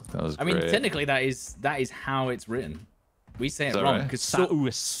 Sauce. That was I great. mean, technically, that is how it's written. We say it that wrong right? because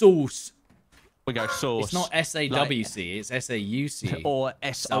Sauce. sauce. We go sauce. It's not SAWC. It's SAUC. Or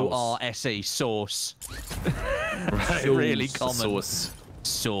SORSE. Sauce. Right. Really common.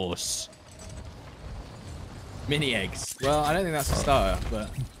 Sauce. Mini eggs. Well, I don't think that's a starter, but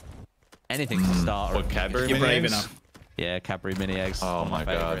Anything to start. What, Cadbury you're mini brave eggs? enough. Yeah, Cadbury mini eggs. Oh One my of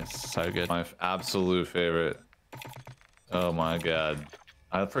god, favorites. So good. My absolute favorite. Oh my god,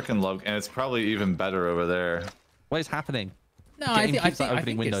 I freaking love, and it's probably even better over there. What is happening? No, Game I keeps, think, like, I opening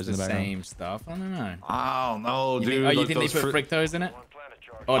think windows it's in the the background. same stuff. I don't know. Oh no, You dude! think, oh, you look, think they those put fructose in it? One planet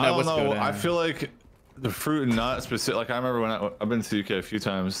charge. Oh I no, don't what's know. going on? I feel like the fruit and nut specific. Like I remember when I've been to the UK a few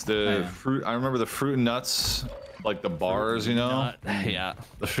times. The Yeah. fruit. I remember the fruit and nuts, like the bars. You know, Yeah.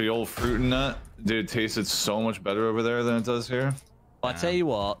 the old fruit and nut. Dude, tasted so much better over there than it does here. Well, I tell you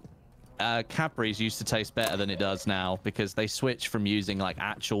what, Cadbury's used to taste better than it does now because they switched from using like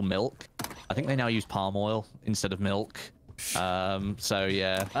actual milk. I think they now use palm oil instead of milk. So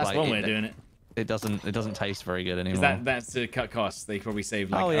yeah, That's like, one way of doing it. It doesn't taste very good anymore. That's to cut costs. They probably save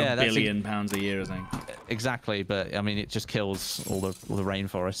like Oh, yeah, £1 that's billion pounds a year or something. Exactly, but I mean, it just kills all the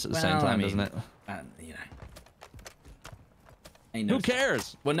rainforests at the same Well, time, I mean, doesn't it? You know. Ain't no Who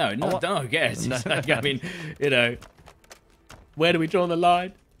cares? Well, no, no, what- no, who cares? It's like, I mean, you know, where do we draw the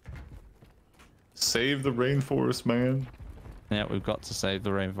line? Save the rainforest, man. Yeah, we've got to save the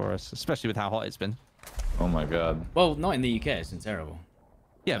rainforest, especially with how hot it's been. Oh my god. Well, not in the UK. It's been terrible.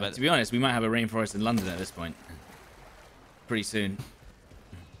 Yeah, but To be honest, we might have a rainforest in London at this point. Pretty soon,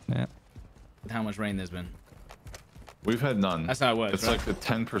 yeah. with how much rain there's been. We've had none. That's how it works, It's right? like the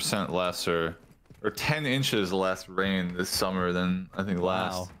 10% less or 10 inches less rain this summer than I think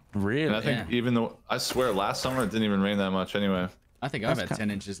last. Wow. Really? And I think Yeah. even though I swear last summer it didn't even rain that much anyway. I think I've That's had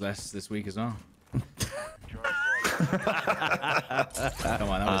 10 inches less this week as well. Come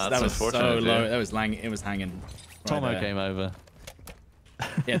on, That's that was so unfortunate, low. dude. It was hanging. Right Tomo there. came over.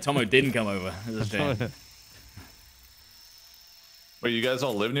 Yeah, Tomo didn't come over. It's a shame. Wait, you guys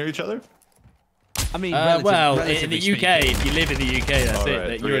all live near each other? I mean, Well, in relatively the UK, speaking. if you live in the UK, that's All it. right,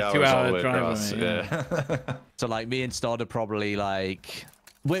 That 3 you're a hours all the 2-hour way drive across, away. Yeah. So like me and Stod are probably like,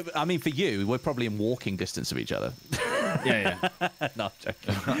 I mean, for you, we're probably in walking distance of each other. Yeah, No, I'm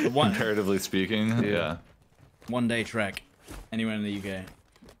joking. One Comparatively speaking, yeah. day trek anywhere in the UK.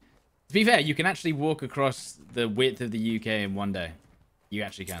 To be fair, you can actually walk across the width of the UK in one day. You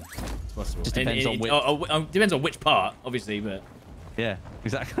actually can. It's possible. Just depends on which- depends on which part, obviously, but Yeah,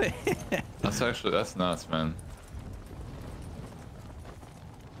 exactly. That's nuts, man.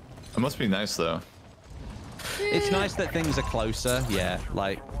 It must be nice though. It's nice that things are closer. Yeah,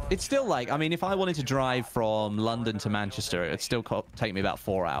 like it's still like, I mean, if I wanted to drive from London to Manchester, it'd still take me about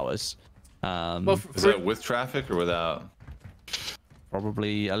 4 hours. well, Is that with traffic or without?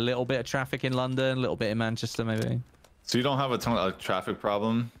 Probably a little bit of traffic in London, a little bit in Manchester, maybe. So you don't have a ton of traffic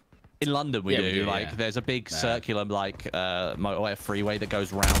problem? In London, we Yeah, do. we do, Like, yeah. there's a big circular, like, motorway, freeway that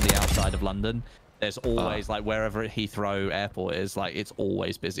goes round the outside of London. There's always, like, wherever Heathrow Airport is, like, it's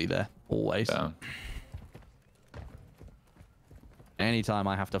always busy there. Always. Yeah. Anytime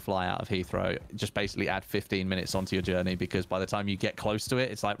I have to fly out of Heathrow, just basically add 15 minutes onto your journey because by the time you get close to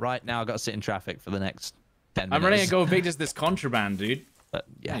it, it's like, right, now I've got to sit in traffic for the next 10 minutes. I'm ready to go big as this contraband, dude. But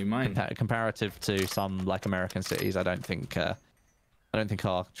yeah, you mind. comparative to some, like, American cities, I don't think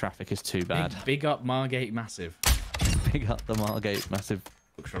our traffic is too bad. Big up Margate Massive. Big up the Margate massive.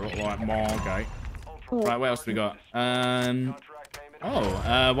 Looks a lot like Margate. Right, what else we got? Contract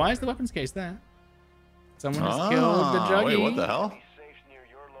payment. Why is the weapons case there? Someone has killed the juggy. Wait, what the hell? Safes near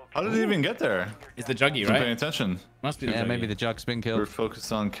your How did it even get there? It's the juggy, I'm paying right? attention. Must be the Yeah, juggy. maybe the jug's been We're killed.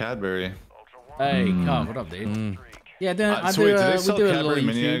 focused on Cadbury. Hey, Carl, what up, dude? Yeah, So wait, do they we sell do a little Cadbury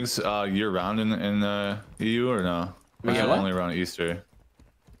mini YouTube. eggs year round in the EU or no? Or is Yeah, it what? only around Easter?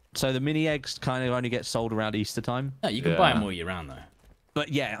 So the mini eggs kind of only get sold around Easter time. No, you can buy Yeah. them all year round, though. But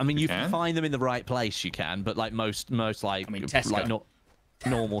yeah, I mean, you can? can find them in the right place. You can, but like most like I mean, Tesco. like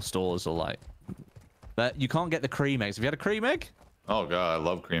normal stores or like. But you can't get the cream eggs. Have you had a cream egg? Oh god, I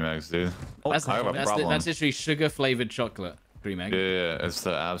love cream eggs, dude. That's, I have a problem. that's literally sugar-flavored chocolate cream egg. Yeah, it's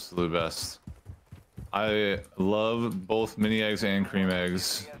the absolute best. I love both mini eggs and cream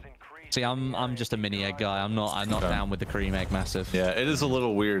eggs. See, I'm just a mini egg guy. I'm not down with the cream egg massive. Yeah, it is a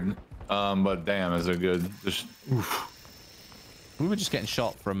little weird, but damn, is it good? Just, oof. We were just getting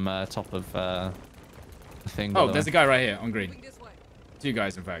shot from top of the thing. Oh, there's a guy right here on green. 2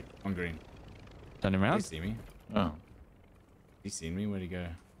 guys, in fact, on green. Turning Did he around. see me? Oh, He seen me? Where'd he go?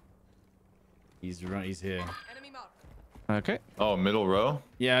 He's right. He's here. Okay. Oh, middle row.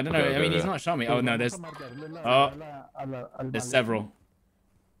 Yeah, I don't know. Okay, I mean, okay, he's okay. not showing me. Oh no, there's several.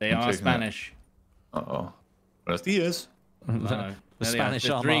 They are taking Spanish. Uh-oh. Buenos dias. No, The there they are. Spanish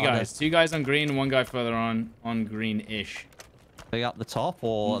There's 3 Armada. guys. 2 guys on green, 1 guy further on green-ish. They up the top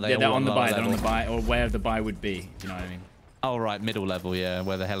or Yeah, they're all on the lower buy. They're on the level? buy, or where the buy would be. You know what I mean? Oh right, middle level. Yeah,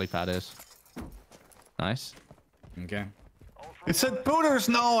 where the helipad is. Nice. Okay. It said booters.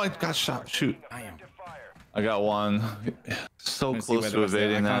 No, I got shot. Shoot. I am. I got one. So Let's see close where to the rest are.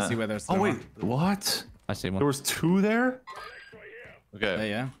 evading I can't that. see where the rest Oh are. wait, what? I see There one. was 2 there? There, Okay.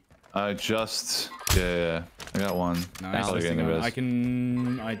 yeah. I just yeah. I got one. Nice. Probably Let's getting see the going. rest. I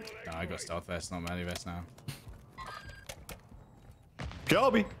can. No, I got stealth vest, not melee vest now.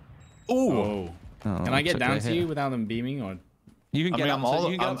 Kelby. Ooh. Oh. Oh, Can I get took down a to hit. you without them beaming, or? You can I get mean, up I'm to,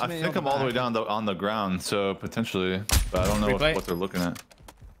 all. you can get up to I me think on I'm all the way back. down on the ground, so potentially, but I don't know Replay? what they're looking at.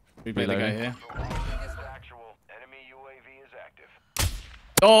 Replay the guy Reloading. here. Actual enemy UAV is active.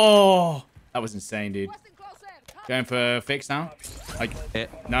 Oh, that was insane, dude. Going for fix now. Like, Hit.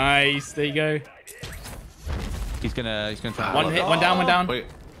 nice. There you go. He's gonna try. One hit, one down, one down. Wait,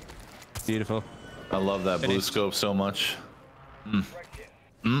 Beautiful. I love that blue Finished. scope so much.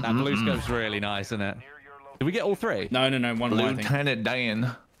 That blue scope's really nice, isn't it? Did we get all 3? No, one more. I think. Lieutenant Dan. I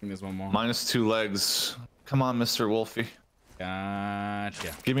think there's one more. -2 legs. Come on, Mr. Wolfie.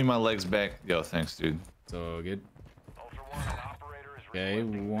 Gotcha. Give me my legs back. Yo, thanks, dude. So good. Ultra One, an operator is Okay,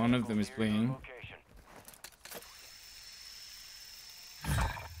 requesting one of them is vehicle near your fleeing. location.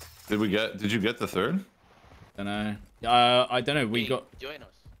 Did you get the 3rd? Don't know. I don't know. We got. Join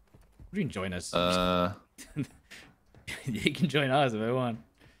us. You can join us. You can join us if you want.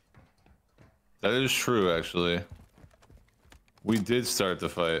 That is true, actually. We did start the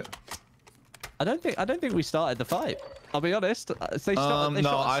fight. I don't think we started the fight. I'll be honest. They shot, they No,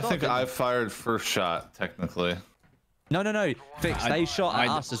 shot us I stop, think didn't I they? fired first shot, technically. No. Fix. They shot at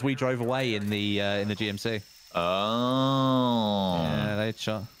I- us as we drove away in the GMC. Oh. Yeah, they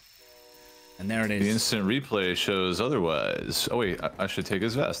shot. And there it The is. instant replay shows otherwise. Oh wait, I should take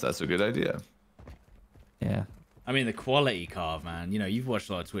his vest. That's a good idea. Yeah. I mean, the quality carve, man. You know, you've watched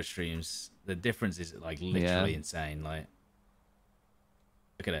a lot of Twitch streams. The difference is like literally Yeah. insane. Like,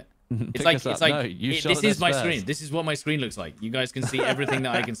 look at it. Pick It's like us up. it's like No, you shot this at is us my first. screen. This is what my screen looks like. You guys can see everything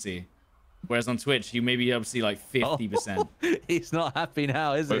that I can see. Whereas on Twitch, you may be able to see like 50%. He's not happy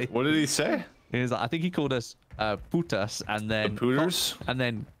now, is he? Wait, what did he say? He was like, I think he called us putas and then Pooters? and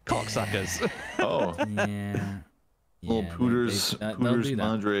then cocksuckers. Oh, Yeah. little Yeah, pooters, they'll pooters, do that.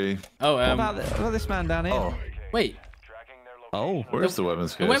 Madre. Oh, What about this man down here? Oh, wait. Tracking their Oh, location. where's the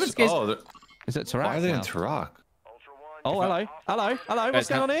weapons case? weapons case- Oh, is it why Tarak are they in now? Tarak? Ultra One, Oh, hello. What's Guys,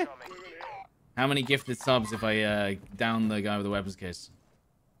 going on here? How many gifted subs if I down the guy with the weapons case?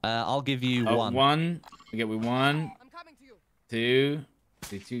 I'll give you Oh, one. one. We get with one. I'm coming to you. Two.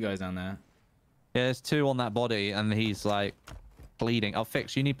 See 2 guys down there. Yeah, there's 2 on that body, and he's like bleeding. Oh,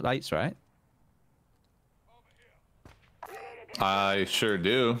 Fix, you need plates, right? I sure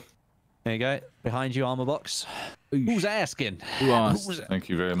do. There you go. Behind you, armor box. Who's asking? Who asked? Thank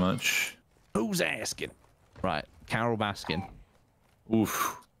you very much. Who's asking? Right, Carol Baskin.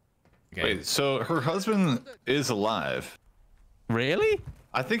 Oof. Okay. Wait, so her husband is alive. Really?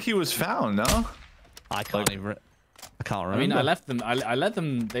 I think he was found, no? I can't even. I can't remember. I mean, I left them. I let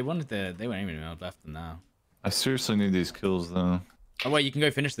them. They wanted to. They weren't even. I left them now. I seriously need these kills, though. Oh wait, you can go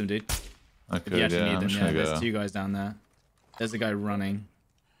finish them, dude. I If could, you actually yeah, need I'm them. just Yeah, gonna there's go. 2 guys down there. There's a guy running.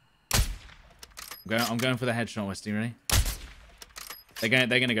 I'm going for the headshot, Westy. Ready?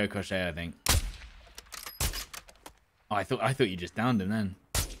 They're gonna go crochet, I think. Oh, I thought you just downed him then.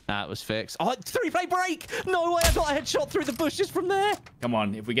 That was Fix. Oh, 3-play break! No way! I got a headshot through the bushes from there. Come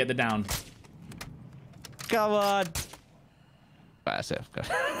on, if we get the down. Come on. That's it.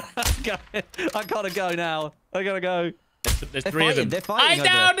 I gotta go now. I gotta go. There's They're 3 of them. fighting, they're fighting I over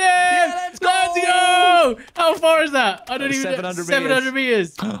downed him! Yeah, let's go! How far is that? I don't even know. 700 700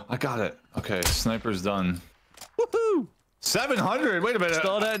 meters. I got it. Okay, sniper's done. Woohoo! 700? Wait a minute.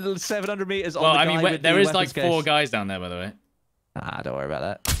 Start at 700 meters on Well, the I guy mean, with there the is like weapons 4 case. guys down there, by the way. Ah, don't worry about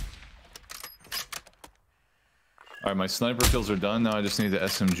that. All right, my sniper kills are done. Now I just need the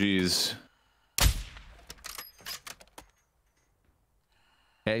SMGs.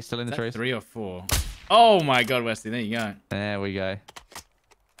 Okay, he's still in the Is that trees. 3 or 4? Oh my God, Wesley, there you go. There we go.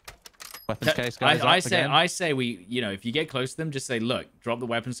 Weapons case goes I up say, again. I say we, you know, if you get close to them, just say, look, drop the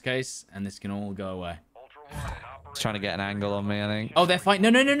weapons case, and this can all go away. Ultra One, an He's trying to get an angle on me, I think. Oh, they're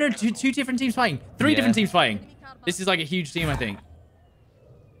fighting. No. Two different teams fighting. 3 Yeah. different teams fighting. This is like a huge team, I think.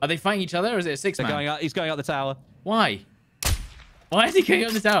 Are they fighting each other, or is it a 6-man? They're going up. He's going up the tower. Why? Why is he going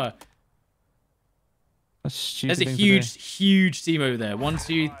up the tower? That's a stupid There's a thing to do. huge team over there. 1,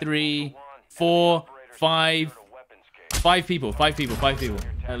 2, 3, 4, 5. 5 people. 5 people. 5 people.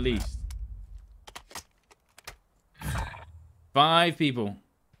 At least. 5 people.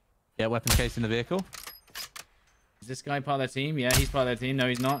 Yeah, weapons case in the vehicle. Is this guy part of their team? Yeah, he's part of their team. No,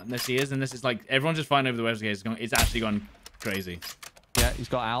 he's not. Unless he is. And this is like, everyone's just fighting over the weapons case. It's actually gone crazy. Yeah, he's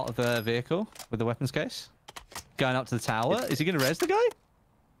got out of the vehicle with the weapons case. Going up to the tower. Is he going to res the guy?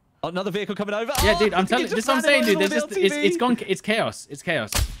 Oh, another vehicle coming over. Yeah, Oh, dude, I'm telling you. This is what I'm saying, dude. There's just, LTV. it's gone. It's chaos. It's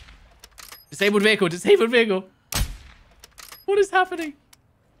chaos. Disabled vehicle. Disabled vehicle. What is happening?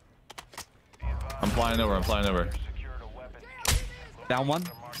 I'm flying over. I'm flying over. Down one.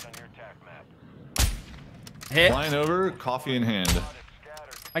 Hit. Flying over, coffee in hand.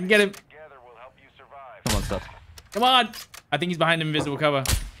 I can get him. Come on, stuff. Come on. I think he's behind invisible cover.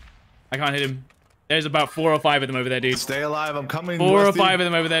 I can't hit him. There's about 4 or 5 of them over there, dude. Stay alive. I'm coming. 4 or Westy. 5 of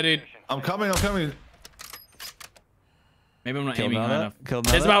them over there, dude. I'm coming. I'm coming. Maybe I'm not Kill aiming high another. enough. Kill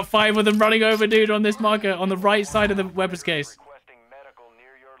There's another. about 5 of them running over, dude, on this marker on the right side of the weapons case.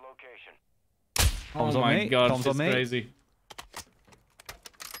 Oh Bombs on my me. god, Bombs this on is me. crazy.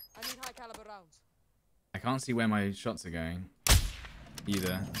 I need high caliber rounds. I can't see where my shots are going.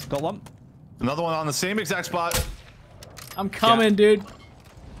 Either. Got one. Another one on the same exact spot. I'm coming, dude.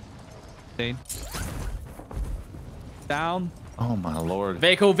 Dean. Down. Oh my lord.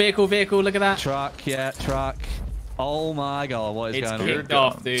 Vehicle, vehicle, vehicle. Look at that. Truck. Yeah, truck. Oh my god, what is It's going on? kicked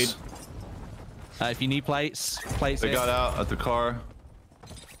off, dude. If you need plates, plates They here. got out at the car.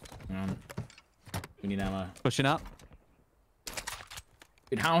 We need ammo. Pushing up.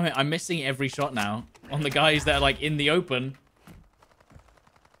 Dude, how I'm missing every shot now on the guys that are like in the open.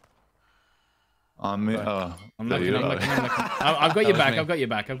 On me. I'm there looking, you I'm go. looking, I'm looking. I've got your was back. me. I've got your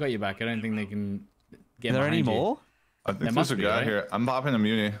back. I've got your back. I don't think they can get Are there any behind you. more? I think There there's must a be, guy right? here. I'm popping a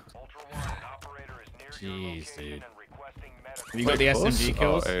muni. Jeez, dude. Have you got the SMG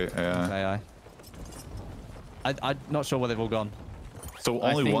kills? Oh, yeah. I'm not sure where they've all gone. So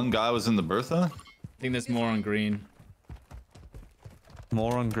I only think- one guy was in the Bertha? I think there's more on green.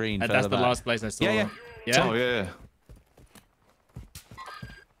 More on green. That's further the back. last place I saw. Yeah, yeah. Yeah? Oh yeah.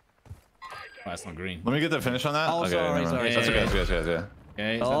 Oh, that's not green. Let me get the finish on that. Oh, okay, sorry, never mind. sorry, That's sorry. okay. That's okay. Yeah.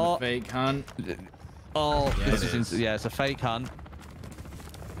 Okay, is Oh. that the fake hunt? Oh, Yeah, this it is is. yeah, it's a fake hunt.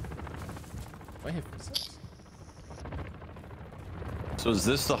 Wait, what's this? So is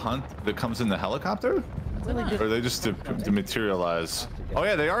this the hunt that comes in the helicopter? Or are they just to materialize? Oh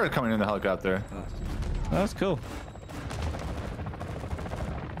yeah, they are coming in the helicopter. That's cool.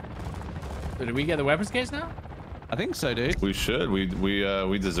 So did we get the weapons case now? I think so, dude. We should.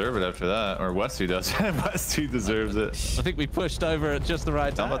 We deserve it after that. Or Westy does. Westy deserves it. I think we pushed over at just the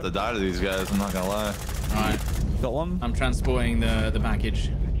right I'm time. about to die to these guys. I'm not gonna lie. Alright. Got one. I'm transporting the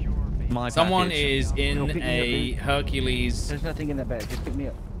package. My Someone package. is in No, pick me up, a dude. Hercules. There's nothing in the bag. Just pick me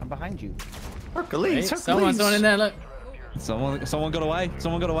up. I'm behind you. Wait, someone in there, look. Someone got away.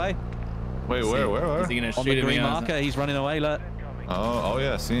 Someone got away. Wait, where? Is he gonna On shoot the at me? green or marker, something? he's running away. Look. Oh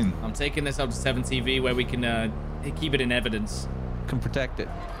yeah, seen. I'm taking this up to 7 TV where we can keep it in evidence. Can protect it.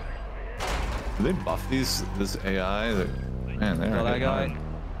 Do they buff this AI? Man, they're Got that guy.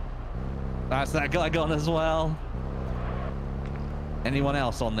 That's that guy gone as well. Anyone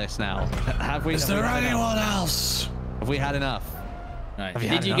else on this now? Have we? Is there anyone else? Have we had enough? Right. Have you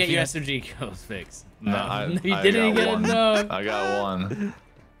Did had you enough get your yet? SMG kills fixed? No, you I didn't got get it. one. No. I got one.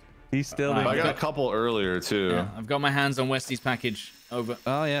 He's still. Alright. I got a couple earlier too. Yeah, I've got my hands on Westy's package. Over.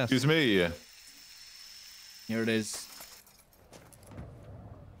 Oh yes. Excuse me. Here it is.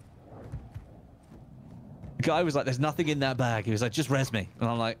 The guy was like, "There's nothing in that bag." He was like, "Just res me," and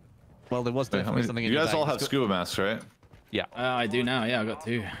I'm like, "Well, there was Wait, how definitely many- something in you your guys bag." all have It's scuba masks, right? Yeah. I do now. Yeah, I got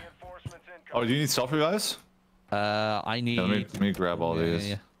 2. Oh, do you need self revives? I need. Yeah, let me grab all Yeah, these.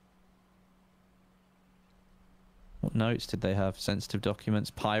 yeah. What notes did they have? Sensitive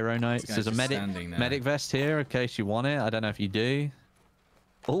documents, pyro notes. guy's There's a just medic standing there. medic vest here in case you want it. I don't know if you do.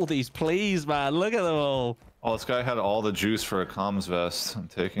 All these, please, man. Look at them all. Oh, this guy had all the juice for a comms vest. I'm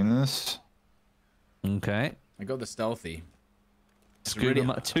taking this. Okay. I got the stealthy. It's Scuba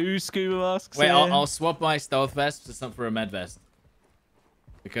really- 2 scuba masks. Wait, here. I'll swap my stealth vest to some for a med vest.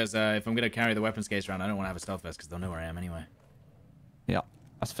 Because if I'm gonna carry the weapons case around, I don't want to have a stealth vest because they'll know where I am anyway. Yeah,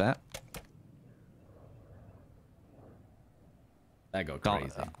 that's fair. That got Can't-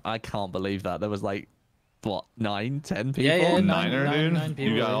 crazy. I can't believe that. There was like, what, 9, 10 people? Yeah, yeah, no. Niner, dude. nine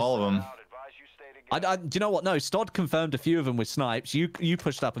people. You got all of them. Do you know what? No, Stod confirmed a few of them with snipes. You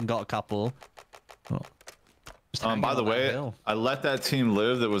pushed up and got a couple. Oh. Just hanging By the on that way, hill. I let that team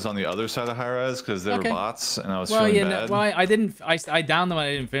live that was on the other side of high res because they were Okay. bots, and I was Well, feeling yeah, bad. well, I didn't. I downed them and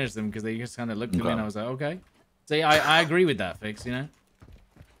I didn't finish them because they just kind of looked at me Okay. and I was like, okay. So yeah, I agree with that, Fix. You know.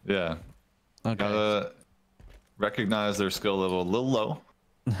 Yeah. Okay. Gotta recognize their skill level a little low.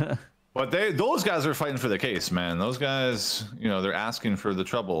 But those guys are fighting for the case, man. Those guys, you know, they're asking for the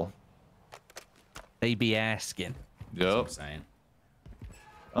trouble. They be asking. Yep. That's what I'm saying.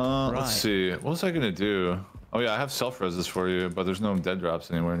 Right. Let's see. What was I gonna do? Oh yeah, I have self-reses for you, but there's no dead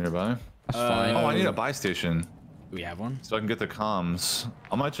drops anywhere nearby. That's fine. Oh, I need a buy station Do we have one? so I can get the comms.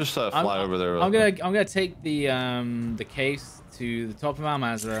 I might just fly over there. I'm gonna take the case to the top of Al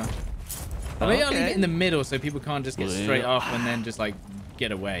Mazrah. I'll leave it in the middle so people can't just get straight off and then just like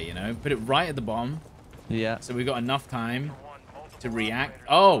get away, you know. Put it right at the bottom Yeah. so we've got enough time to react.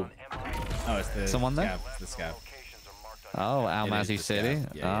 Oh, it's the Someone there? scav. It's the scav. Oh, It is Almazy the City.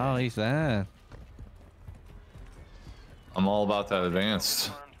 scav. Yeah, Oh, he's there. I'm all about that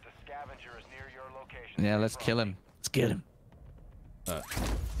advanced. Yeah, let's kill him. Let's get him. I'm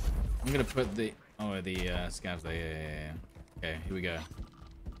gonna put the scavs there. Yeah. Okay, here we go.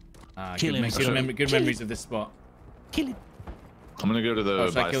 Kill him. Good memories of this spot. Kill him. I'm gonna go to the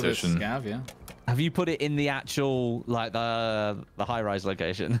Should I buy kill this station. scav? Yeah. Have you put it in the actual, like, the high-rise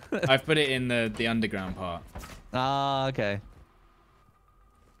location? I've put it in the underground part. Ah, okay.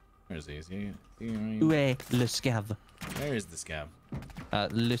 Where is he? Is he right? Où est le scav? Where is the scav?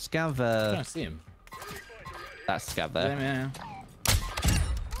 Le scav, I don't see him. that's scav there. Yeah.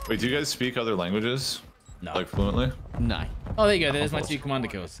 Wait, do you guys speak other languages? No. Like fluently? No. Oh, there you go. There's my 2 commander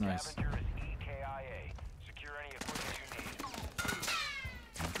kills. Nice.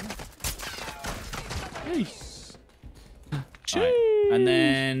 Nice. Alright, and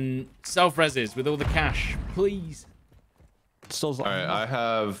then self-reses with all the cash, please. Stalls like, Alright, I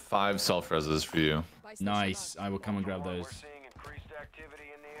have 5 self-reses for you. Nice. I will come and grab those.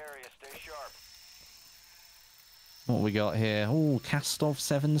 what we got here? Oh, Kastov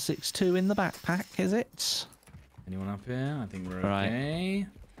 762 in the backpack, is it? Anyone up here? I think we're Right. okay.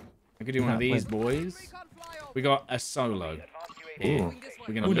 I could do one of these boys. We got a solo. Here. Ooh.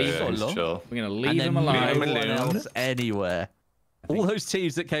 We're gonna Okay, leave. yeah, he's solo? chill. We're gonna And leave then him alive. no one else anywhere. All those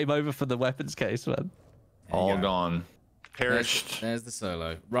teams that came over for the weapons case, man. There you All go. gone. Perished. There's the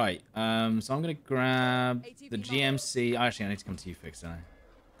solo. Right. So I'm gonna grab the GMC. Actually, I need to come to you, Fix, don't I?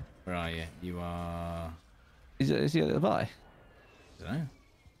 Where are you? You are. Is he at the buy? I don't know.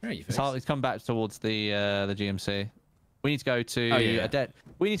 Where are you, Fix? He's come back towards the GMC. We need to go to Oh, yeah. a dead.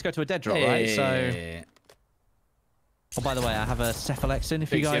 We need to go to a dead drop, right? So. Oh, by the way, I have a Cephalexin. If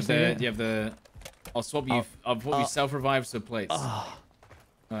Fix, you guys need it. you have the. I'll swap you. I'll swap you self-revives for plates. Oh,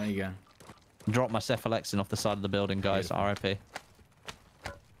 there you go. Drop my Cephalexin off the side of the building, guys. Beautiful. RIP.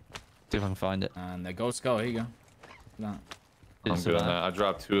 See if I can find it. And the gold skull. Here you go. That. Didn't I'm good on survive. that. I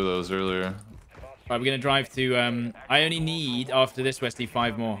dropped 2 of those earlier. Right, we're gonna drive to. I only need after this Westy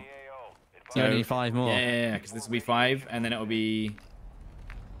 5 more. You only need 5 more. Yeah, because this will be 5, and then it'll be.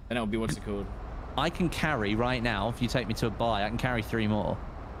 Then it'll be what's it called? I can carry right now. If you take me to a buy, I can carry 3 more.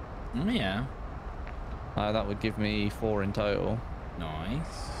 Oh yeah. That would give me 4 in total.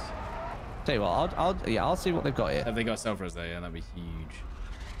 Nice. Tell you what, I'll see what they've got here. Have they got self-res there? Yeah, that'd be huge.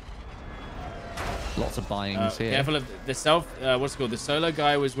 Lots of buyings here. Careful of the what's it called? The solo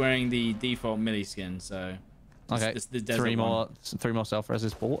guy was wearing the default milli skin, so. Okay, This desert 3 more. one. 3 more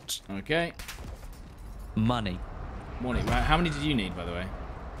self-reses bought. Okay. Money. Morning. Right, how many did you need, by the way?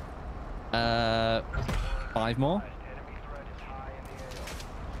 5 more.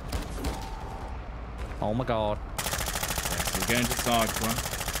 Oh my god. Okay, so we're going to Sarkwa.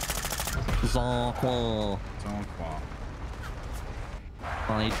 Zarqua. Sarkwa.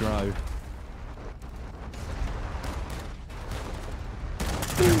 Hydro.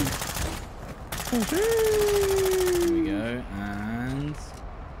 Here we go, and.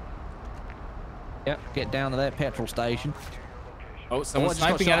 Yep, get down to that petrol station. Oh, someone's just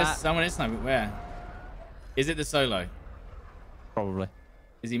got sniping at shot us. at. Someone is sniping. Where? Is it the solo? Probably.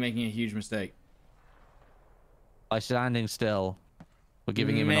 Is he making a huge mistake? By standing still, we're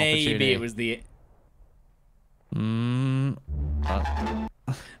giving him an opportunity. Maybe it was the.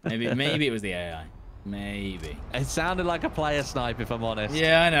 Maybe it was the AI. Maybe. It sounded like a player snipe, if I'm honest.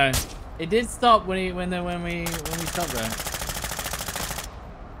 Yeah, I know. It did stop when we stopped there.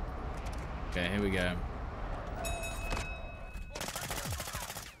 Okay, here we go.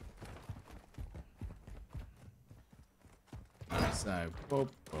 Alright, so boop,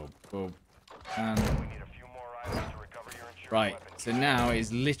 boop, boop, and right. So now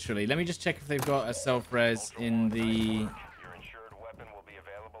is literally. Let me just check if they've got a self-res in the.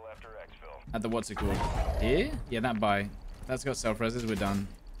 At the what's it called? Here? Yeah, that buy. That's got self-reses. We're done.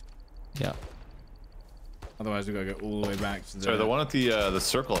 Yeah. Otherwise, we gotta go all the way back to the... Sorry, the one at the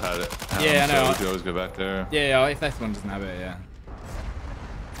circle had it. Yeah, I know. So we could always go back there. Yeah, if that one doesn't have it, yeah.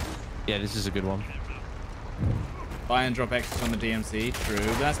 Yeah, this is a good one. Buy and drop extras on the DMZ. True.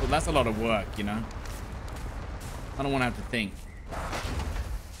 But that's a lot of work, you know? I don't want to have to think.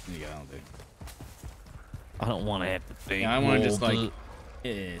 There you go, that'll do. I don't want to have to think. Yeah, I want to just like...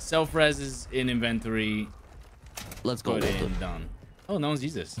 Yeah, self-res in inventory. Let's go. Put in, done. Oh, no one's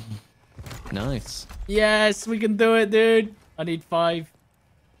used this. Nice. Yes, we can do it, dude. I need 5.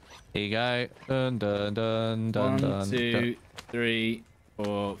 Here you go. Dun, dun, dun, dun, 1, dun, 2, 3,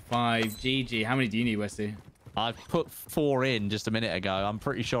 4, 5. GG. How many do you need, Westy? I put 4 in just a minute ago. I'm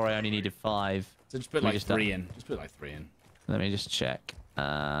pretty sure I only needed 5. So just put like 3 in. Just put like 3 in. Let me just check.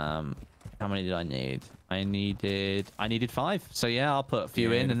 How many did I need? I needed 5. So yeah, I'll put a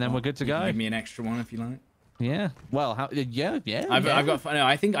few in, and then we're good to You can go. give me an extra one if you like. Yeah. Well, yeah. I've got. No,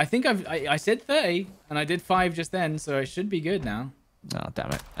 I think I said 30, and I did 5 just then, so it should be good now. Oh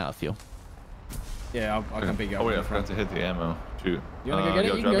damn it! Out of fuel. Yeah, I'll come pick you up. Oh wait, I forgot to hit the ammo. Shoot. You wanna go get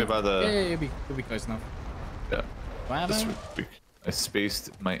it? You Drop can me go. by the. Yeah, you'll be close enough. Yeah. Wow. I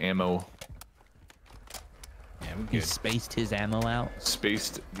spaced my ammo. Yeah, we're He good. spaced his ammo out.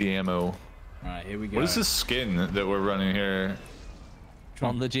 Spaced the ammo. All right, here we go. What is this skin that we're running here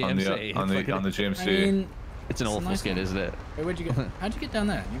On the GMC. on the GMC? I mean, it's an awful nice skin, one. isn't it? Wait, where'd you get? How'd you get down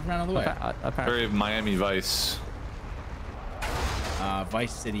there? You ran all the way. Very Miami Vice.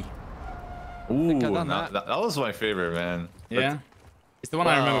 Vice City. Ooh, I've done that was my favorite, man. Yeah, it's the one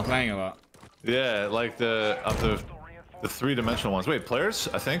I remember playing a lot. Yeah, like the 3-dimensional ones. Wait, players?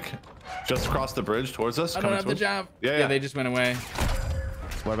 I think just across the bridge towards us. I don't have the jab. Yeah, they just went away.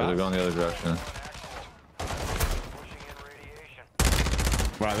 Where They're about? going the other direction.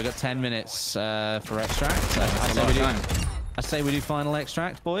 Right, we got 10 minutes for extract. That's a lot of time. I say we do final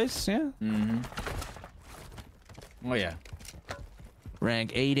extract, boys. Yeah. Oh yeah.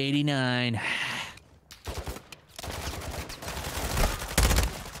 Rank 889.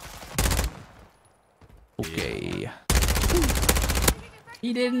 Okay.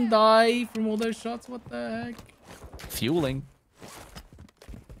 He didn't die from all those shots. What the heck? Fueling.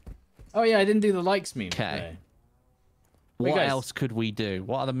 Oh yeah, I didn't do the likes meme. Okay. today. What guys- else could we do?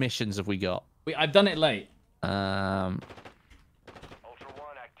 What other missions have we got? I've done it late. Ultra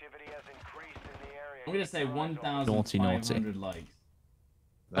One, activity has increased in the area. I'm gonna say Naughty. 1,500 likes.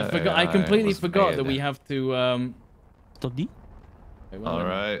 I forgot. I completely forgot that we have to. Study? Wait, what All the-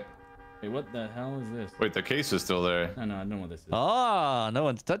 right. Wait, what the hell is this? Wait, the case is still there. No, I don't know what this is. Oh, no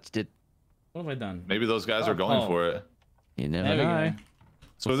one's touched it. What have I done? Maybe those guys are going oh. for it. You never There we know. go.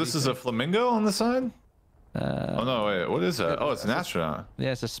 So this is a flamingo on the side? Oh no, wait. What is that? Oh, it's an astronaut.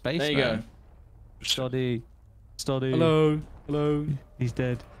 Yeah, it's a space. There you go. Study. Study. Hello. Hello. He's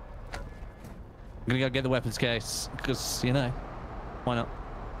dead. I'm gonna go get the weapons case because why not?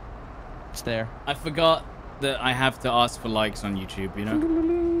 It's there. I forgot that I have to ask for likes on YouTube. You know.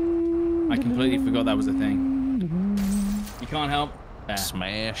 I completely forgot that was a thing. You can't help. Yeah.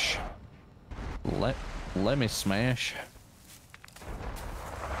 Smash. Let me smash.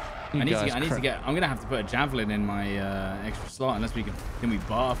 I need to get. I'm gonna have to put a javelin in my extra slot unless we can. Can we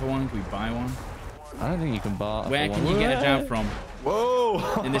barter for one? Can we buy one? I don't think you can barter. Where can you get a jab from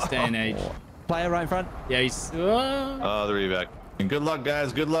Whoa! in this day and age? Player right in front. Yeah, he's. The revac. And good luck,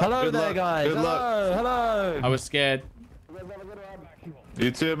 guys. Good luck. Hello good there, luck. guys. Good luck. Hello. I was scared.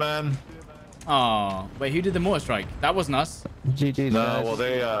 You too, man. Oh, wait, who did the mortar strike? That wasn't us. GG. No, well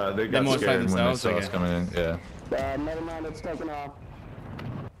they got more scared when they themselves, saw us okay. coming in. Yeah. Never mind, it's taken off.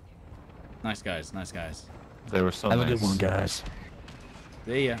 Nice guys, nice guys. They were so Have nice. a good one, guys.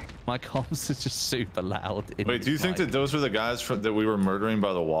 See ya. My comms is just super loud. Wait, do you think that those were the guys that we were murdering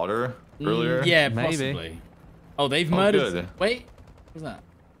by the water earlier? Yeah, Maybe. possibly. Oh, they've Oh, murdered. good. Wait, what was that?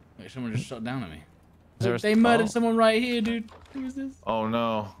 Wait, someone just shot down at me. there a- They murdered oh. someone right here, dude. Who is this? Oh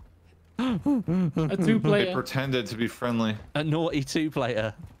no. A They two-player. pretended to be friendly. A naughty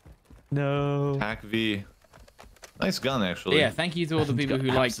 2-player. No. Tac V. Nice gun, actually. Yeah, thank you to all the people who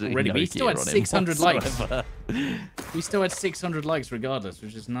Got liked absolutely already. no We still gear had on him 600 likes. whatsoever. We still had 600 likes regardless,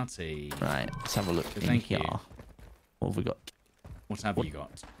 which is nutty. Right, let's have a look. in Thank you. here. What have we got? What have you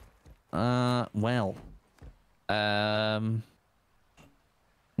got? Well,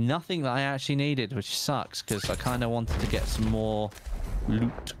 nothing that I actually needed, which sucks because I kind of wanted to get some more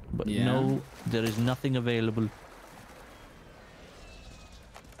loot, but Yeah. no, there is nothing available.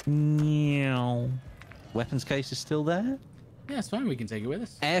 Meow. Weapons case is still there. Yeah, it's fine. We can take it with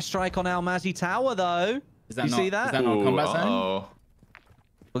us. Airstrike on Almazy Tower, though. Is that You not, see that? Is that not Ooh, combat zone? uh-oh.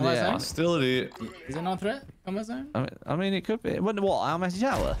 Well, Combat yeah. zone? Hostility. Is it not a threat? Combat zone? I mean, it could be. What? Our message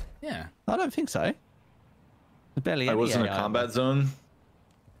tower? Yeah. I don't think so. There's barely I any was in a AI. combat zone.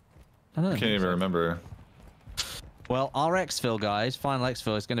 I don't I can't even remember. Well, our exfil, guys, final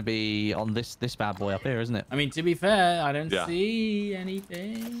exfil is going to be on this bad boy up here, isn't it? I mean, to be fair, I don't Yeah. see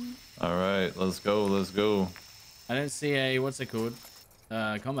anything. All right, let's go. Let's go. I don't see a what's it called?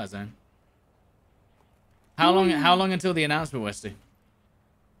 Combat zone. How long until the announcement, Westy?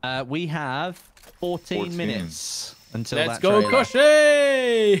 We have 14 14. minutes until Let's that go,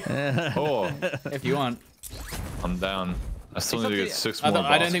 trailer. Koshi! Oh, If you want. I'm down. I still It's need to up get to 6 I, more.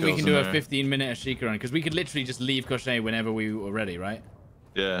 I don't think we boss can kills do in a there. 15-minute Ashika run because we could literally just leave Koshi whenever we were ready, right?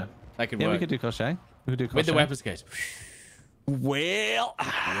 Yeah. That could Yeah, work. we could do crochet. We could do crochet. With the weapons case. Well,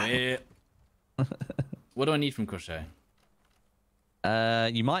 Yeah. What do I need from Crochet?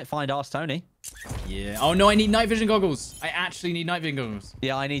 you might find Ask Tony. Yeah. Oh no, I need night vision goggles. I actually need night vision goggles.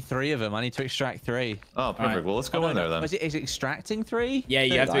 Yeah, I need 3 of them. I need to extract 3. Oh, perfect. Alright. Well, let's go in there then. Is it extracting 3? Yeah,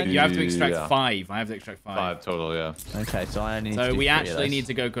 you have to extract Yeah. 5. I have to extract 5. 5 total, yeah. Okay, so I only need to So do we 3 of actually those. need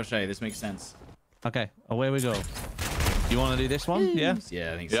to go Crochet. This makes sense. Okay, away we go. You want to do this one? Yeah.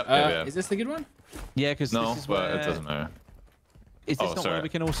 Yeah, I think Yep, so. yeah. Is this the good one? Yeah, because No, this is but where... it doesn't matter. Is this Oh, not sorry. where we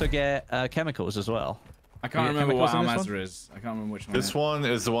can also get chemicals as well? I can't get remember what chemicals in this Al-Mazrah is. I can't remember which one. This it is. one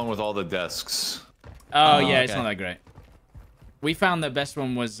is the one with all the desks. Oh, Oh, yeah, it's okay. not that great. We found the best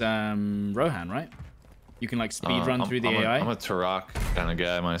one was Rohan, right? You can like speed run through the AI. I'm a Turok kind of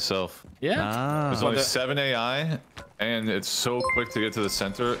guy myself. Yeah. Ah. There's Well, only the- 7 AI, and it's so quick to get to the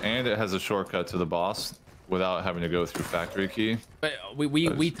center, and it has a shortcut to the boss without having to go through factory key. But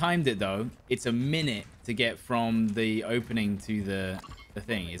we timed it though. It's a minute to get from the opening to the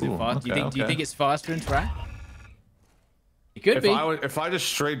thing. Is it Ooh, fast? Do you okay. think it's faster in track? It could be. If I just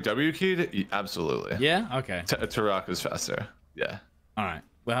straight W keyed, absolutely. Yeah. Okay. Turok is faster. Yeah. All right.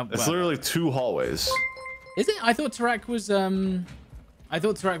 Well, It's literally 2 hallways. is it? I thought Tarak was I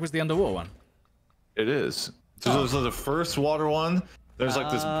thought Tarak was the underwater one. It is. So there's the first water one. There's like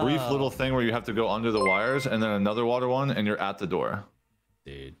this brief little thing where you have to go under the wires, and then another water one, and you're at the door.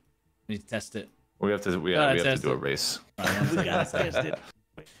 Dude, we need to test it. We have to test do a it. race.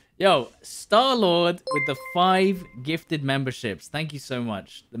 Yo, Star-Lord with the 5 gifted memberships. Thank you so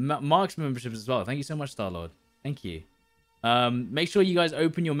much. The Mark's memberships as well. Thank you so much, Star-Lord. Thank you. Make sure you guys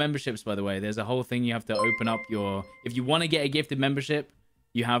open your memberships, by the way. There's a whole thing you have to open up your... If you want to get a gifted membership,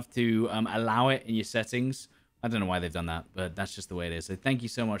 you have to allow it in your settings. I don't know why they've done that, but that's just the way it is. So thank you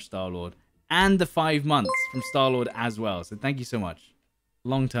so much, Star-Lord. And the 5 months from Star-Lord as well. So thank you so much.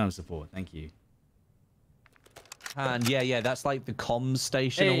 Long-term support. Thank you. And yeah, that's like the comms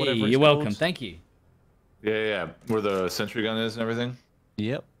station or Hey, whatever it's you're called. welcome. Thank you. Yeah. Where the sentry gun is and everything.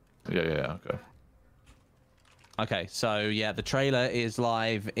 Yep. Yeah. Okay. Okay, so yeah, the trailer is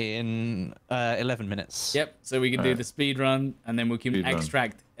live in 11 minutes. Yep. So we can do Alright. the speed run, and then we can Speed run.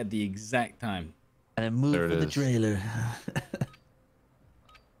 extract at the exact time. And then move There it for the is. trailer.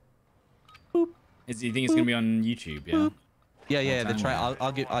 Do you think it's gonna be on YouTube? Yeah. Yeah, the time.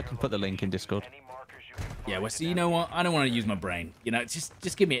 trailer. I can put the link in Discord. Any markers you can Yeah. Well, so you know what? I don't want to use my brain. You know, just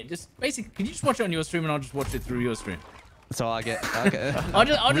give me it. Just basically, can you just watch it on your stream, and I'll just watch it through your stream. So I get I'll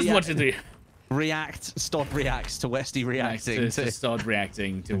just watch it through. Stod reacts to Westy reacting to start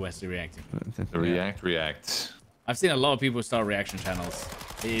reacting to Wesley reacting. The react. I've seen a lot of people start reaction channels.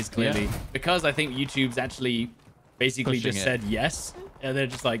 It is clearly because I think YouTube's actually basically Pushing just it. said yes, and they're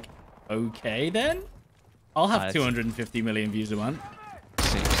just like, okay then, I'll have Nice. 250 million views a month.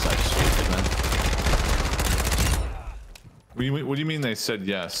 Seems so stupid, man. What do you mean they said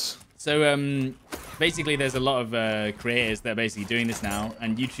yes? So basically there's a lot of creators that are basically doing this now,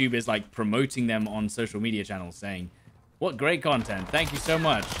 and YouTube is like promoting them on social media channels, saying, "What great content! Thank you so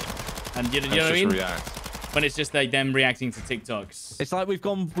much." And you know what I That's mean? just react. But it's just like them reacting to TikToks. It's like we've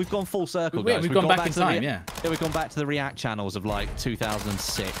gone full circle, We- guys. we've gone back in to the time, yeah. Yeah, we've gone back to the React channels of like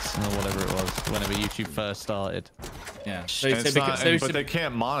 2006 or whatever it was, whenever YouTube first started. Yeah. So, And so it's because, not- so, and- so- but they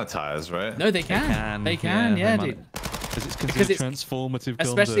can't monetize, right? no, they can. They can. Yeah, dude. Because it's Because considered it's- transformative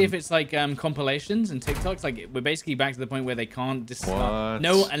Especially if content. it's like compilations and TikToks. Like we're basically back to the point where they can't What?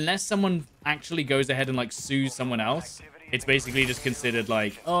 No, unless someone actually goes ahead and like sues someone else, it's basically just considered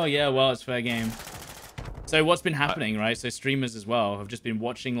like, oh yeah, well it's fair game. So what's been happening, right? So streamers as well have just been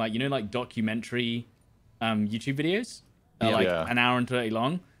watching like like documentary YouTube videos, that are, like Yeah. an hour and 30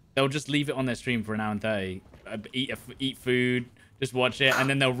 long. They'll just leave it on their stream for an hour and 30, eat food, just watch it, and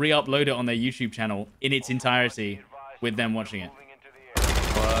then they'll re-upload it on their YouTube channel in its entirety with them watching it. moving into the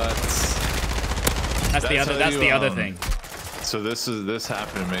area. What? That's the That's other. how That's you, the other um, thing. So this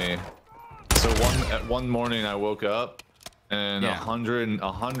happened to me. So one morning I woke up and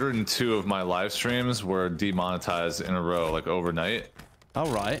 102 of my live streams were demonetized in a row, like overnight. All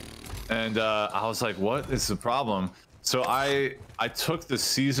right. And I was like, what is the problem? So I took the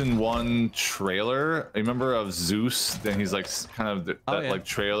season 1 trailer, I remember, of Zeus, then he's like kind of that like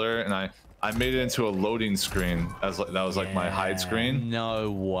trailer, and I made it into a loading screen as that was like my hide screen.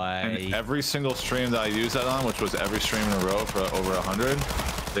 No way. And every single stream that I used that on, which was every stream in a row for over 100,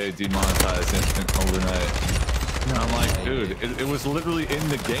 they demonetized instant overnight. And I'm like, dude, it was literally in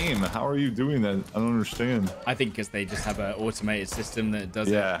the game. How are you doing that? I don't understand. I think because they just have an automated system that does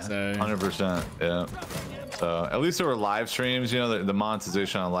it. So 100%. Yeah. So at least there were live streams. You know, the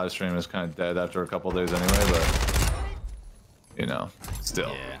monetization on live stream is kind of dead after a couple days anyway. But you know,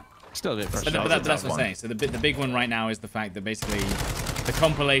 still. Yeah. Still a bit But frustrating. that's what I'm saying. So the big one right now is the fact that basically the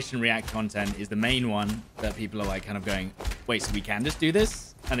compilation React content is the main one that people are like kind of going, wait, so we can just do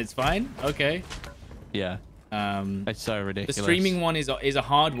this and it's fine? Okay. Yeah. It's so ridiculous. The streaming one is a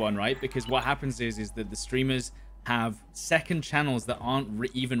hard one, right? Because what happens is that the streamers have second channels that aren't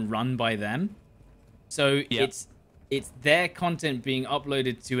even run by them. So it's their content being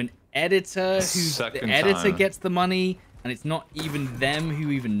uploaded to an editor the editor gets the money, and it's not even them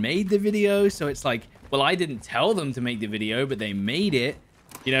who even made the video. So it's like, well, I didn't tell them to make the video, but they made it,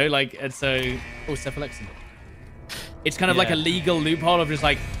 you know, like, and so, oh, Cephalexin. It's kind of like a legal loophole of just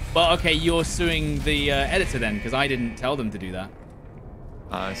like, well, okay, you're suing the editor then, because I didn't tell them to do that.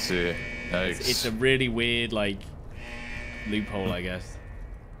 I see. It's a really weird, like, loophole, I guess.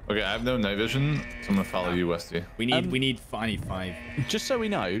 Okay, I have no night vision, so I'm gonna follow you, Westy. I need 5. Just so we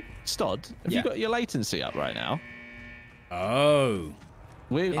know, Stod, have you got your latency up right now? Oh.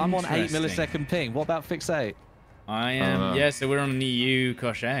 I'm on 8 millisecond ping. What about Fix 8? I am. Yeah, so we're on an EU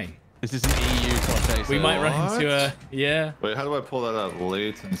crochet. This is an EU crochet. We might run into a Wait, how do I pull that up?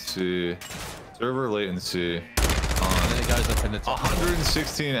 Latency, server latency. And then it goes up in the top.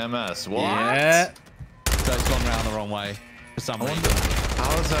 116 ms. What? Yeah. So it's gone round the wrong way for some reason.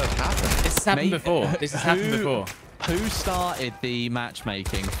 How does that happen? This has happened before. This has happened before. Who started the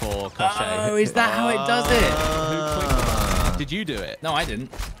matchmaking for crochet? Oh, is that how it does it? Did you do it? No, I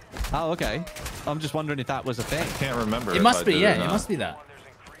didn't. Oh, okay. I'm just wondering if that was a thing. I can't remember. It must be, yeah. It must be that.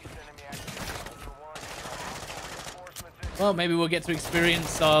 Well, maybe we'll get to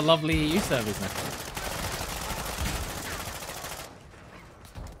experience our lovely EU servers now.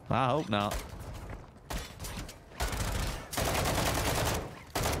 I hope not.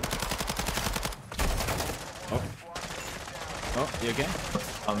 Oh, you okay?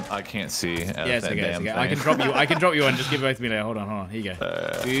 I can't see. Yeah, it's okay. It's okay. I can drop you. I can drop you one. Just give both of me later. Hold on. Here you go.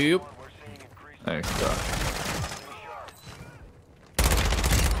 Boop. Thanks, Josh.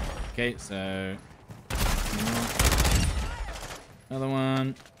 Okay, so another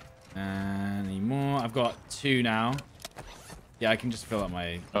one. And any more? I've got 2 now. Yeah, I can just fill up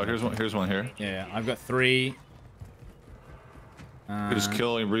my. Oh, here's one. Here's one here. Yeah, I've got 3. You're just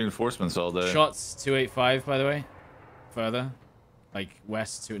killing reinforcements all day. Shots 285, by the way. Further, like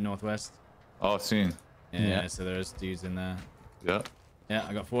west to northwest. Oh, seen. Yeah, so there's dudes in there. Yep. Yeah,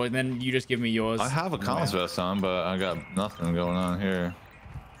 I got 4. And then you just give me yours. I have a comms vest on, but I got nothing going on here.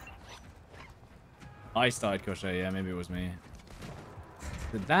 I started crochet. Yeah, maybe it was me.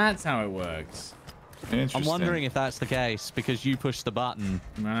 But that's how it works. I'm wondering if that's the case because you pushed the button.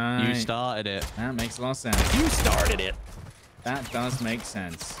 Right. You started it. That makes a lot of sense. You started it. That does make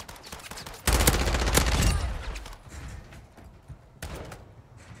sense.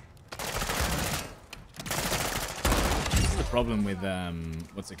 This is the problem with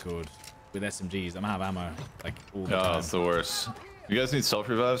what's it called? With SMGs. I'm gonna have ammo like all the time. Oh, it's the worst. You guys need self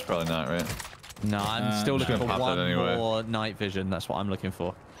revives? Probably not, right? No, I'm still looking for one anyway. more night vision. That's what I'm looking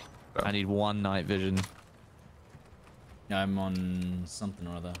for. Oh. I need 1 night vision. Yeah, I'm on something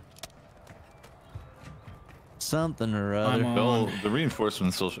or other. Something or other. Bill, the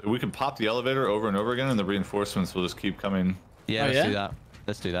reinforcements will. We can pop the elevator over and over again, and the reinforcements will just keep coming. Yeah, let's do that.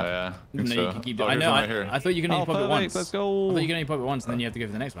 Let's do that. Yeah. No, so. you can keep Oh, I here's know. one right here. I thought you could only pop it once. Let's go. I thought you could only pop it once, and then you have to go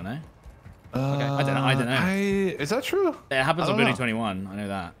for the next one, eh? Okay. I don't know. Is that true? It happens I on don't Building know. 21. I know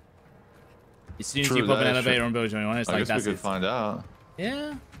that. As soon as True, you pop an that is elevator true. on Building 21, it's I like guess that's we could it. find out.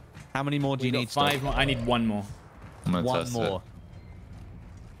 Yeah. How many more do you We've need? got 5 more. I need 1 more. I'm gonna 1 test more.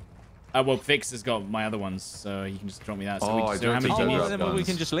 Well, Fix has got my other ones, so you can just drop me that. So Oh, I do how have many to do you do need? that. Then we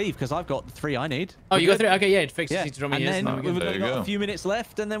can just leave because I've got the 3 I need. Oh, you We're got 3? Okay, yeah. Fix just needs to drop me And yours, then and then we've we're good. There you got go. a few minutes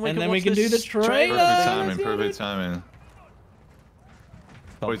left, and then we And can then we watch can do the trailer. Perfect timing. Perfect timing.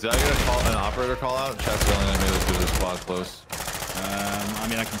 Wait, did I get an operator call out? Chat's yelling at me. Let's do this squad close. I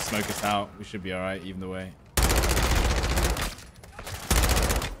mean, I can smoke us out. We should be all right, either way.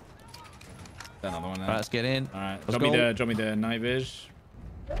 Another one now. Right, let's get in. All right, Let's drop me the night vish.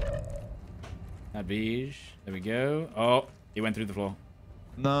 Night vish. There we go. Oh, he went through the floor.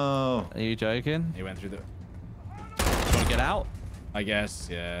 No. Are you joking? He went through the. Want to get out? I guess.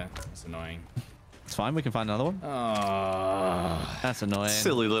 Yeah. It's annoying. It's fine. We can find another one. Oh. That's annoying.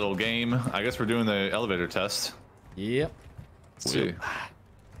 Silly little game. I guess we're doing the elevator test. Yep. Let's see.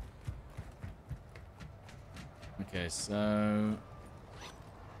 Okay, so.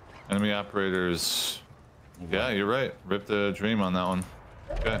 Enemy operators. Yeah, you're right. Rip the dream on that one.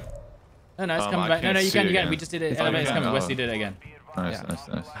 Okay. No, no, it's I coming back. No, can't no, you see can. again. We just did it. Oh, you Elevator's can? coming. Oh. Wesley did it again. Nice, Yeah.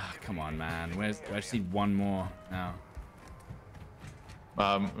 nice. Ah, come on, man. I just need one more now.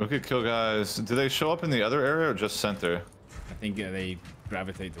 We could kill guys. Do they show up in the other area or just center? I think they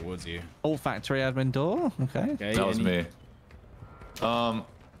gravitate towards you. All factory admin door. Okay. Okay. That was me.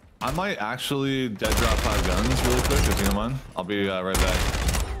 I might actually dead drop 5 guns really quick if you don't mind. I'll be right back.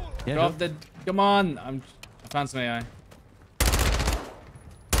 Yeah. Drop the. Come on. I found some AI.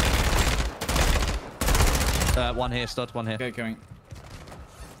 One here, stud. One here. Okay, coming.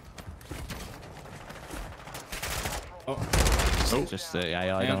 Oh. Oh. Just the AI.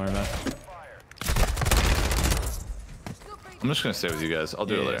 Yeah. Don't worry about it. I'm just gonna stay with you guys. I'll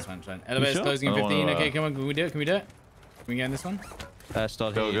do it Yeah, later. it's fine. Elevator's sure? closing in I don't 15. wanna, Okay, come on. Can we do it? Can we do it? Can we get in this one?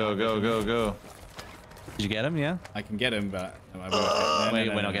 Stud Go, here. go. Did you get him? Yeah. I can get him, but no,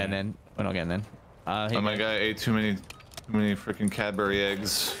 We're not getting in. We're not getting in. Oh, my guy ate too many freaking Cadbury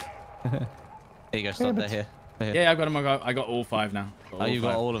eggs. Here you go, stud. They're here. They're here. Yeah, I've got him. I got all 5 now. Oh, you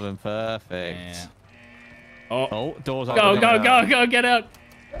got all of them. Perfect. Yeah. Oh, Oh, doors go, open. go, get out.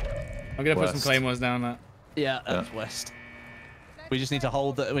 I'm gonna put some West. claymores down that. Yeah, that's west. We just need to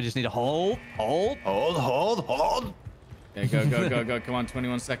hold. We just need to hold. Hold. Okay, go. Come on,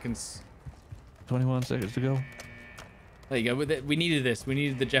 21 seconds. 21 seconds to go. There you go. We needed this. We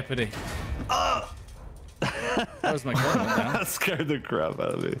needed the jeopardy. That was my claymore. What the hell? That scared the crap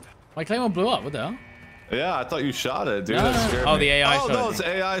out of me. My claymore blew up. What the hell? Yeah, I thought you shot it, dude. No, That no, no. scared Oh, me. the AI Oh, shot no, it. it's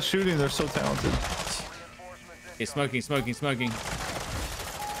AI shooting. They're so talented. Okay, smoking.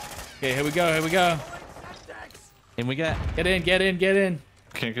 Okay, here we go. In we get. Get in.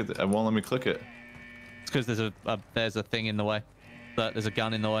 Can't get. It won't let me click it. It's because there's a thing in the way. There's a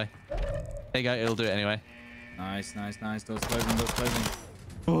gun in the way. There you go. It'll do it anyway. Nice. Doors closing.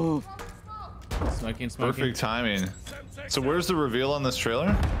 Ooh. Smoking. Perfect timing. So where's the reveal on this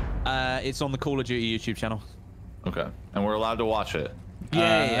trailer? It's on the Call of Duty YouTube channel. Okay, and we're allowed to watch it.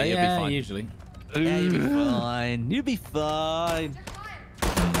 Yeah, you'll be fine. Usually. Yeah, you'll be fine. You'll be fine.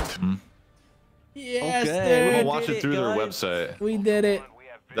 Yes, Okay, dude. We'll watch did it it, through their guys. website. We did it.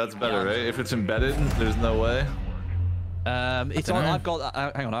 That's better, right? If it's embedded, there's no way. It's on. dunno. I've got.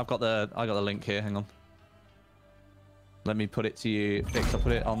 Hang on. I got the link here. Hang on. Let me put it to you. Fix. I'll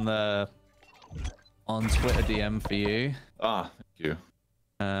put it on Twitter DM for you. Ah, thank you.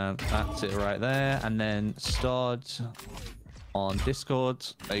 That's it right there. And then Stod on Discord.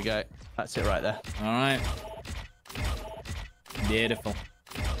 There you go. That's it right there. All right. Beautiful.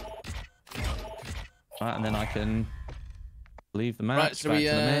 Right, and then I can leave the match. Right, so back we to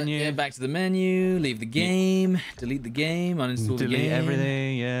the menu. yeah, back to the menu. Leave the game. Delete the game. Uninstall the game. Delete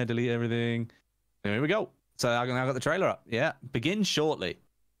everything. Yeah, delete everything. There we go. So I've now got the trailer up. Yeah, begin shortly.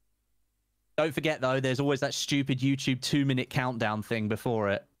 Don't forget though, there's always that stupid YouTube 2-minute countdown thing before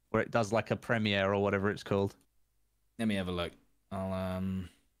it, where it does like a premiere or whatever it's called. Let me have a look. I'll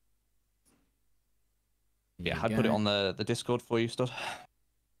Yeah, I put it on the Discord for you, Stud.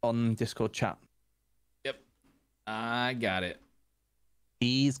 On Discord chat. Yep. I got it.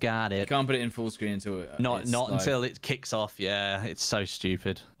 He's got You it. can't put it in full screen until Not it's live. until it kicks off. Yeah, it's so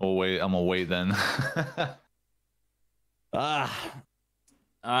stupid. Oh wait, I'm gonna wait then. Ah,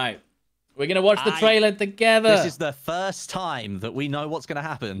 All right. We're gonna watch the trailer together. this is the first time that we know what's going to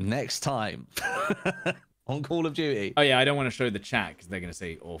happen next time on Call of Duty. Oh yeah, I don't want to show the chat because they're gonna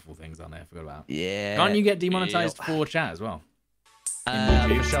say awful things on there. I forgot about. Yeah. Can't you get demonetized Yep. for chat as well?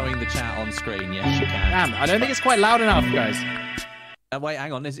 For showing the chat on screen? Yes, you can. Damn, I don't think it's quite loud enough, guys. Wait,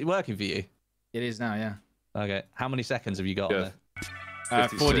 hang on. Is it working for you? It is now, yeah. Okay. How many seconds have you got on Yeah. there?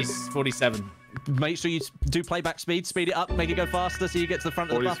 47. Make sure you do playback speed. Speed it up. Make it go faster so you get to the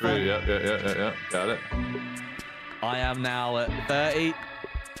front of the 43. buffer. Yeah. Got it. I am now at 30.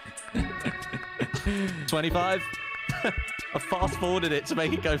 25. I fast forwarded it to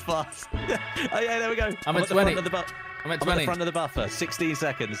make it go fast. Oh yeah, there we go. I'm at the 20. front of the I'm at I'm at 20. the front of the buffer. 16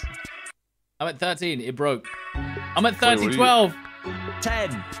 seconds. I'm at 13. It broke. I'm at Wait, 30. what are you- 12.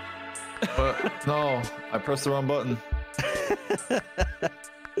 10. But no, I pressed the wrong button.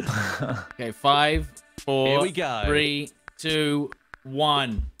 Okay, 5, 4, Here we go. 3, 2,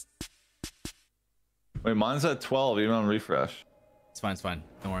 1. Wait, mine's at 12 even on refresh. It's fine. It's fine.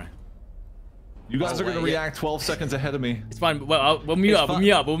 Don't worry. You guys are gonna react 12 seconds ahead of me. It's fine. Well, we'll mute up. We'll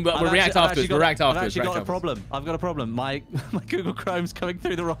mute up. We'll react afterwards. We'll react afterwards. I've actually got a problem. I've got a problem. My Google Chrome's coming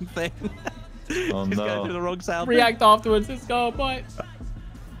through the wrong thing. Oh It's no. going through the wrong sound. React afterwards. Let's go. Bye.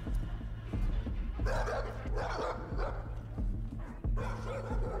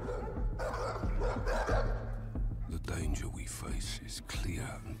 The danger we face is clear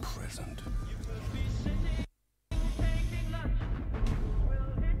and present.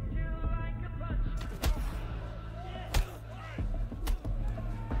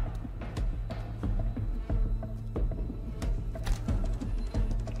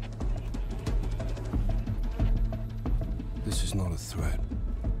 This is not a threat,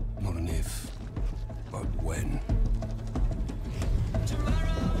 not an if, but when.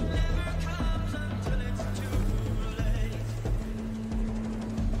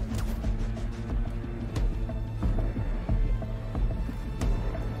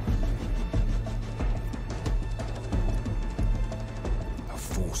 A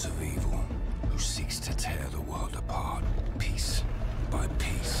force of evil who seeks to tear the world apart, piece by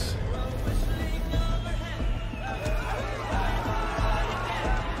piece.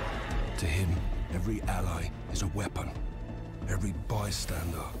 To him, every ally is a weapon, every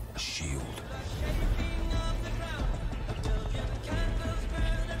bystander a shield.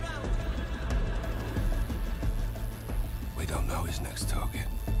 We don't know his next target,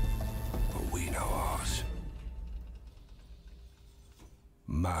 but we know ours.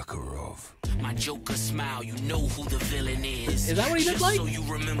 Makarov. My Joker smile, you know who the villain is. Is that what he looked like? So you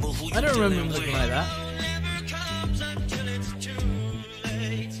remember who you I don't remember him dealing looking with. like that.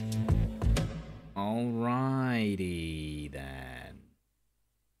 Alrighty then.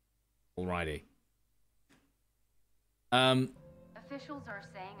 Alrighty. Officials are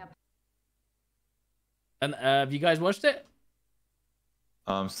saying And have you guys watched it?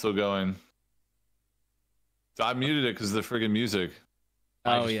 I'm still going. I muted it because of the friggin' music.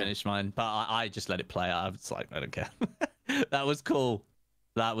 I Oh, just yeah. finished mine, but I just let it play. I was like, I don't care. That was cool.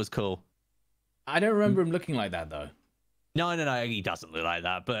 That was cool. I don't remember him looking like that though. No, he doesn't look like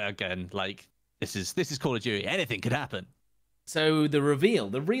that. But again, like this is Call of Duty. Anything could happen. So the real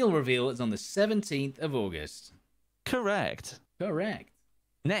reveal is on the 17th of August. Correct. Correct.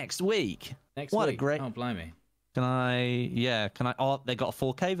 Next week. Next What week. a great. Oh, blimey. Can I? Yeah. Can I? Oh, they got a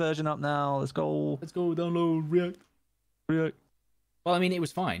 4K version up now. Let's go. Let's go download React. Well, I mean, it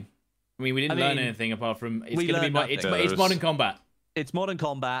was fine. I mean, we didn't learn anything apart from it's we going to be learned it's nothing. modern combat. It's modern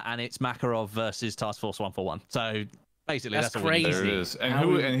combat and it's Makarov versus Task Force 141. So basically, That's all we need. crazy. There it is. And How who?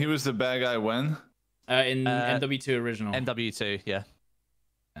 we- And he was the bad guy when? In MW2 original. MW2, yeah.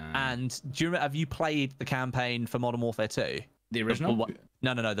 And do you remember? Have you played the campaign for Modern Warfare 2? The original?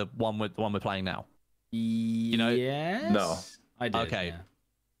 No, the one we're playing now. You know? Yes. No. I did. Okay. Yeah.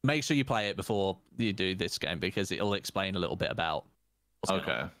 Make sure you play it before you do this game because it'll explain a little bit about. What's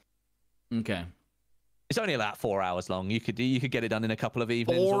going on. Okay. It's only about 4 hours long. You could get it done in a couple of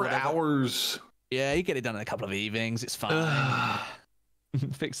evenings. or 4 whatever. hours. Yeah, you get it done in a couple of evenings. It's fine.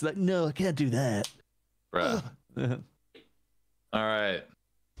 Fix that. No, I can't do that. Bruh. All right.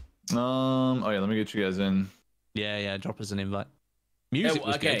 Oh yeah, let me get you guys in. Yeah. Drop us an invite. Music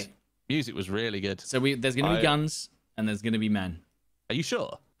was good. Music was really good. So there's going to be guns and there's going to be men. Are you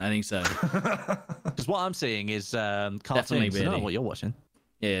sure? I think so. Because what I'm seeing is Definitely cartoons. I don't know Beardy. what you're watching.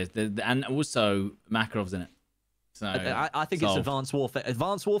 Yeah, and also Makarov's in it. So I think it's Advanced Warfare.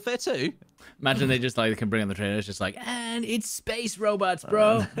 Advanced Warfare 2. Imagine they just like can bring on the trailer. It's just like, and it's space robots,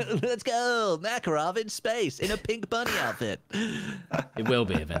 bro. Let's go, Makarov in space in a pink bunny outfit. It will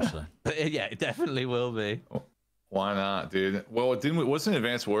be eventually. Yeah, it definitely will be. Why not, dude? Well, wasn't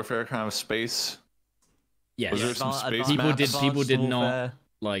Advanced Warfare kind of space? Yes. Was there some space People maps? did not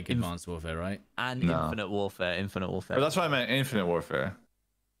like Advanced Warfare, right? And No. Infinite Warfare. Or that's what I meant. Infinite Warfare.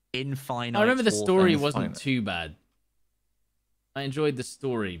 Infinite. I remember the story Warfare. wasn't too bad. I enjoyed the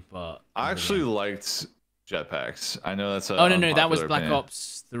story, but I actually liked jetpacks. I know that's a oh no, that was unpopular Black opinion.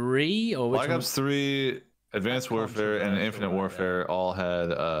 Ops 3 or which Black one? Ops 3, Advanced Warfare, and Infinite Warfare all had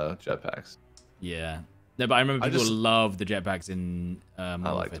jetpacks. Yeah. No, but I remember people just- loved the jetpacks in Modern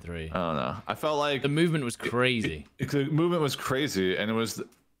I Warfare liked 3. I don't know. I felt like The movement was crazy. the movement was crazy, and it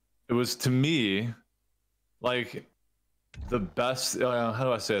was to me like the best. How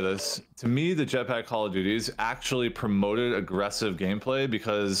do I say this? To me, the jetpack Call of Duties actually promoted aggressive gameplay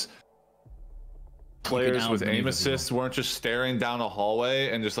because players with aim outmaneuver assist weren't just staring down a hallway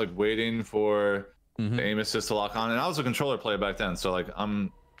and just like waiting for the aim assist to lock on. And I was a controller player back then, so like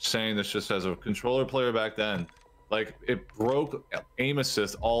I'm saying this just as a controller player back then. like it broke aim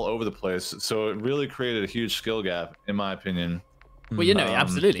assist all over the place. So it really created a huge skill gap, in my opinion. Well,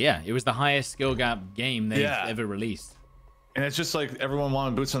 absolutely, yeah. It was the highest skill gap game they've ever released. And it's just like everyone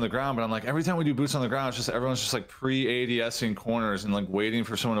wanted boots on the ground, but I'm like, every time we do boots on the ground, it's just everyone's just like pre-ADSing corners and like waiting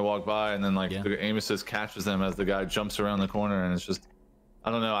for someone to walk by, and then like the aim assist catches them as the guy jumps around the corner, and it's just,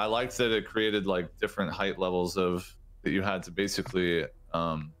 I don't know. I liked that it created like different height levels of that you had to basically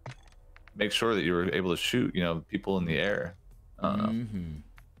make sure that you were able to shoot, people in the air.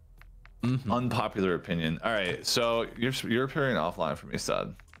 Unpopular opinion. All right, so you're appearing offline for me,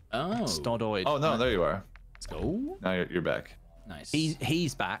 Stod. Oh, Stodoid. Oh no, there you are. Let's go. Now you're back. Nice.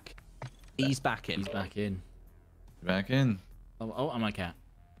 He's back. He's back in. He's back in. Back in. Oh, I'm a cat.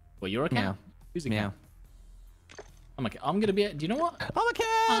 Well, you're a cat. Meow. Who's a Meow. cat? I'm gonna be. Do you know what? I'm a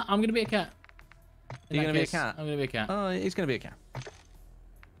cat. I'm gonna be a cat. You're gonna be a cat. I'm gonna be a cat. Oh, he's gonna be a cat.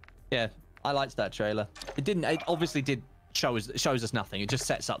 Yeah, I liked that trailer. It obviously did shows us nothing. It just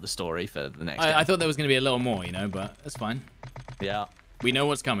sets up the story for the next. I thought there was gonna be a little more, but that's fine. Yeah. We know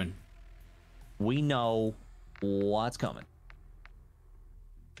what's coming. We know what's coming.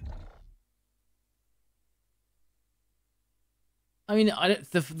 I mean,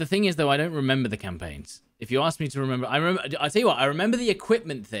 the thing is, though, I don't remember the campaigns. If you ask me to remember, I tell you what, I remember the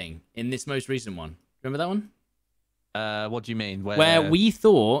equipment thing in this most recent one. Remember that one? What do you mean? Where we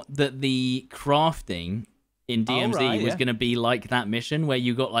thought that the crafting in DMZ was going to be like that mission where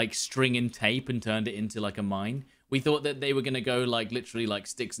you got like string and tape and turned it into like a mine. We thought that they were going to go like literally like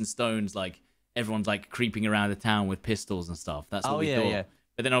sticks and stones, like everyone's like creeping around the town with pistols and stuff. That's what we thought. Yeah.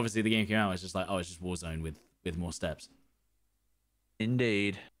 But then obviously the game came out, it's just like, it's just Warzone with more steps.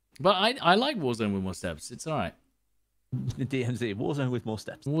 Indeed. But I like Warzone with more steps. It's all right. DMZ, Warzone with more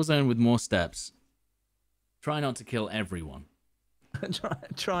steps. Warzone with more steps. Try not to kill everyone.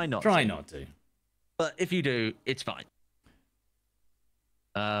 Try not to. But if you do, it's fine.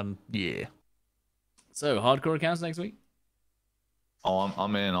 Yeah. So, hardcore accounts next week? Oh,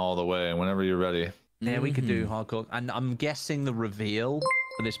 I'm in all the way. Whenever you're ready. Yeah, we could do hardcore. And I'm guessing the reveal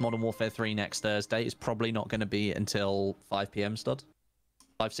for this Modern Warfare 3 next Thursday is probably not going to be until 5 p.m. Stud.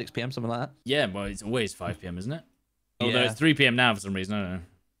 5, 6 p.m., something like that. Yeah, well, it's always 5 p.m., isn't it? Although it's 3 p.m. now for some reason. I don't know.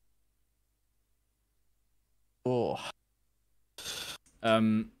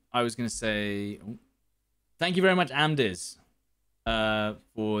 Oh. I was going to say... Thank you very much, Amdiz,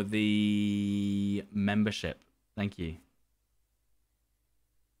 for the membership. Thank you.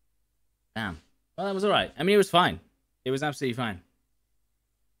 Damn. Well, that was all right. I mean, it was fine. It was absolutely fine.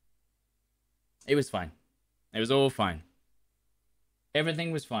 It was fine. It was all fine.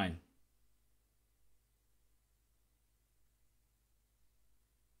 Everything was fine.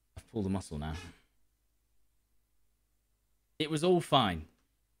 I've pulled a muscle now. It was all fine.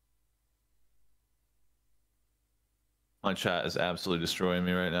 My chat is absolutely destroying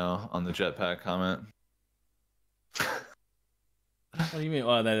me right now on the jetpack comment. What do you mean?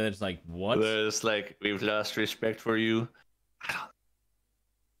 Oh, they're just like, what? They're just like, we've lost respect for you.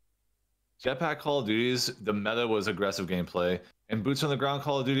 Jetpack Call of Duty's, the meta was aggressive gameplay. And Boots on the Ground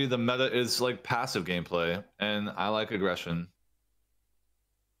Call of Duty, the meta is like passive gameplay. And I like aggression.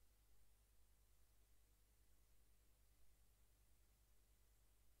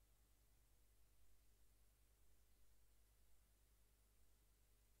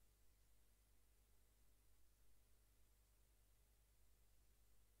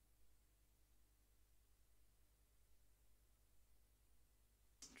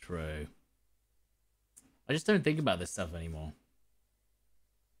 True. I just don't think about this stuff anymore.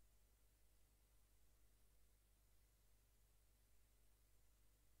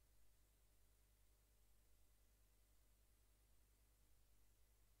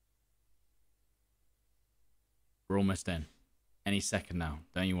 We're almost in. Any second now.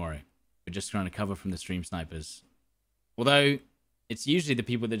 Don't you worry. We're just trying to cover from the stream snipers. Although, it's usually the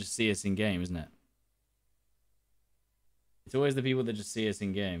people that just see us in game, isn't it? It's always the people that just see us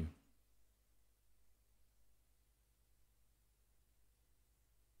in game.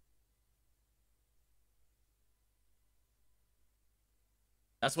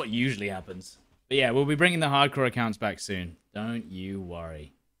 That's what usually happens. But yeah, we'll be bringing the hardcore accounts back soon. Don't you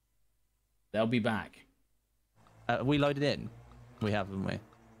worry. They'll be back. We loaded in. We have, haven't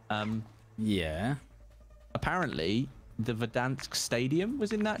we? Yeah. Apparently, the Verdansk Stadium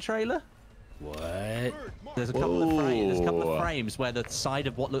was in that trailer. What? There's a couple of frames where the side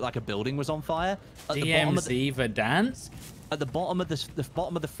of what looked like a building was on fire. At DMZ Verdansk? At the bottom of the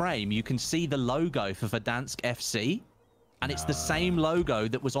bottom of the frame, you can see the logo for Verdansk FC, and it's the same logo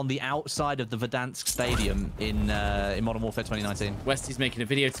that was on the outside of the Verdansk Stadium in Modern Warfare 2019. Westy's making a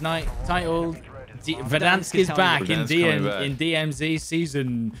video tonight titled Verdansk is back in Verdansk coming back. in DMZ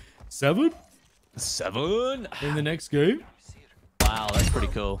season 7 in the next game. Wow, that's pretty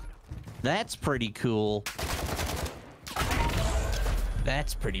cool. That's pretty cool.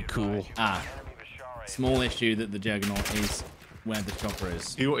 That's pretty cool. Ah, small issue that the Juggernaut is where the chopper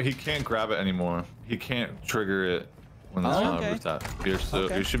is. He can't grab it anymore. He can't trigger it when the spawn rooftop.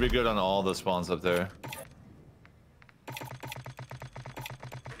 You should be good on all the spawns up there.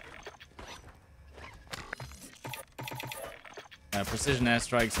 Precision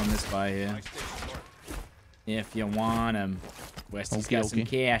airstrikes on this guy here. If you want him. Westy's got some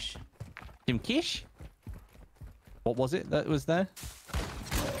cash. Some cash? What was it that was there?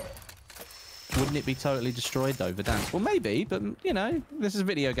 Wouldn't it be totally destroyed though, Verdansk? Well, maybe, but you know, this is a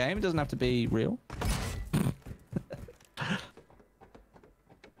video game. It doesn't have to be real.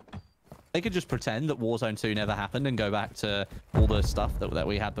 They could just pretend that Warzone 2 never happened and go back to all the stuff that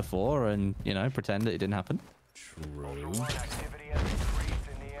we had before and, you know, pretend that it didn't happen. True.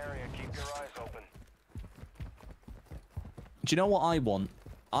 Do you know what I want?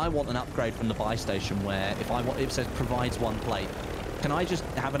 I want an upgrade from the buy station where if I want, it says provides 1 plate. Can I just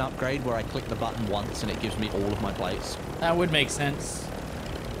have an upgrade where I click the button once and it gives me all of my plates? That would make sense.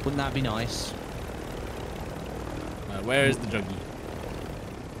 Wouldn't that be nice? Where is the Juggy?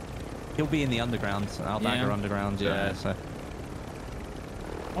 He'll be in the underground, our bagger underground, yeah. So.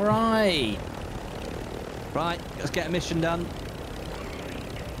 All right. Right, let's get a mission done.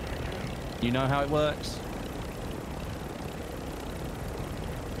 You know how it works.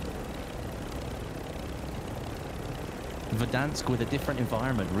 Verdansk with a different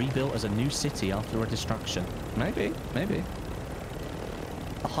environment, rebuilt as a new city after a destruction. Maybe, maybe.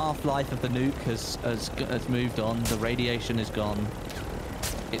 The half-life of the nuke has moved on. The radiation is gone.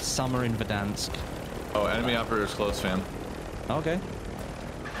 It's summer in Verdansk. Oh, enemy operators close, fam. Okay.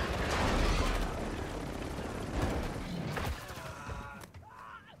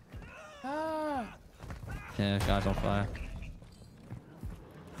 Yeah, this guy's on fire.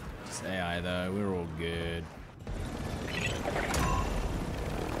 Just AI though, we're all good.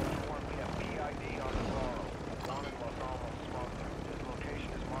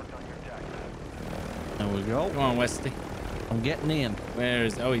 There we go. Come on, Westy. I'm getting in. Where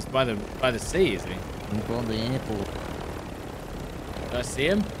is? Oh, he's by the sea, is he? I'm by the airport. Do I see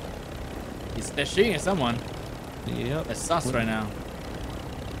him? They're shooting at someone. Yep. They're sus right now.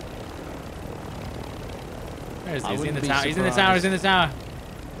 Where is he? He's in the tower. He's in the tower. He's in the tower.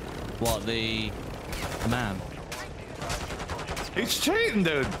 What, the man? He's cheating,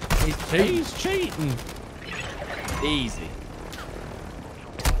 dude. He's cheating. He's cheating. Easy.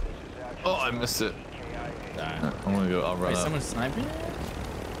 Oh, I missed it. Nah. I'm gonna go. I'll run Wait, up. someone's sniping?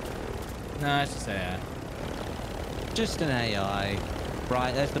 No, it's just AI. Just an AI.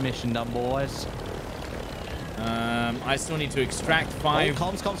 Right, there's the mission done, boys. I still need to extract 5. Oh,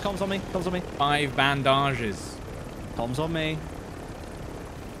 comms on me. Comms on me. 5 bandages. Comms on me.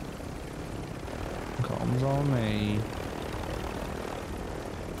 Comms on me.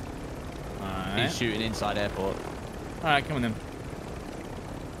 Alright. He's shooting inside airport. Alright, come on then.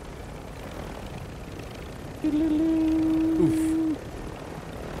 Oof.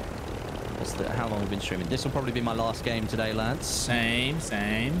 How long have we been streaming? This will probably be my last game today, lads. Same.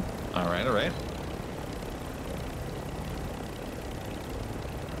 All right, all right.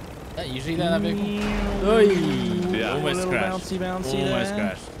 Usually that vehicle. Oy. Yeah. Almost crashed. Bouncy Almost there.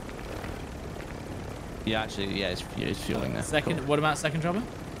 crashed. Yeah, actually, yeah, it's fueling there. Second. Cool. What about second dropper?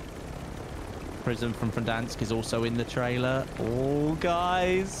 Prism from Verdansk is also in the trailer. Oh,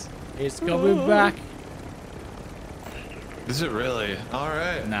 guys. It's coming back. Is it really? All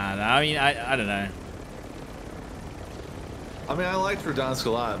right. Nah. I mean, I don't know. I mean, I liked Verdansk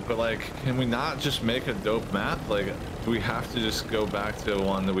a lot, but like, can we not just make a dope map? Like, do we have to just go back to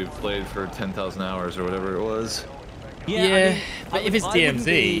one that we've played for 10,000 hours or whatever it was? Yeah. I mean, but if it's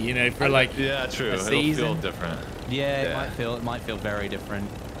DMZ, you know, for like yeah, true. a It'll season. feel different. Yeah, Yeah. it might feel very different.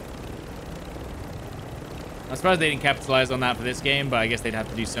 I'm surprised they didn't capitalize on that for this game, but I guess they'd have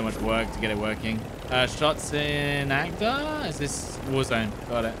to do so much work to get it working. Shots in Agda? Is this Warzone?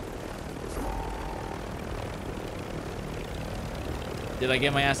 Got it. Did I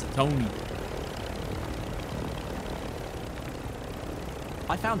get my ass at Tony?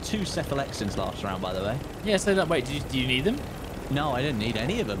 I found 2 Cephalexins last round, by the way. Yeah, so that, wait, do you need them? No, I didn't need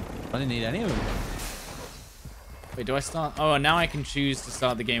any of them. Wait, do I start? Oh, now I can choose to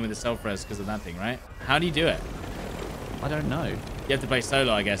start the game with a self-res because of that thing, right? How do you do it? I don't know. You have to play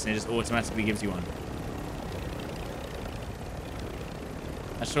solo, I guess, and it just automatically gives you one.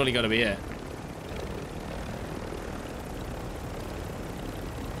 That's surely got to be it.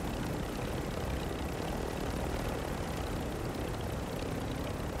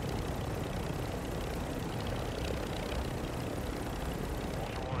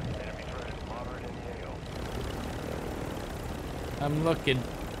 I'm looking.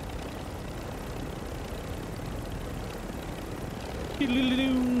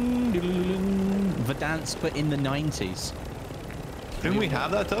 Verdansk, but in the 90s. Didn't we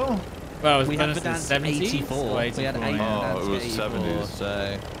have that though? Well, We had in the Verdansk 70s? 84. Or We had 84, eight yeah. Oh, it was 84, 70s.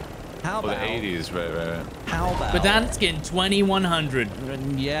 So how Oh, the about 80s, right. How about Verdansk in 2100.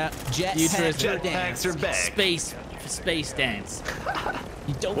 Yeah, Jetpacks are back. Space dance.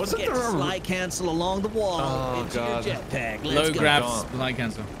 You don't Wasn't forget to there a- slide cancel along the wall Oh, into God. your jetpack. Let's Low go. grab, Don't. slide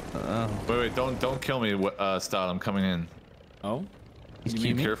cancel. Wait, don't kill me, Stout. I'm coming in. Oh? He's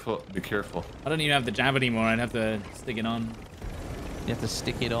Be careful. Be careful. I don't even have the jab anymore. I'd have to stick it on. You have to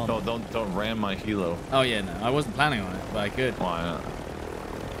stick it on. No, don't ram my helo. Oh yeah, no, I wasn't planning on it, but I could. Why not?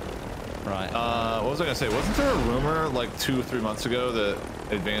 Right. What was I gonna say? Wasn't there a rumor like 2 or 3 months ago that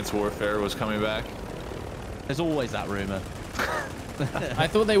Advanced Warfare was coming back? There's always that rumor. I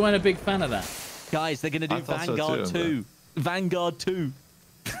thought they weren't a big fan of that. Guys, they're going to do I thought so Vanguard too, 2. Vanguard 2.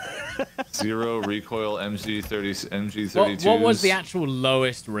 Zero recoil MG32s. What was the actual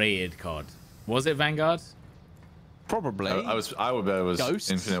lowest rated COD? Was it Vanguard? Probably. I would bet it was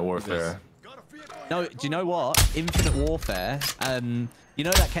Ghosts? Infinite Warfare. No, do you know what? Infinite Warfare, you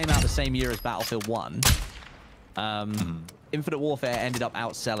know that came out the same year as Battlefield 1. Infinite Warfare ended up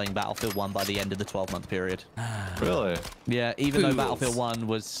outselling Battlefield 1 by the end of the 12-month period. Really? Yeah, even though Fools. Battlefield 1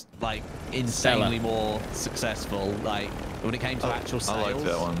 was like insanely more successful, like when it came to actual sales, I like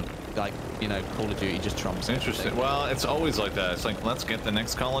that one. like, you know, Call of Duty just trumps Interesting. everything. Well, it's always like that. It's like, let's get the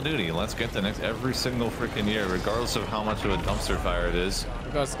next Call of Duty. Let's get the next every single freaking year, regardless of how much of a dumpster fire it is.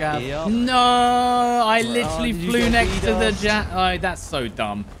 Got scav. Yep. No, I literally did you flew get next to the DDoSed? jet. Oh, that's so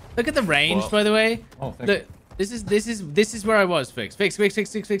dumb. Look at the range, Well- by the way. Oh, thank Look, this is where I was. Fix. Don't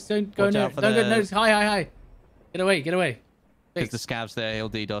go. Watch No, out for don't go. the- No, hi. Get away. Because Fix. the scav's there, he'll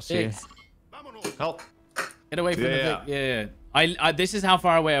DDoS you. Fix. Help. Get away from Yeah. the yeah. I this is how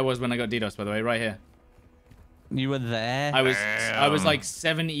far away I was when I got DDoS, by the way, right here. You were there? I was Damn. like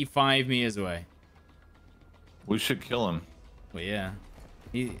 75 meters away. We should kill him. Well, yeah.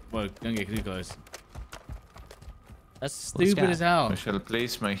 Well, don't get too close. That's Well, stupid scav. as hell. I shall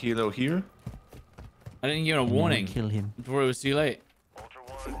place my helo here. I didn't give a warning Kill him. before it was too late. Ultra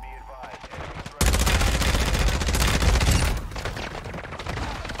One, be advised.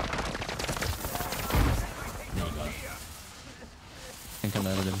 I think I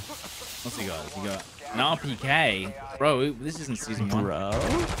murdered him. What's he got? He got an RPK? Bro, this isn't season 1. Bro?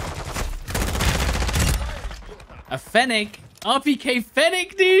 A Fennec? RPK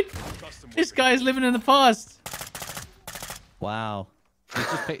Fennec, dude! This guy's living in the past. Wow.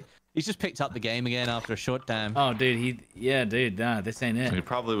 He's just picked up the game again after a short time. Oh, dude, nah, this ain't He it.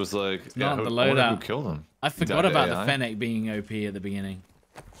 probably was like, not who, the I wonder loadout. who killed him. I forgot That about the AI? Fennec being OP at the beginning.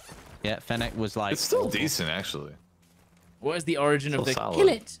 Yeah, Fennec was like... It's still awful. decent, actually. What is the origin of Still the solid. Kill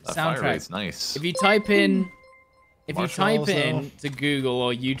It That fire rate's soundtrack? nice. If you type in... If you type Marshmallows, in to Google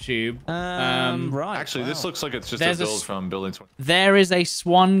or YouTube, right. Actually, this wow. looks like it's just There's a a build s- from Building 20. there is a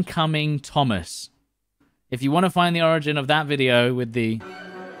swan coming Thomas. If you want to find the origin of that video with the...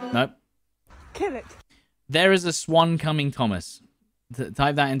 Nope. Kill it. There is a swan coming Thomas.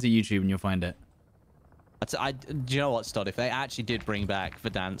 Type that into YouTube and you'll find it. Do you know what, Stod? If they actually did bring back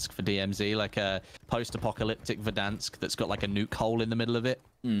Verdansk for DMZ, like a post-apocalyptic Verdansk that's got like a nuke hole in the middle of it,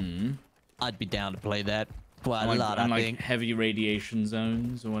 I'd be down to play that quite a lot, I like think. heavy radiation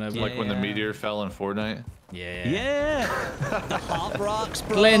zones or whatever. Like when the Yeah. meteor fell in Fortnite. Yeah. Yeah! The hot rocks,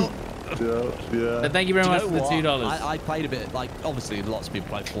 bro! Clint, Yeah. but thank you very Do you much know for the what? $2. I played a bit, like, obviously lots of people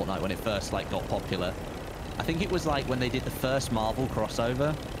played Fortnite when it first, like, got popular. I think it was, like, when they did the first Marvel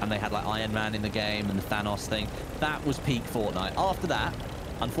crossover, and they had, like, Iron Man in the game and the Thanos thing. That was peak Fortnite. After that,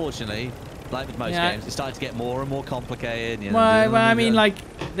 unfortunately, like with most Yeah. games, it started to get more and more complicated. You know, Well, I mean, like,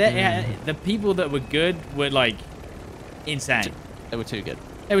 the people that were good were, like, insane. They were too good.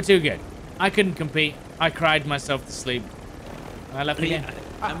 They were too good. I couldn't compete. I cried myself to sleep. I left again.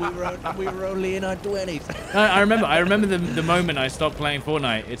 And we were only in our 20s. I remember the moment I stopped playing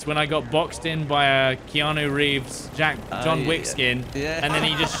Fortnite. It's when I got boxed in by a Keanu Reeves John Wick skin, Yeah. and then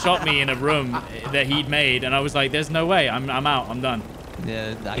he just shot me in a room that he'd made, and I was like, "There's no way. I'm out. I'm done."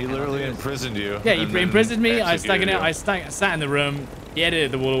 Yeah, He literally imprisoned you. Yeah, and he then imprisoned me. I executed you. sat in the room. He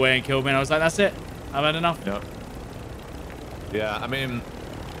edited the wall away and killed me. And I was like, "That's it. I've had enough." Yep. Yeah, I mean,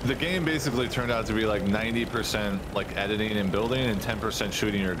 the game basically turned out to be like 90% like editing and building and 10%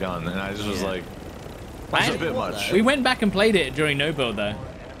 shooting your gun, and I just was like, that's a bit much. We went back and played it during no build though.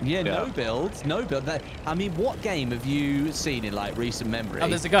 Yeah, Yeah. no build. I mean, what game have you seen in like recent memory? Oh,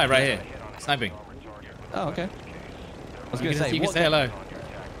 there's a guy right here, sniping. Oh, okay. I was You gonna say, can what say hello.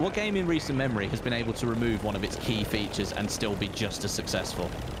 What game in recent memory has been able to remove one of its key features and still be just as successful?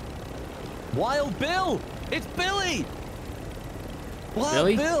 Wild Bill! It's Billy! Wild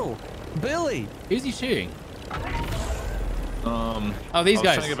Billy? Bill! Billy! Who's he shooting? Oh, these I was guys.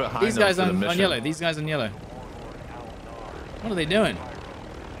 trying to get behind These them guys for the on mission. yellow. These guys on yellow. What are they doing?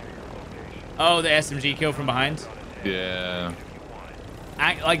 Oh, the SMG kill from behind. Yeah.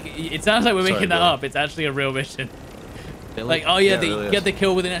 Like it sounds like we're Sorry, making that Bill. up. It's actually a real mission. Billy? Like, oh yeah, Yeah, it they really get is. the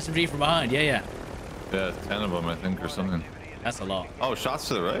kill with an SMG from behind. Yeah. Yeah, 10 of them, I think, or something. That's a lot. Oh, shots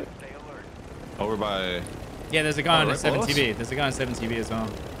to the right? Over by... Yeah, there's a guy Oh, on right 7 below us? TV. There's a guy on 7 TV as well.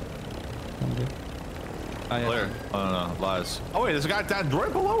 Oh, yeah. Blair. Oh, no, lies. Oh, wait, there's a guy down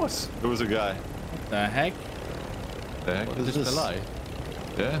right below us. There was a guy. The heck? The heck is Just this? below?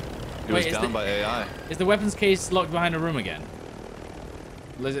 Yeah. He Wait, was is down the- by AI. Is the weapons case locked behind a room again?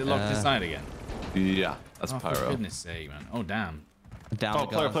 Or is it locked inside again? Yeah, that's Oh, for Pyro. goodness sake, man. Oh, damn. Down Oh,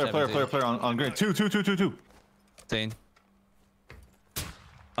 the guy player on green. Two. 16.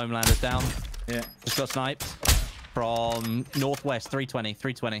 Homelander's down. Yeah. Just got sniped from northwest,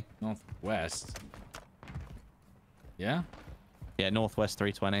 320. Northwest. Yeah? Yeah, northwest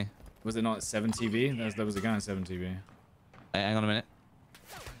 320. Was it not 7 TV? There was a guy on 7 TV. Hey, hang on a minute.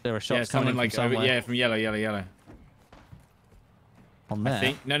 There are Yeah, shots someone coming like from somewhere. yeah, from yellow. On there. I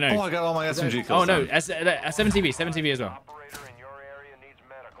think. No. Oh, I got all my SMG kills. Oh no, down. 7 TV as well. Operator in your area needs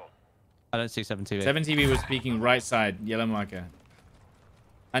medical. I don't see 7 TV. 7 TV was speaking right side, yellow marker.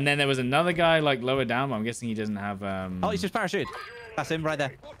 And then there was another guy like lower down, but I'm guessing he doesn't have Oh, he's just parachuted. That's him right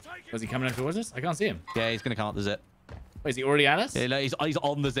there. Was he coming up towards us? I can't see him. Yeah, he's gonna come up the zip. Wait, is he already at us? Yeah, no, he's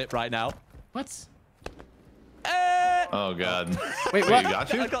on the zip right now. What? Oh, God. Wait, Wait, what? you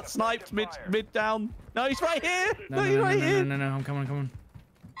got you? I got sniped mid down. No, he's right here. No, he's right here. no, I'm coming.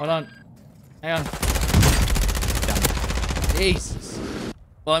 Hold on. Hang on. Jesus.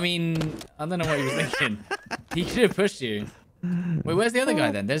 Well, I mean, I don't know what he was thinking. He could have pushed you. Wait, where's the other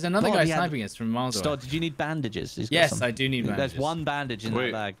guy then? There's another God, guy he had- sniping us from miles away. Stod, did you need bandages? He's got Yes, some. I do need bandages. There's one bandage in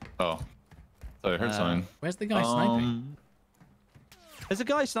Wait. that bag. Oh. Thought I heard something. Where's the guy sniping? There's a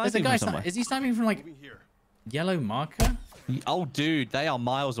guy sniping There's a guy from somewhere. Is he sniping from like yellow marker? Oh, dude, they are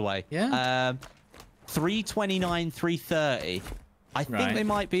miles away. Yeah. 329, 330. I think Right. they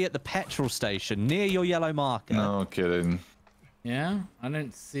might be at the petrol station near your yellow marker. No kidding. Yeah, I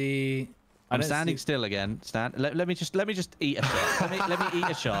don't see. I'm standing still again. Let me just eat a shot. let me eat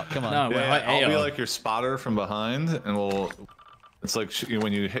a shot. Come on. No, wait, Yeah, wait, I'll be AO. like your spotter from behind, and we'll... It's like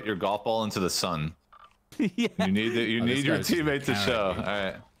when you hit your golf ball into the sun. Yeah. You need Oh, this need your guy's just teammate to carrying show. me. All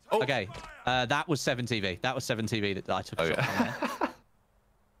right. Oh. Okay. That was 7 TV. That was 7 TV that I took a Okay. shot from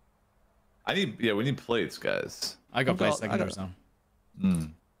there. We need plates, guys. I got I've placed got- second I or got- something. Hmm.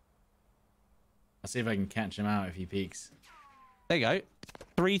 I'll see if I can catch him out if he peeks. There you go.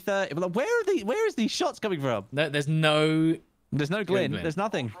 330. But where is these shots coming from? No, there's no. There's no glint. glint. There's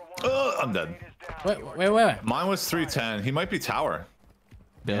nothing. Oh, I'm dead. Where? Mine was 310. He might be tower.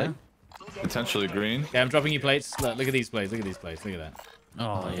 Billy? Yeah. Potentially green. Okay, I'm dropping you plates. Look at these plates. Look at these plates. Look at that.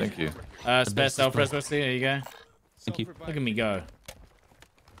 Oh, yeah. Thank you. Spare best self display. press, Wesley. There you go. Thank you. Look at me go.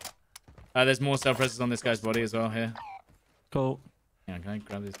 There's more self presses on this guy's body as well here. Cool. Yeah, can I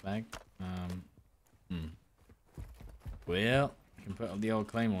grab this bag? Well, I can put up the old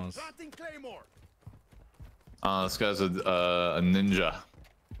claymores. This guy's a ninja.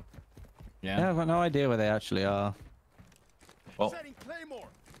 Yeah, I've got no idea where they actually are. Well, How do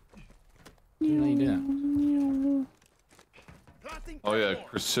you do that? oh yeah,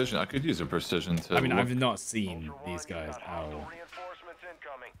 precision. I could use a precision to. I mean, look. I've not seen these guys at all. Reinforcements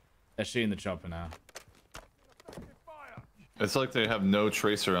incoming. They're shooting the chopper now. It's like they have no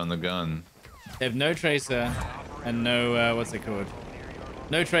tracer on the gun. They have no tracer and no what's it called?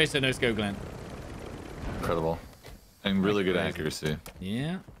 No tracer, no scope glint. Incredible, and really good Crazy. accuracy.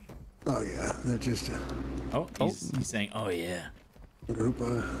 Yeah. Oh yeah, they're just a Oh, he's saying, oh yeah. group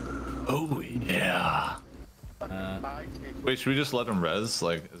of... Oh yeah. Wait, should we just let him res?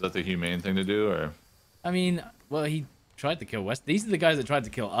 Like, is that the humane thing to do, or? I mean, well, he tried to kill West. These are the guys that tried to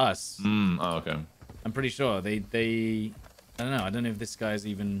kill us. Oh, okay. I'm pretty sure they. I don't know. I don't know if this guy's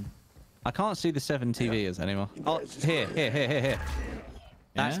even. I can't see the 7 TVs anymore. Oh, here.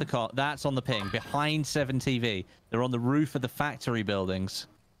 That's Yeah? the car. That's on the ping. Behind 7 TV. They're on the roof of the factory buildings.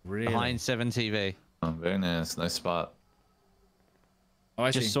 Really? Behind 7 TV. Oh, very nice. Nice spot. Oh,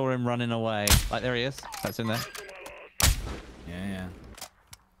 I see. Just saw him running away. Like, there he is. That's in there. Yeah.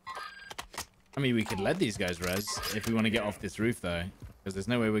 I mean, we could let these guys res if we want to get off this roof, though. Because there's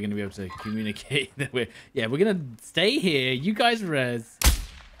no way we're going to be able to communicate that we're... Yeah, we're going to stay here. You guys res.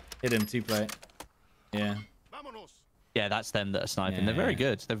 Hit him, 2 plate. Yeah. Yeah, that's them that are sniping. Yeah. They're very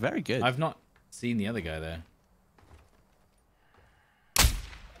good. They're very good. I've not seen the other guy there.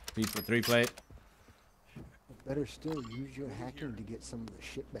 Three plate. Better still, use your hacking to get some of the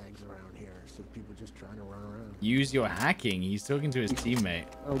shit bags around here instead of people just trying to run around. Use your hacking. He's talking to his teammate.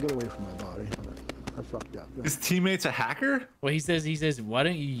 Oh, get away from my body. I fucked up. His teammate's a hacker? Well, he says, why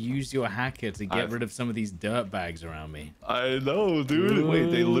don't you use your hacker to get rid of some of these dirt bags around me? I know, dude. Ooh. Wait,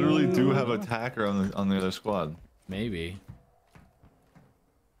 they literally do have a hacker on the other squad. Maybe.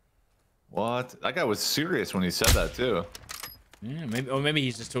 What? That guy was serious when he said that too. Yeah, maybe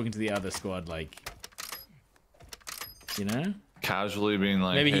he's just talking to the other squad, like, you know, casually being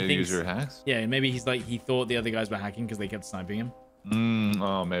like, maybe hey, he thinks, use your hacks. Yeah, maybe he's like, he thought the other guys were hacking because they kept sniping him.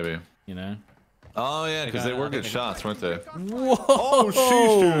 Oh, maybe. You know. Oh yeah, because they were good shots, weren't they? Whoa! Oh,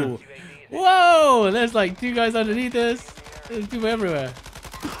 sheesh, dude. Whoa! There's like 2 guys underneath us. There's people everywhere.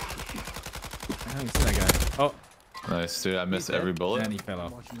 I haven't seen that guy. Oh. Nice, dude. I missed every bullet. And he fell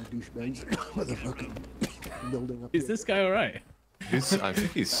off. Building up Is this guy alright? I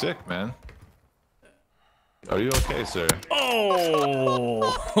think he's sick, man. Are you okay, sir?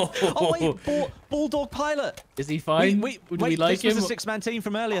 Oh! Oh wait, Bulldog Pilot. Is he fine? Wait, we like this him? was a 6-man team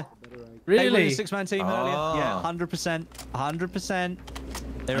from earlier. Really? They were in a 6-man team earlier. Yeah, 100%. 100%.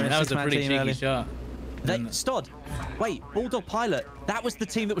 They were in a 6-man team earlier. That was a pretty cheeky shot. Stod. Wait, Bulldog Pilot. That was the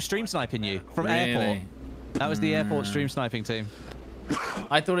team that was stream sniping you from airport. That was the airport stream sniping team.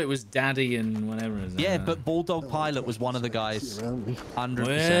 I thought it was Daddy and whatever. Yeah, but Bulldog Pilot was one of the guys.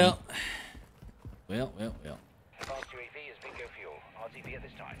 100%. Well.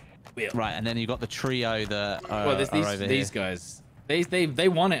 Right, and then you got the trio that are these guys. They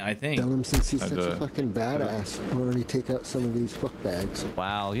want it, I think. Tell him since he's such a fucking badass, why don't he take out some of these fuck bags?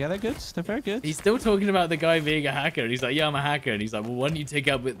 Wow, yeah, they're good. They're very good. He's still talking about the guy being a hacker. He's like, yeah, I'm a hacker. And he's like, well, why don't you take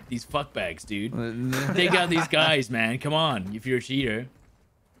out with these fuck bags, dude? Take out these guys, man. Come on, if you're a cheater.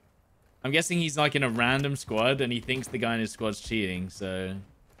 I'm guessing he's like in a random squad and he thinks the guy in his squad's cheating, so...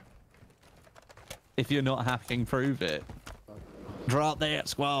 If you're not hacking, prove it. Drop that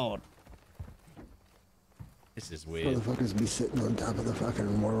squad. This is weird. Motherfuckers be sitting on top of the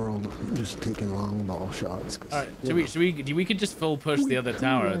fucking world, just taking long ball shots. All right, we could just full push the other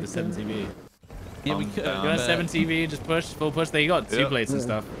tower, the 7TV. Yeah, we could. You want 7TV, just push, full push. There you got 2 plates and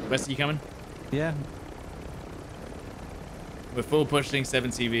stuff. West, you coming? Yeah. We're full pushing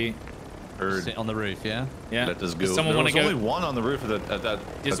 7TV. Sit on the roof, yeah? Yeah. Let us go. Does someone want to go? There's only one on the roof at that.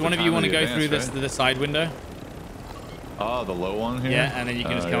 Does one of you want to go through the side window? Oh, the low one here? Yeah, and then you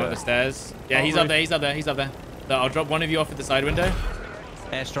can just come up the stairs. Yeah, he's up there, he's up there, he's up there. So I'll drop one of you off at the side window.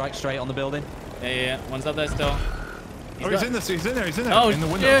 Airstrike straight on the building. Yeah. One's up there still. He's in there, he's in there. Oh, in the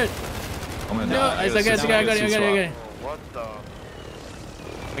window. Shit. I'm gonna die. It's okay, I got it. What the?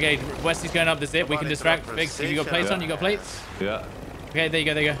 Okay, Westy's going up the zip. We can distract. Fix. You got plates on? You got plates? Yeah. Okay, there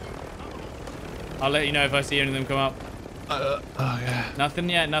you go. I'll let you know if I see any of them come up. Oh, yeah. Nothing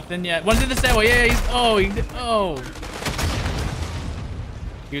yet. One's in the stairway. Yeah,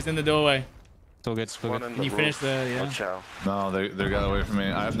 he was in the doorway. It's all good. Can you finish the, yeah? Watch out. No, they got away from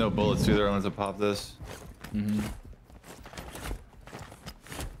me. I have no bullets either. I wanted to pop this.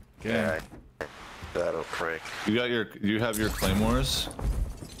 Okay. That'll prick. You have your claymores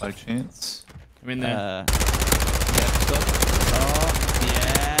by chance? I'm in there.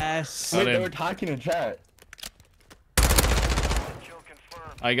 Yes. Wait, they were talking in chat.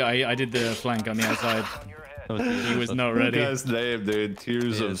 I did the flank on the outside. He was not ready. That guy's name, dude.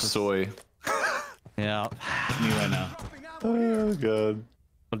 Tears of soy. Yeah. Me right now. Oh god.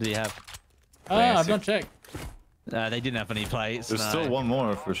 What did he have? I've not checked. They didn't have any plates. There's still one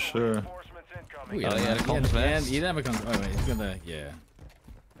more for sure. Oh, yeah, he had a comms vest. He didn't have a comms. Oh wait, he's got the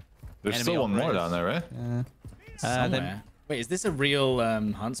There's still one more down there, right? Somewhere. Wait, is this a real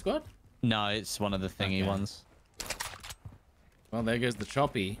hunt squad? No, it's one of the thingy ones. Well, there goes the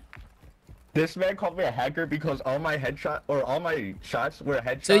choppy. This man called me a hacker because all my shots were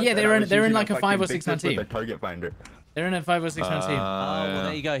headshots. So yeah, they're in like a 5 or 6 man team. A target finder. They're in a 5 or 6 man team. Well,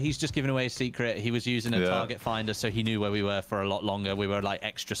 there you go. He's just giving away a secret. He was using a target finder, so he knew where we were for a lot longer. We were like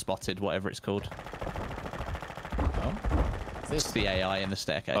extra spotted, whatever it's called. Oh, it's the AI in the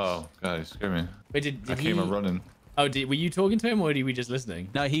staircase. Oh god, you scared me. Wait, did I came running. Oh, were you talking to him or were we just listening?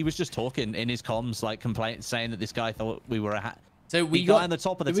 No, he was just talking in his comms, like saying that this guy thought we were a hack. So we got on the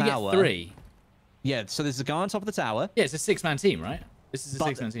top of the tower. We get 3. Yeah, so there's a guy on top of the tower. Yeah, it's a 6 man team, right? This is a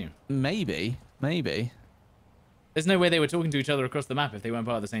 6 man team. Maybe. There's no way they were talking to each other across the map if they weren't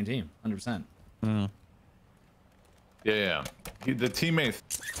part of the same team. 100%. Yeah. The teammate.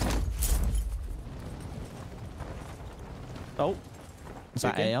 Oh. Is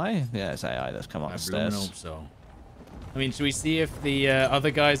that AI? Yeah, it's AI that's come up the stairs. So. I mean, should we see if the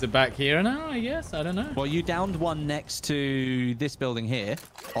other guys are back here now? I guess. I don't know. Well, you downed one next to this building here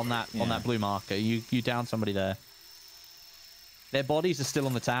on that blue marker. You downed somebody there. Their bodies are still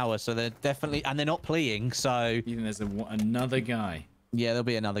on the tower, so they're definitely, and they're not fleeing. So You think there's another guy? yeah, there'll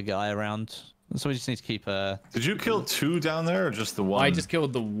be another guy around. So we just need to keep Did you kill 2 down there, or just the one? I just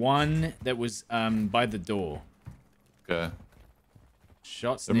killed the one that was by the door. Okay.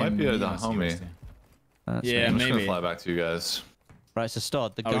 Shots. There might be near a me, I see what homie. he's doing. Yeah, I'm just maybe. gonna fly back to you guys. Right, so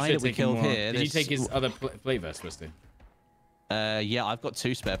Stod, the Oh, we guy should that we take killed more. here. Did you take his other plate vest, Twisty? Yeah, I've got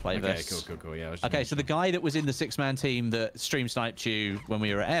 2 spare plate Okay, vests. cool. Yeah. I was just Okay, so the guy that was in the 6-man team that stream sniped you when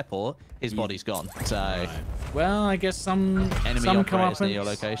we were at airport, his body's gone. So Right. Well, I guess some enemy come operators up. near your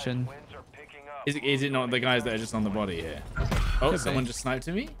location. Is it not the guys that are just on the body here? Oh, Could someone be. just sniped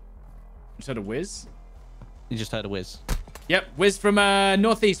at me. Just heard a whiz. You just heard a whiz. Yep, whiz from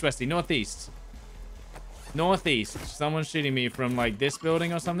northeast, Westy, northeast. Northeast. Someone's shooting me from like this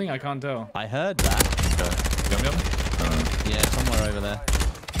building or something. I can't tell. I heard that. Okay. Yum yum. Yeah, somewhere over there.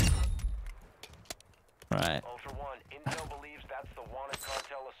 Right. Ultra One, Intel believes that's the wanted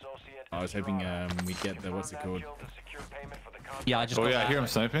cartel associate. I was hoping we'd get the what's it called? Yeah, I just. Oh got yeah, I that. hear him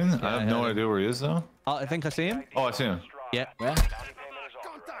sniping. Yeah, I have no heard it. idea where he is though. Oh, I think I see him. Oh, I see him. Yeah. Where?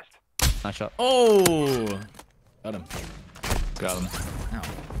 Nice shot. Oh! Got him. Got him. Ow.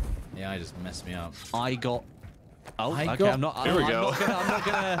 Yeah, I just messed me up. I got. Oh, I okay. got- I'm not. Here we I'm go. not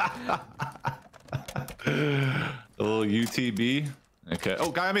gonna. A little UTB. Okay. Oh,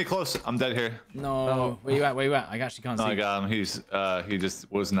 guy on me close. I'm dead here. No. Where you at? Where you at? I actually can't No, see. I got him. He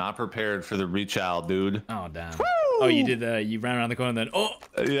just was not prepared for the reach out, dude. Oh damn. Oh, you did the. You ran around the corner and then. Oh.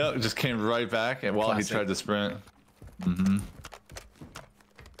 Yeah, just came right back, and while Classic. he tried to sprint. Mm-hmm.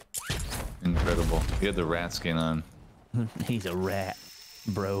 Incredible. He had the rat skin on. He's a rat,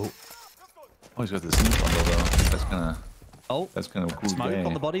 bro. Oh, he's got the sneak bundle though. That's kind of. Oh. That's kind of cool. Smoke game.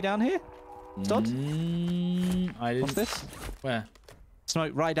 on the body down here. Stod. I didn't. What's this? Where?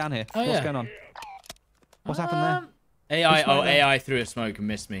 Smoke right down here. Oh, What's yeah. going on? What's happened there? AI. Which way Oh, then? AI threw a smoke and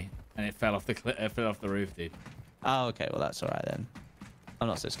missed me, and it fell off the fell off the roof, dude. Oh, okay. Well, that's all right then. I'm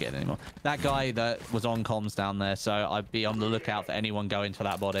not so scared anymore. That guy that was on comms down there, so I'd be on the lookout for anyone going for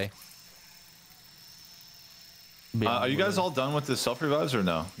that body. Are you guys all done with the self revives or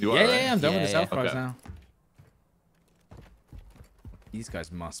no? You are. Yeah, right? yeah, I'm done with the Yeah, self yeah. prize Okay. now. These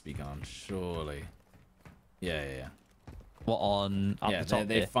guys must be gone, surely. Yeah. What on up Yeah, the top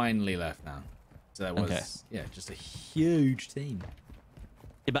they here? finally left now. So that was Okay. yeah, just a huge team.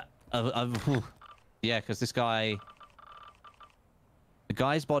 Yeah, but yeah, because this guy, the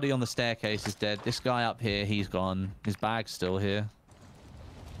guy's body on the staircase is dead. This guy up here, he's gone. His bag's still here.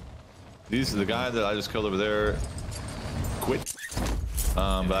 These are the guy that I just killed over there. Quit.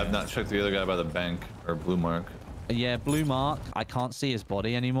 But I've not checked the other guy by the bank or blue mark. Yeah, blue mark. I can't see his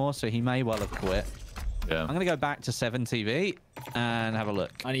body anymore, so he may well have quit. Yeah. I'm gonna go back to 7TV and have a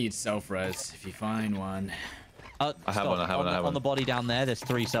look. I need self-res if you find one. I have Stop. one, I have one, I have On one. the body down there, there's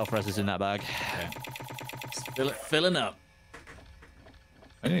 3 self-reses in that bag. Okay. Filling up.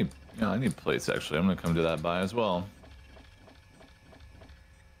 I need plates actually. I'm gonna come to that buy as well.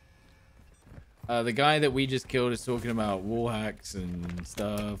 The guy that we just killed is talking about wall hacks and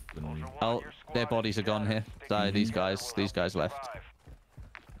stuff. And... Oh, their bodies are gone here. So these guys left.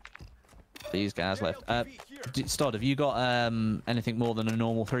 These guys left. Stod, have you got anything more than a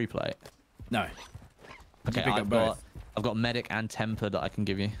normal 3-plate? No. Okay, pick up both? I've got medic and temper that I can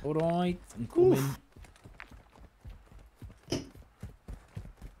give you. All right, I'm coming.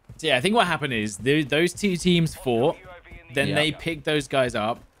 So yeah, I think what happened is those 2 teams fought, then Yeah. they picked those guys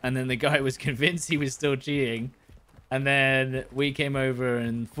up, and then the guy was convinced he was still cheating, and then we came over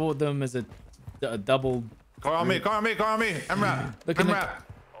and fought them as a double. Car on me, car on me, car on me. MRAP. Look at MRAP.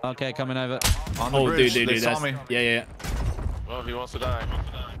 Okay, coming over. On the Oh, bridge. dude, They saw that's me. yeah. Well, if he wants to die.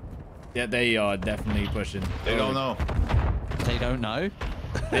 Yeah, they are definitely pushing. They don't know. They don't know.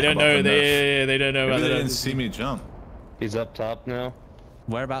 They don't About know. the They don't know. Maybe about they the- didn't see me jump. He's up top now.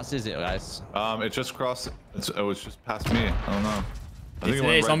 Whereabouts is it, guys? It just crossed. It was just past me. I don't know. I think it It's-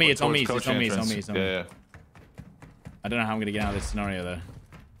 went it's on me, right it's on me, towards it's on me, coach it's on me, entrance. it's on me. Yeah. I don't know how I'm gonna get out of this scenario though.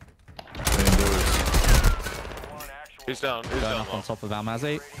 He's down. He's Going down. up on top of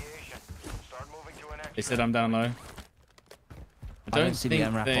Almazi. They said I'm down low. I don't see the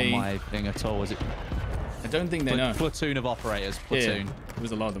think MRAP they- on my thing at all. Is it? I don't think they know. Platoon of operators. Yeah, Platoon. there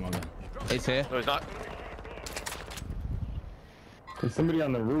was a lot of them on there. It's here. No, he's not. There's somebody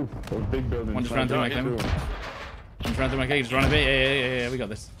on the roof of big building. One just ran through my camera. I'm trying to my cage. Just run a bit. Yeah. We got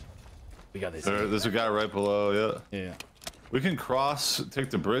this. We got this. There's a guy right below. Yeah. Yeah. We can cross. Take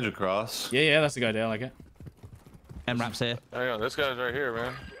the bridge across. Yeah. That's a good idea. I like it. MRAP's here. Hang on, this guy's right here,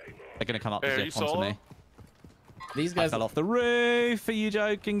 man. They're gonna come up Hey, the are you zip onto solo? me. These I guys fell off the roof. Are you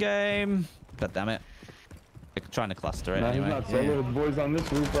joking, game? God damn it. They're trying to cluster it Nah, anyway. he's not solo. The boys on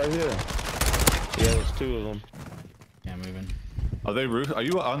this roof right here. Yeah, there's 2 of them. Yeah, moving. Are they roof? Are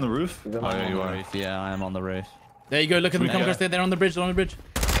you on the roof? Oh, yeah, you are. Yeah, I am on the roof. There you go. Look at them come across there. They're on the bridge. They're on the bridge.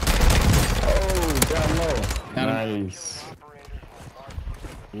 Oh, down low. Down. Nice.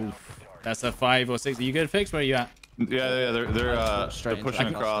 Oof. That's a 5 or 6. Are you good, Fix? Where are you at? Yeah, they're pushing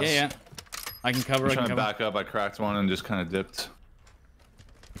across. Yeah. I can cover. I'm I trying can to cover. back up. I cracked one and just kind of dipped.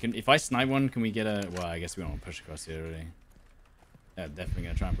 If I snipe one, can we get a? Well, I guess we don't want to push across here, really. Yeah, definitely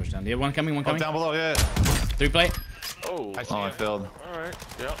gonna try and push down. Yeah, one coming. One coming. Down below, yeah. 3 plate. Oh, I failed. All right.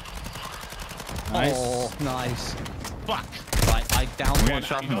 Yep. Nice. Oh, nice. Fuck. Right, I downed We're one. gonna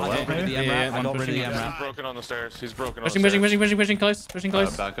chop him I got rid of the Yeah, MRAP. yeah, I got one rid of the pushing. MRAP. He's broken on the stairs. He's broken Pushing, on the stairs. pushing, close. Pushing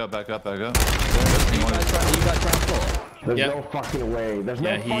close. Back up. Are you guys ground floor? There's Yep. no fucking way. There's no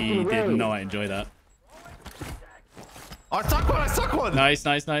Yeah, fucking he way. did not enjoy that. Oh, I stuck one. Nice.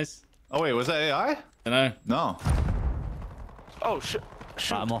 Oh wait, was that AI? Dunno. No. Oh shit.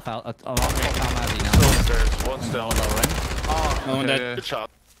 Right, I'm off out. I'm off out Maddie now. Still on the stairs. One still. Oh, No one okay, dead. Good shot.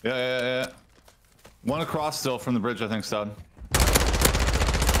 Yeah. One across still from the bridge, I think, Stud.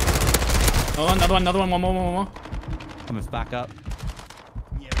 Oh, another one. One more. Coming back up.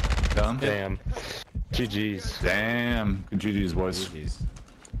 Done. Damn. GG's. Damn. Good GG's, boys.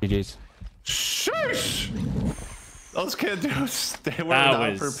 GG's. Shush! Those dudes, they were That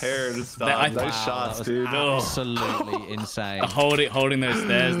not was- prepared. that- Nice Wow, shots, that was dude. absolutely insane. Holding those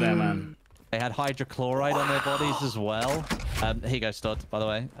stairs there, man. They had hydrochloride on their bodies as well. Here you go, Stud, by the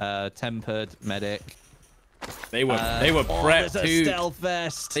way. Tempered medic. They were Oh, prepped there's a too. stealth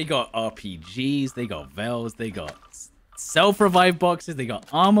vest. They got RPGs. They got Vels. They got self-revive boxes. They got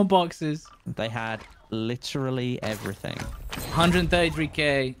armor boxes. They had literally everything.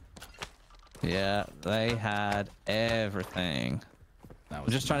 133k. Yeah, they had everything. That I'm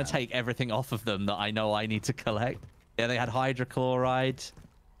just trying to take everything off of them that I know I need to collect. Yeah, they had hydrochloride.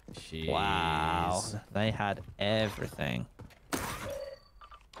 Jeez. Wow, they had everything.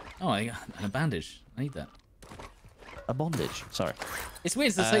 Oh, I got a bandage. I need that. A bondage. Sorry. It's weird.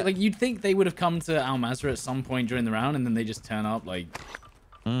 It's like you'd think they would have come to Al Mazrah at some point during the round, and then they just turn up like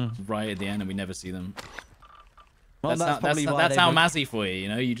right at the end, and we never see them. Well, that's probably why that's they Al would- Mazrah for you. You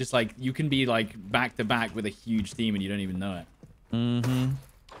know, you just like you can be like back to back with a huge team, and you don't even know it. Mm-hmm.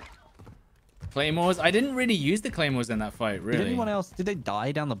 Claymores. I didn't really use the claymores in that fight. Really. Did anyone else? Did they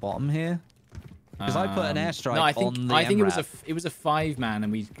die down the bottom here? Because I put an airstrike no, on the I think MRAP. it was a 5-man,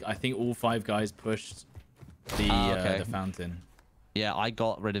 and I think all 5 guys pushed the fountain. Yeah, I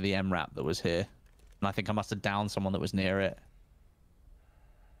got rid of the MRAP that was here, and I think I must have downed someone that was near it.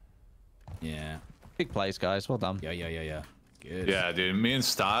 Yeah. Big plays, guys. Well done. Yeah. Good. Yeah, dude. Me and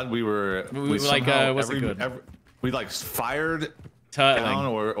Stod, we were were like, somehow what's it called? we like fired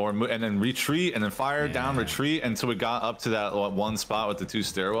Turtling. down and then retreat and then fire down, retreat until we got up to that one spot with the 2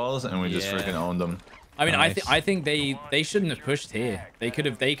 stairwells and we just freaking owned them. I mean, Nice. I think they shouldn't have pushed here. They could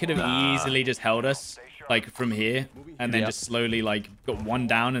have easily just held us like from here and then just slowly like got one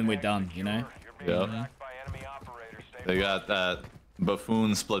down and we're done. You know? Yeah. They got that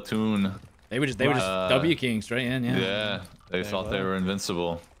buffoon splatoon. They were just W king straight in. Yeah. Yeah. They thought they were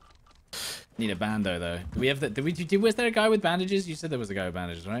invincible. Need a bando though. Do we have the? Was there a guy with bandages? You said there was a guy with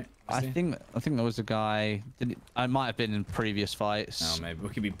bandages, right? I think there was a guy. I might have been in previous fights. Oh, maybe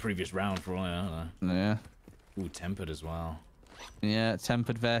it could be previous round for all I don't know. Yeah. Ooh, tempered as well. Yeah,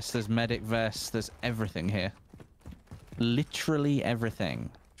 tempered vest. There's medic vest. There's everything here. Literally everything.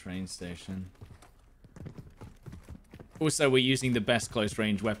 Train station. Also, we're using the best close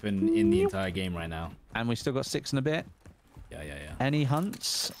range weapon in the entire game right now. And we still got 6 and a bit. Yeah. Any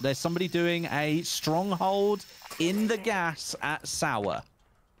hunts? There's somebody doing a stronghold in the gas at Sour.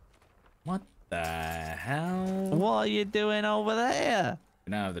 What the hell? What are you doing over there?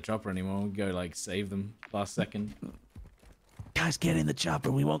 We don't have the chopper anymore. We go like save them last second. Guys, get in the chopper.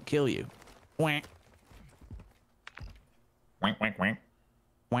 We won't kill you. Whack. Wink.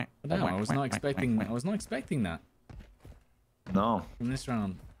 No, I was not expecting that No. from this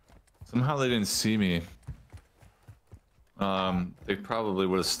round. Somehow they didn't see me. They probably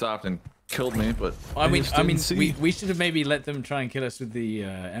would have stopped and killed me, but I mean, see. we should have maybe let them try and kill us with the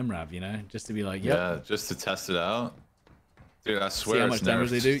MRAP, you know, just to be like, yep. Yeah, just to test it out. Dude, I swear See how it's much damage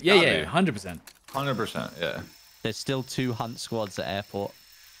they nerfed. do. It's Yeah, gotta be. 100%. 100%, yeah. There's still 2 hunt squads at airport.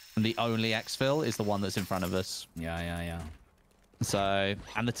 And the only exfil is the one that's in front of us. Yeah. So,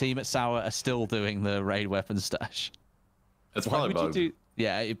 and the team at Sour are still doing the raid weapon stash. It's Why probably would bugged. you do?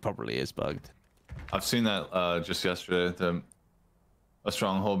 Yeah, it probably is bugged. I've seen that just yesterday. A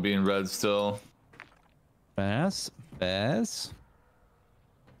stronghold being red still. Bears.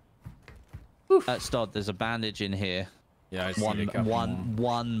 Stod, there's a bandage in here. Yeah, I see a couple more.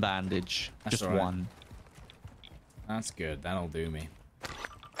 One bandage. That's Just all right. one. That's good. That'll do me.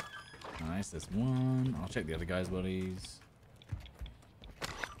 Nice. There's one. I'll check the other guy's bodies.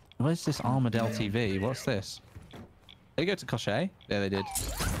 Where's this armored LTV? What's this? They go to Cochet? Yeah, they did.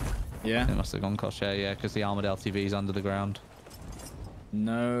 Yeah. They must have gone Cochet, yeah, because the armored LTV is under the ground.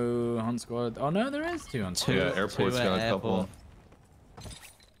 No hunt squad. Oh no, there is 2 hunt squad. Yeah, airport's got a couple.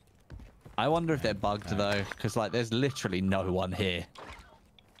 I wonder if they're bugged though, because like there's literally no one here.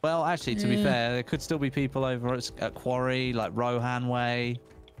 Well, actually, to be fair, there could still be people over at Quarry, like Rohan Way.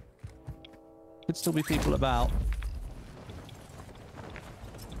 Could still be people about.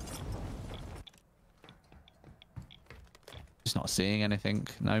 Just not seeing anything.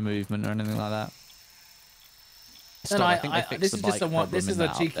 No movement or anything like that. Then I think they fixed this the is just bike a one. problem This in is a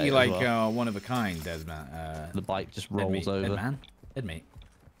that cheeky, update as like well. one of a kind, Desman. The bike just Dead rolls meat. over. Dead man. Dead meat.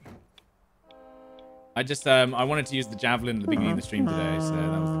 I just I wanted to use the javelin at the beginning of the stream today, so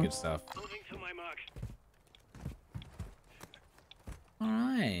that was the good stuff. All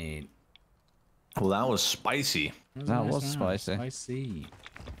right. Well, that was spicy. That was spicy. Spicy.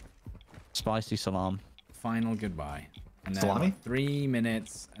 Spicy salam. Final goodbye. And then Salami? 3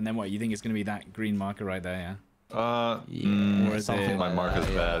 minutes, and then what? You think it's gonna be that green marker right there, yeah? Or is I don't think it- my mark is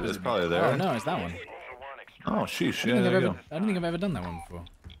bad. It's probably there. Oh no, it's that one. Oh, sheesh. I Yeah, don't, there think you I've go. I don't think I've ever done that one before.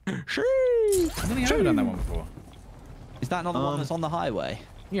 I Sheesh. don't think I've ever done that one before. Is that not the one that's on the highway?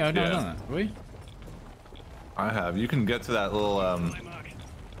 Yeah, I've never Yeah. done that. Have we? I have. You can get to that little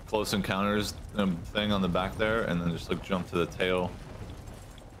close encounters thing on the back there, and then just like jump to the tail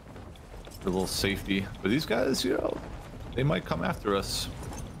for a little safety. But these guys, you know, they might come after us.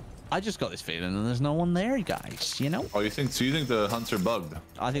 I just got this feeling that there's no one there, guys. You know? Oh, you think? So you think the hunts are bugged?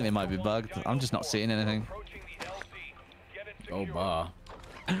 I think they might be bugged. I'm just not seeing anything. Oh, bar.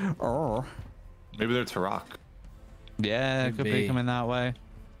 Oh. Maybe they're Tarak. Yeah, Could could be be. coming that way.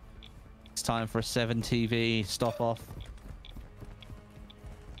 It's time for a 7 TV stop off.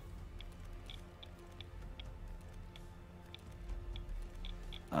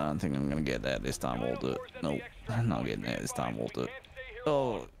 I don't think I'm gonna get there this time. We'll do it. No, I'm not getting there this time. We'll do it.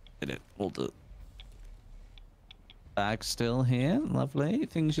 Oh, did it? We'll do it. Bag still here. Lovely.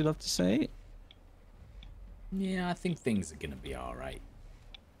 Things you love to see. Yeah, I think things are gonna be all right.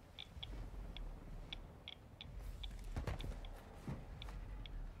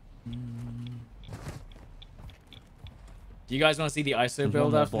 Do you guys want to see the ISO There's build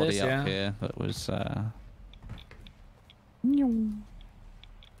one more after body this? up Yeah. here that was.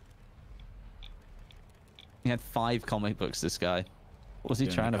 He had 5 comic books. This guy. What was he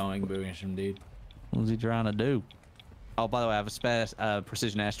trying to? Going booish indeed. What was he trying to do? Oh, by the way, I have a spare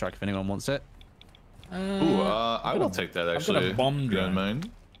precision airstrike if anyone wants it. Ooh, I will take that I've got actually. a bomb if you don't drone. mind.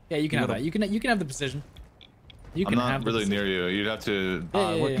 Yeah, you can have that. You can have the precision. You I'm can not have the really precision. near you. You'd have to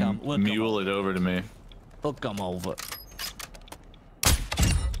We'll come mule it over to me. We'll come over.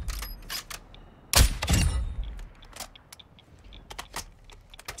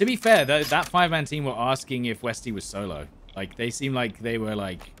 To be fair, that 5-man team were asking if Westy was solo. Like they seemed like they were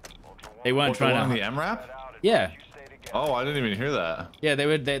like they weren't What, the one trying on to. the MRAP? Yeah. Oh, I didn't even hear that. Yeah,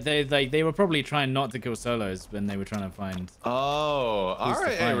 they were probably trying not to kill solos when they were trying to find. Oh, all Who's to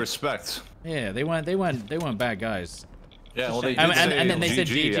right. Hey, find? respect. Yeah, they weren't bad guys. Yeah, well, they did And say then they said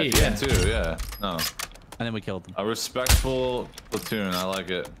GG GG, at the end too. Yeah, no. And then we killed them. A respectful platoon. I like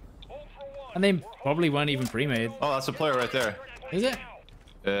it. And they probably weren't even pre-made. Oh, that's a player right there. Is it?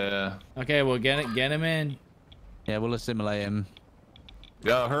 Yeah. Okay, well get him in. Yeah, we'll assimilate him.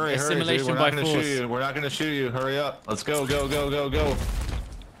 Yo, hurry, dude. Assimilation We're by not gonna force. shoot you. We're not gonna shoot you. Hurry up. Let's go, go, go, go, go.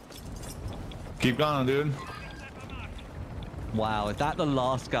 Keep going, dude. Wow, is that the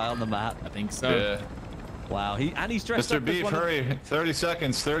last guy on the map? I think so. Yeah. Wow, he's dressed Mr. up as Beef, one of- hurry. 30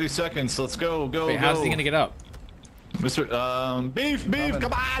 secs. 30 seconds. Let's go, go, Wait, go. how's he gonna get up? Mr. Beef,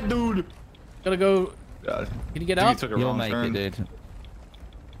 come on, dude. Gotta go. God. Can you get I think up? he took a You'll wrong make turn. it, dude.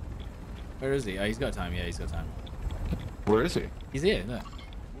 Where is he? Oh, he's got time. Yeah, he's got time. Where is he? He's here. Look.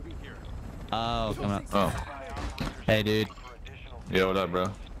 Oh, come on. Oh. Hey, dude. Yeah, what up, bro?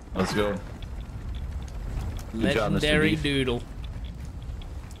 Let's go. Good job, Mr. Legendary Beef. Doodle.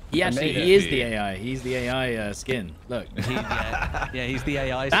 He is the AI. He's the AI skin. Look. Yeah, he's the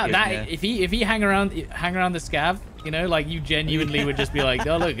AI That, skin, that yeah. if he hang around the scav, you know, like you genuinely would just be like,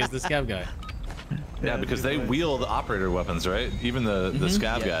 oh look, it's the scav guy. Yeah, because they wield operator weapons, right? Even the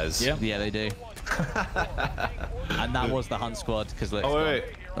scav guys. Yeah. Yeah, they do. And that was the hunt squad, because Oh, wait.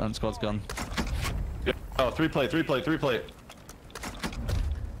 the hunt squad's gone. Oh, three plate.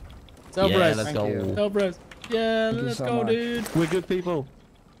 So, Yeah, bros. let's go. So, bros. Yeah, let's so go, much. dude. We're good people.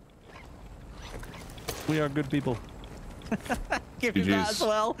 We are good people. Give you that as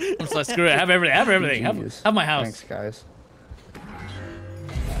well. I'm so screw it. Have everything. Have everything. Have my house. Thanks, guys.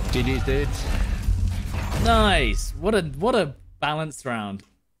 GG's, dudes. Nice. What a balanced round.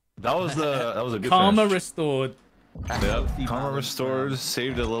 That was a good Karma finish. restored. Yep. Karma restored.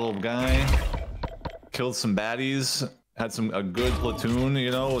 Saved a little guy. Killed some baddies. Had a good platoon,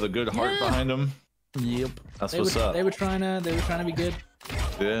 you know, with a good heart behind them. Yep. That's what's up. They were trying to be good.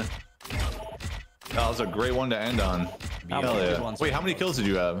 Yeah. That was a great one to end on. Hell yeah. Wait, how many kills did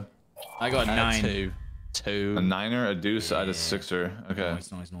you have? I got 9. Two. A niner, a deuce, I had a sixer. Okay.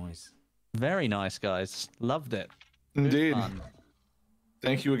 Nice. Very nice, guys. Loved it. Indeed. Fun.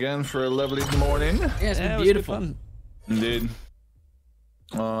 Thank you again for a lovely morning. Yeah, it's been it was beautiful. good fun. Indeed.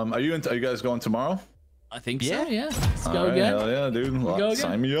 Are you guys going tomorrow? I think so, yeah. Let's go Alright, again. hell yeah, dude. Go again.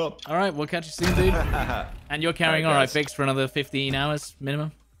 Sign me up. All right, we'll catch you soon, dude. And you're carrying on, right, guys. Fix, for another 15 hours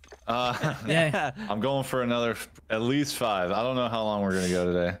minimum? Yeah. I'm going for another at least 5. I don't know how long we're gonna go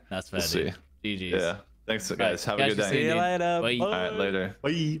today. That's fair, We'll see. GG's. Yeah. Thanks, guys. Have a good catch day. you soon, dude. later. Bye. All right, later.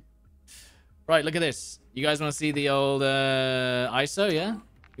 Bye. Right, look at this. You guys want to see the old ISO, yeah?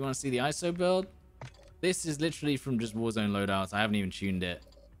 You want to see the ISO build? This is literally from just Warzone loadouts. I haven't even tuned it.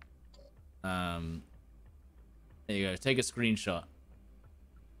 There you go. Take a screenshot.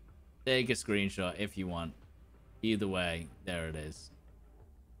 Take a screenshot if you want. Either way, there it is.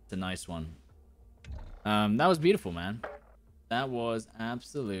 It's a nice one. That was beautiful, man. That was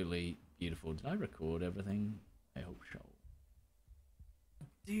absolutely beautiful. Did I record everything? I hope so.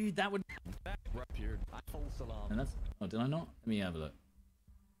 Dude, that would... And that's... Oh, did I not? Let me have a look.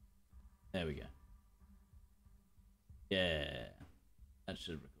 There we go. Yeah. That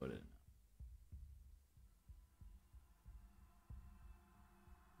should have recorded it.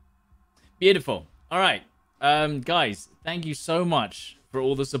 Beautiful. All right. Guys, thank you so much for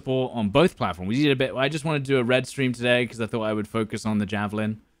all the support on both platforms. We did a bit... I just wanted to do a red stream today because I thought I would focus on the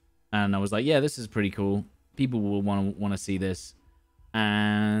Javelin. And I was like, yeah, this is pretty cool. People will want to see this.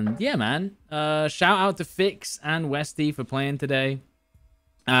 And yeah, man. Shout out to Fix and Westy for playing today.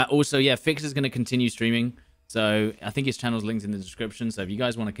 Also, yeah, Fix is going to continue streaming. So I think his channel's linked in the description. So if you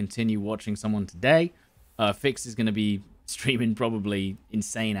guys want to continue watching someone today, Fix is going to be streaming probably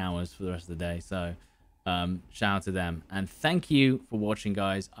insane hours for the rest of the day. So shout out to them. And thank you for watching,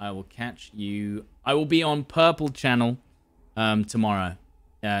 guys. I will catch you. I will be on Purple channel tomorrow.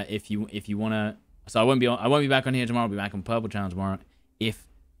 If you want to. So I won't be back on here tomorrow. I'll be back on Purple channel tomorrow if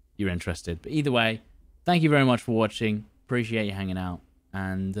you're interested. But either way, thank you very much for watching. Appreciate you hanging out.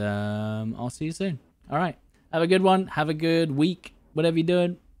 And I'll see you soon. All right. Have a good one. Have a good week. Whatever you're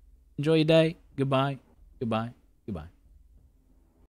doing. Enjoy your day. Goodbye. Goodbye.